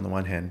graciously on the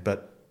one hand,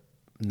 but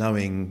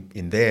knowing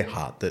in their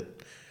heart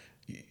that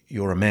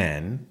you're a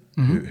man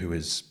who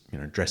is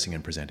dressing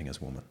and presenting as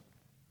a woman?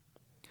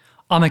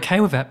 I'm okay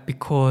with that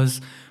because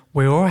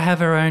we all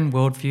have our own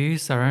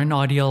worldviews, our own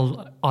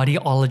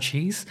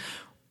ideologies,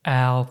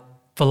 our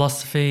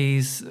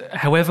philosophies,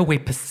 however we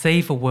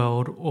perceive a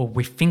world or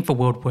we think the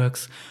world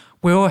works.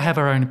 We all have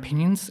our own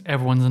opinions.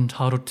 Everyone's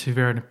entitled to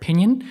their own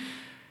opinion.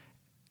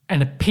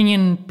 An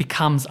opinion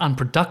becomes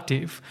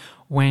unproductive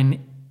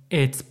when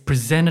it's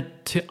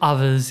presented to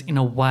others in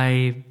a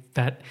way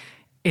that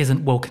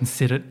isn't well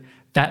considered.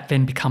 That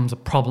then becomes a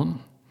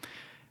problem.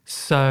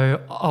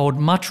 So I would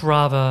much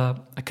rather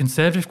a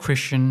conservative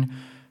Christian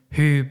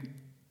who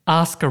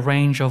asks a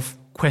range of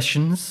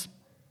questions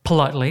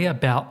politely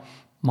about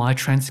my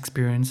trans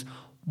experience,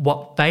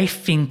 what they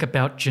think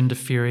about gender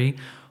theory,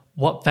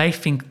 what they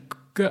think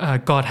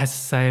God has to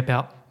say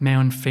about male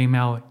and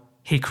female,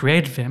 He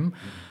created them.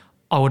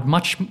 I would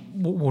much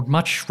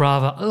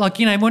rather,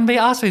 when they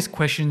ask these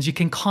questions, you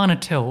can kind of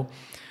tell.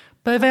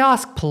 But if they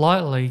ask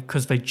politely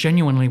because they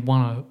genuinely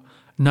want to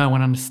know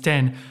and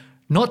understand,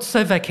 not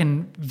so they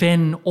can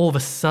then all of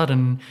a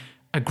sudden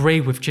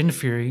agree with gender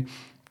theory,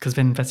 because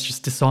then that's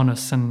just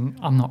dishonest and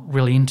I'm not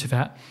really into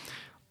that.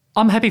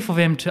 I'm happy for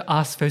them to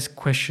ask those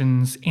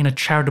questions in a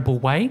charitable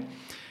way.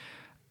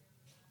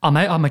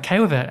 I'm okay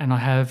with it, and I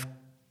have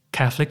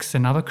Catholics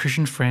and other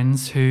Christian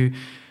friends who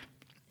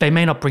they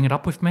may not bring it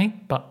up with me,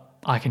 but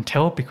I can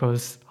tell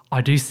because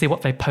I do see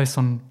what they post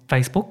on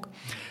Facebook.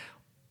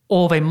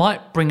 Or they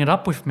might bring it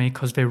up with me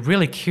because they're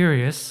really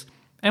curious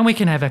and we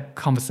can have a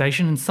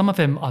conversation, and some of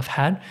them I've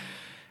had,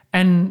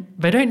 and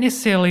they don't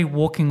necessarily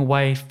walking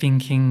away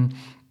thinking,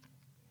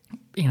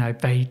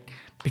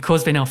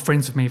 because they're now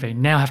friends with me, they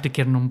now have to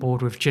get on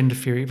board with gender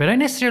theory. They don't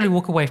necessarily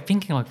walk away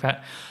thinking like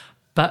that,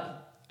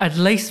 but at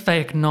least they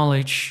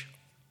acknowledge,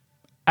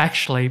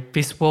 actually,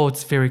 this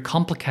world's very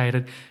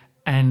complicated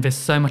and there's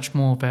so much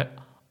more that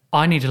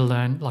I need to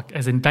learn,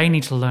 they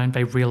need to learn,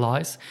 they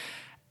realise,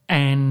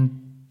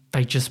 and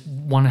they just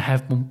want to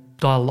have more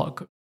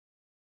dialogue.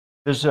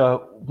 There's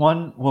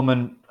one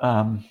woman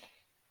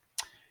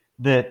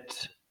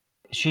that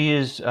she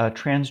is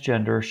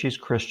transgender, she's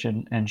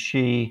Christian, and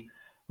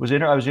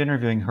I was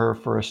interviewing her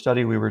for a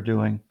study we were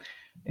doing,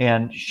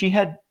 and she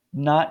had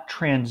not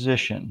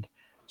transitioned.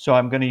 So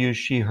I'm going to use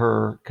she,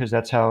 her, because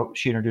that's how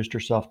she introduced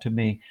herself to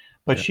me.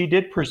 But she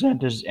did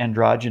present as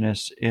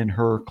androgynous in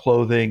her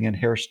clothing and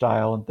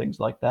hairstyle and things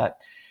like that.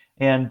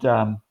 And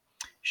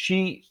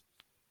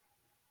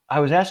I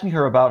was asking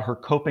her about her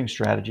coping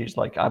strategies.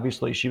 Like,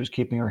 obviously she was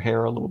keeping her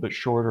hair a little bit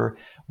shorter,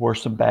 wore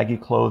some baggy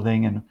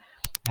clothing, and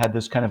had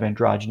this kind of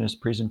androgynous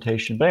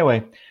presentation. But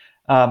anyway,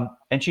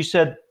 and she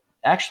said,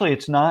 actually,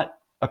 it's not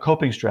a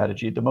coping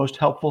strategy. The most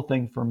helpful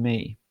thing for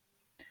me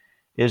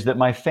is that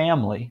my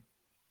family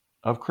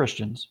of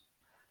Christians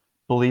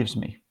believes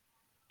me.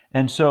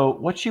 And so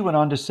what she went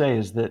on to say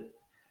is that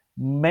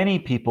many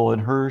people in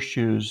her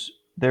shoes,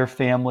 their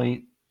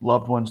family,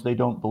 loved ones, they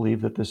don't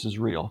believe that this is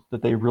real,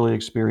 that they really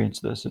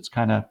experience this. It's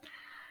kind of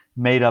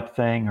made up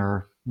thing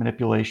or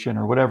manipulation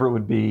or whatever it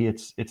would be.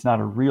 It's not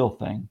a real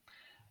thing.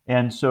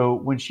 And so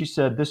when she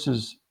said, this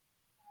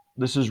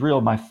is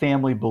real, my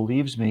family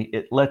believes me,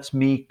 it lets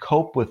me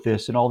cope with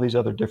this in all these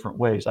other different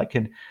ways. I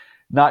can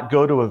not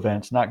go to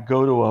events, not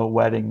go to a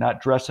wedding,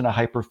 not dress in a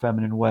hyper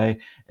feminine way,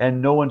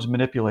 and no one's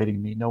manipulating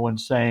me. No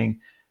one's saying,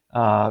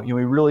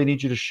 we really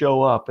need you to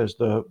show up as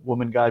the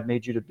woman God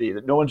made you to be.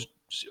 That no one's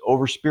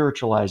over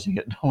spiritualizing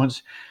it. No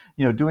one's,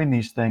 doing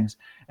these things.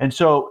 And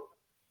so,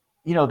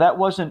 that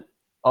wasn't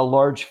a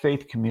large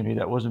faith community.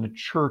 That wasn't a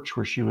church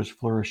where she was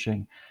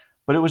flourishing.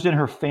 but it was in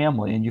her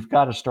family, and you've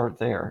got to start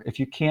there. If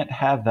you can't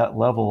have that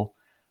level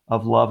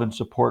of love and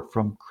support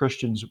from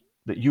Christians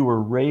that you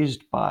were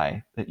raised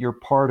by, that you're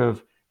part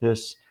of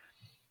this,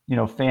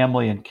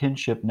 family and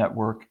kinship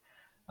network,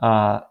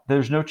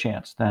 there's no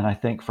chance then, I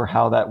think, for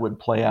how that would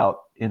play out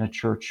in a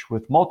church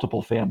with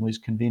multiple families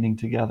convening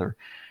together.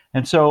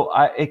 And so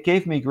it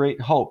gave me great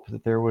hope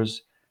that there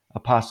was a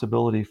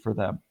possibility for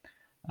them.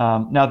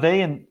 Now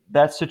they, in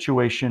that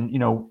situation,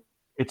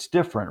 it's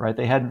different, right?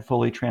 They hadn't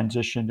fully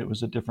transitioned. It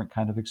was a different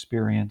kind of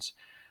experience.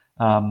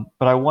 But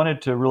I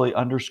wanted to really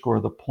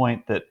underscore the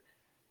point that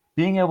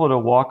being able to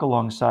walk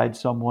alongside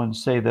someone,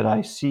 say that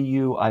I see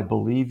you, I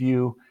believe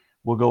you,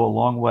 will go a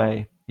long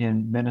way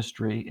in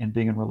ministry and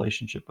being in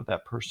relationship with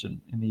that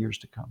person in the years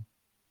to come.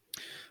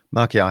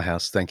 Mark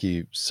Yarhouse, thank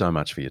you so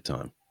much for your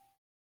time.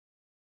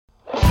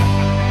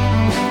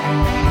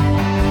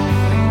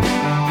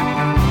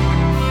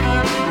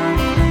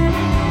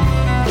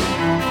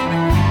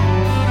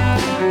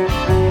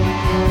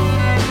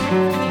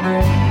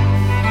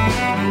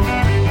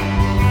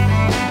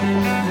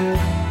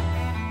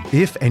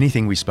 If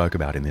anything we spoke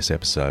about in this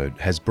episode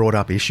has brought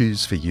up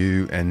issues for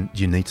you and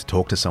you need to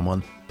talk to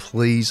someone,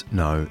 please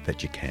know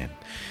that you can.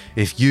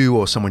 If you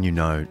or someone you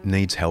know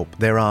needs help,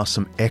 there are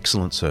some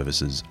excellent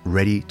services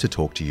ready to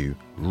talk to you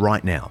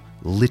right now,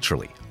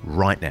 literally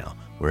right now,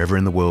 wherever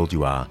in the world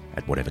you are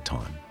at whatever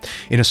time.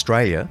 In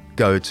Australia,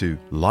 go to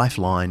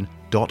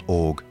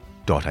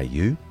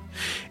lifeline.org.au.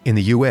 In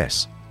the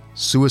US,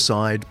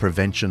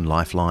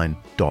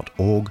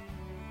 suicidepreventionlifeline.org.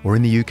 Or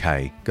in the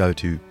UK, go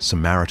to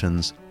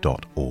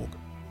samaritans.org.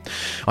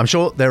 I'm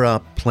sure there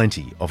are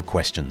plenty of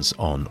questions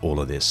on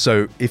all of this,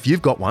 so if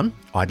you've got one,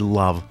 I'd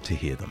love to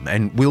hear them,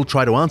 and we'll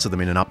try to answer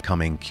them in an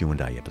upcoming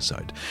Q&A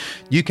episode.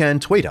 You can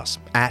tweet us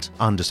at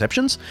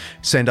Undeceptions,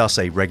 send us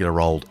a regular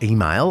old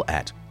email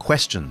at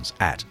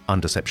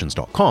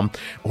questions@undeceptions.com,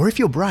 or if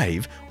you're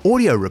brave,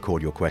 audio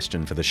record your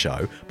question for the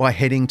show by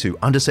heading to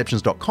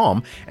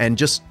undeceptions.com and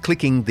just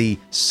clicking the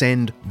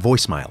send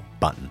voicemail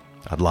button.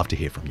 I'd love to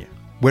hear from you.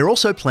 We're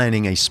also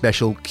planning a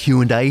special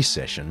Q&A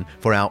session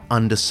for our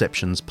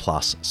Undeceptions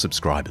Plus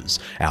subscribers,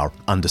 our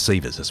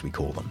Undeceivers as we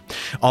call them.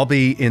 I'll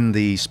be in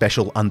the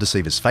special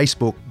Undeceivers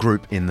Facebook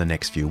group in the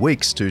next few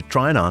weeks to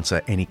try and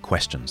answer any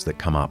questions that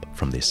come up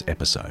from this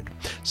episode.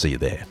 See you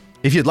there.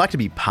 If you'd like to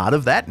be part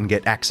of that and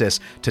get access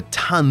to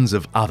tons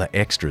of other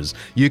extras,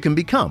 you can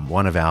become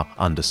one of our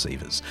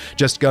Undeceivers.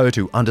 Just go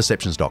to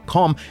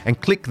undeceptions.com and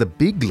click the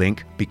big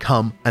link,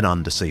 Become an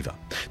Undeceiver.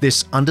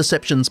 This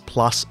Undeceptions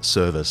Plus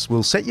service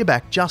will set you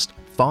back just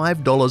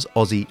 $5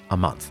 Aussie a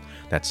month.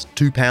 That's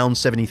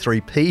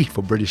 £2.73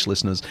 for British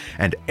listeners,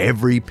 and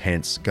every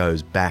pence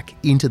goes back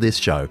into this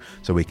show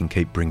so we can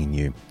keep bringing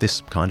you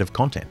this kind of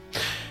content.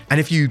 And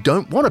if you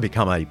don't want to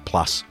become a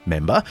Plus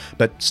member,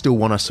 but still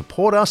want to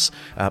support us,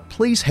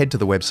 please head to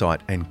the website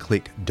and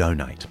click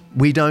Donate.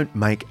 We don't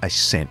make a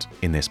cent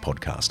in this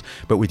podcast,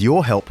 but with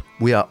your help,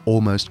 we are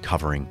almost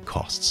covering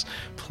costs.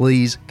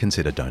 Please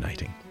consider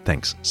donating.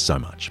 Thanks so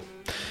much.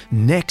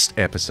 Next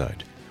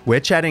episode, we're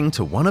chatting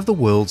to one of the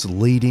world's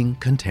leading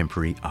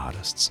contemporary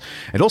artists,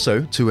 and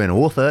also to an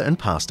author and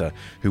pastor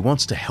who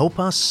wants to help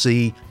us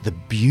see the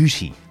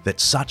beauty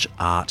that such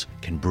art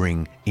can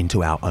bring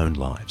into our own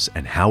lives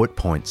and how it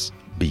points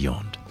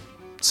beyond.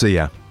 See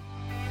ya.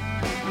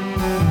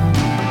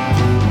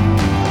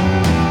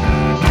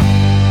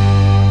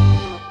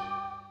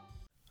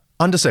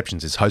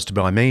 Undeceptions is hosted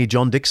by me,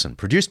 John Dixon,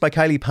 produced by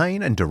Kaylee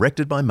Payne and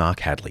directed by Mark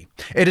Hadley.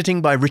 Editing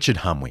by Richard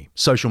Humwee,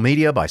 social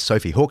media by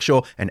Sophie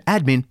Hawkshaw, and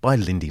admin by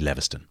Lindy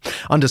Leviston.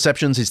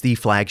 Undeceptions is the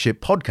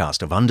flagship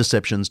podcast of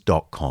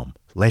undeceptions.com,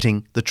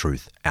 letting the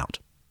truth out.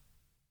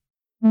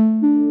 An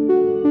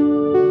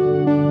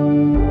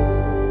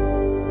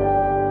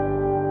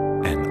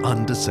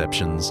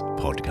Undeceptions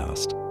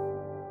podcast.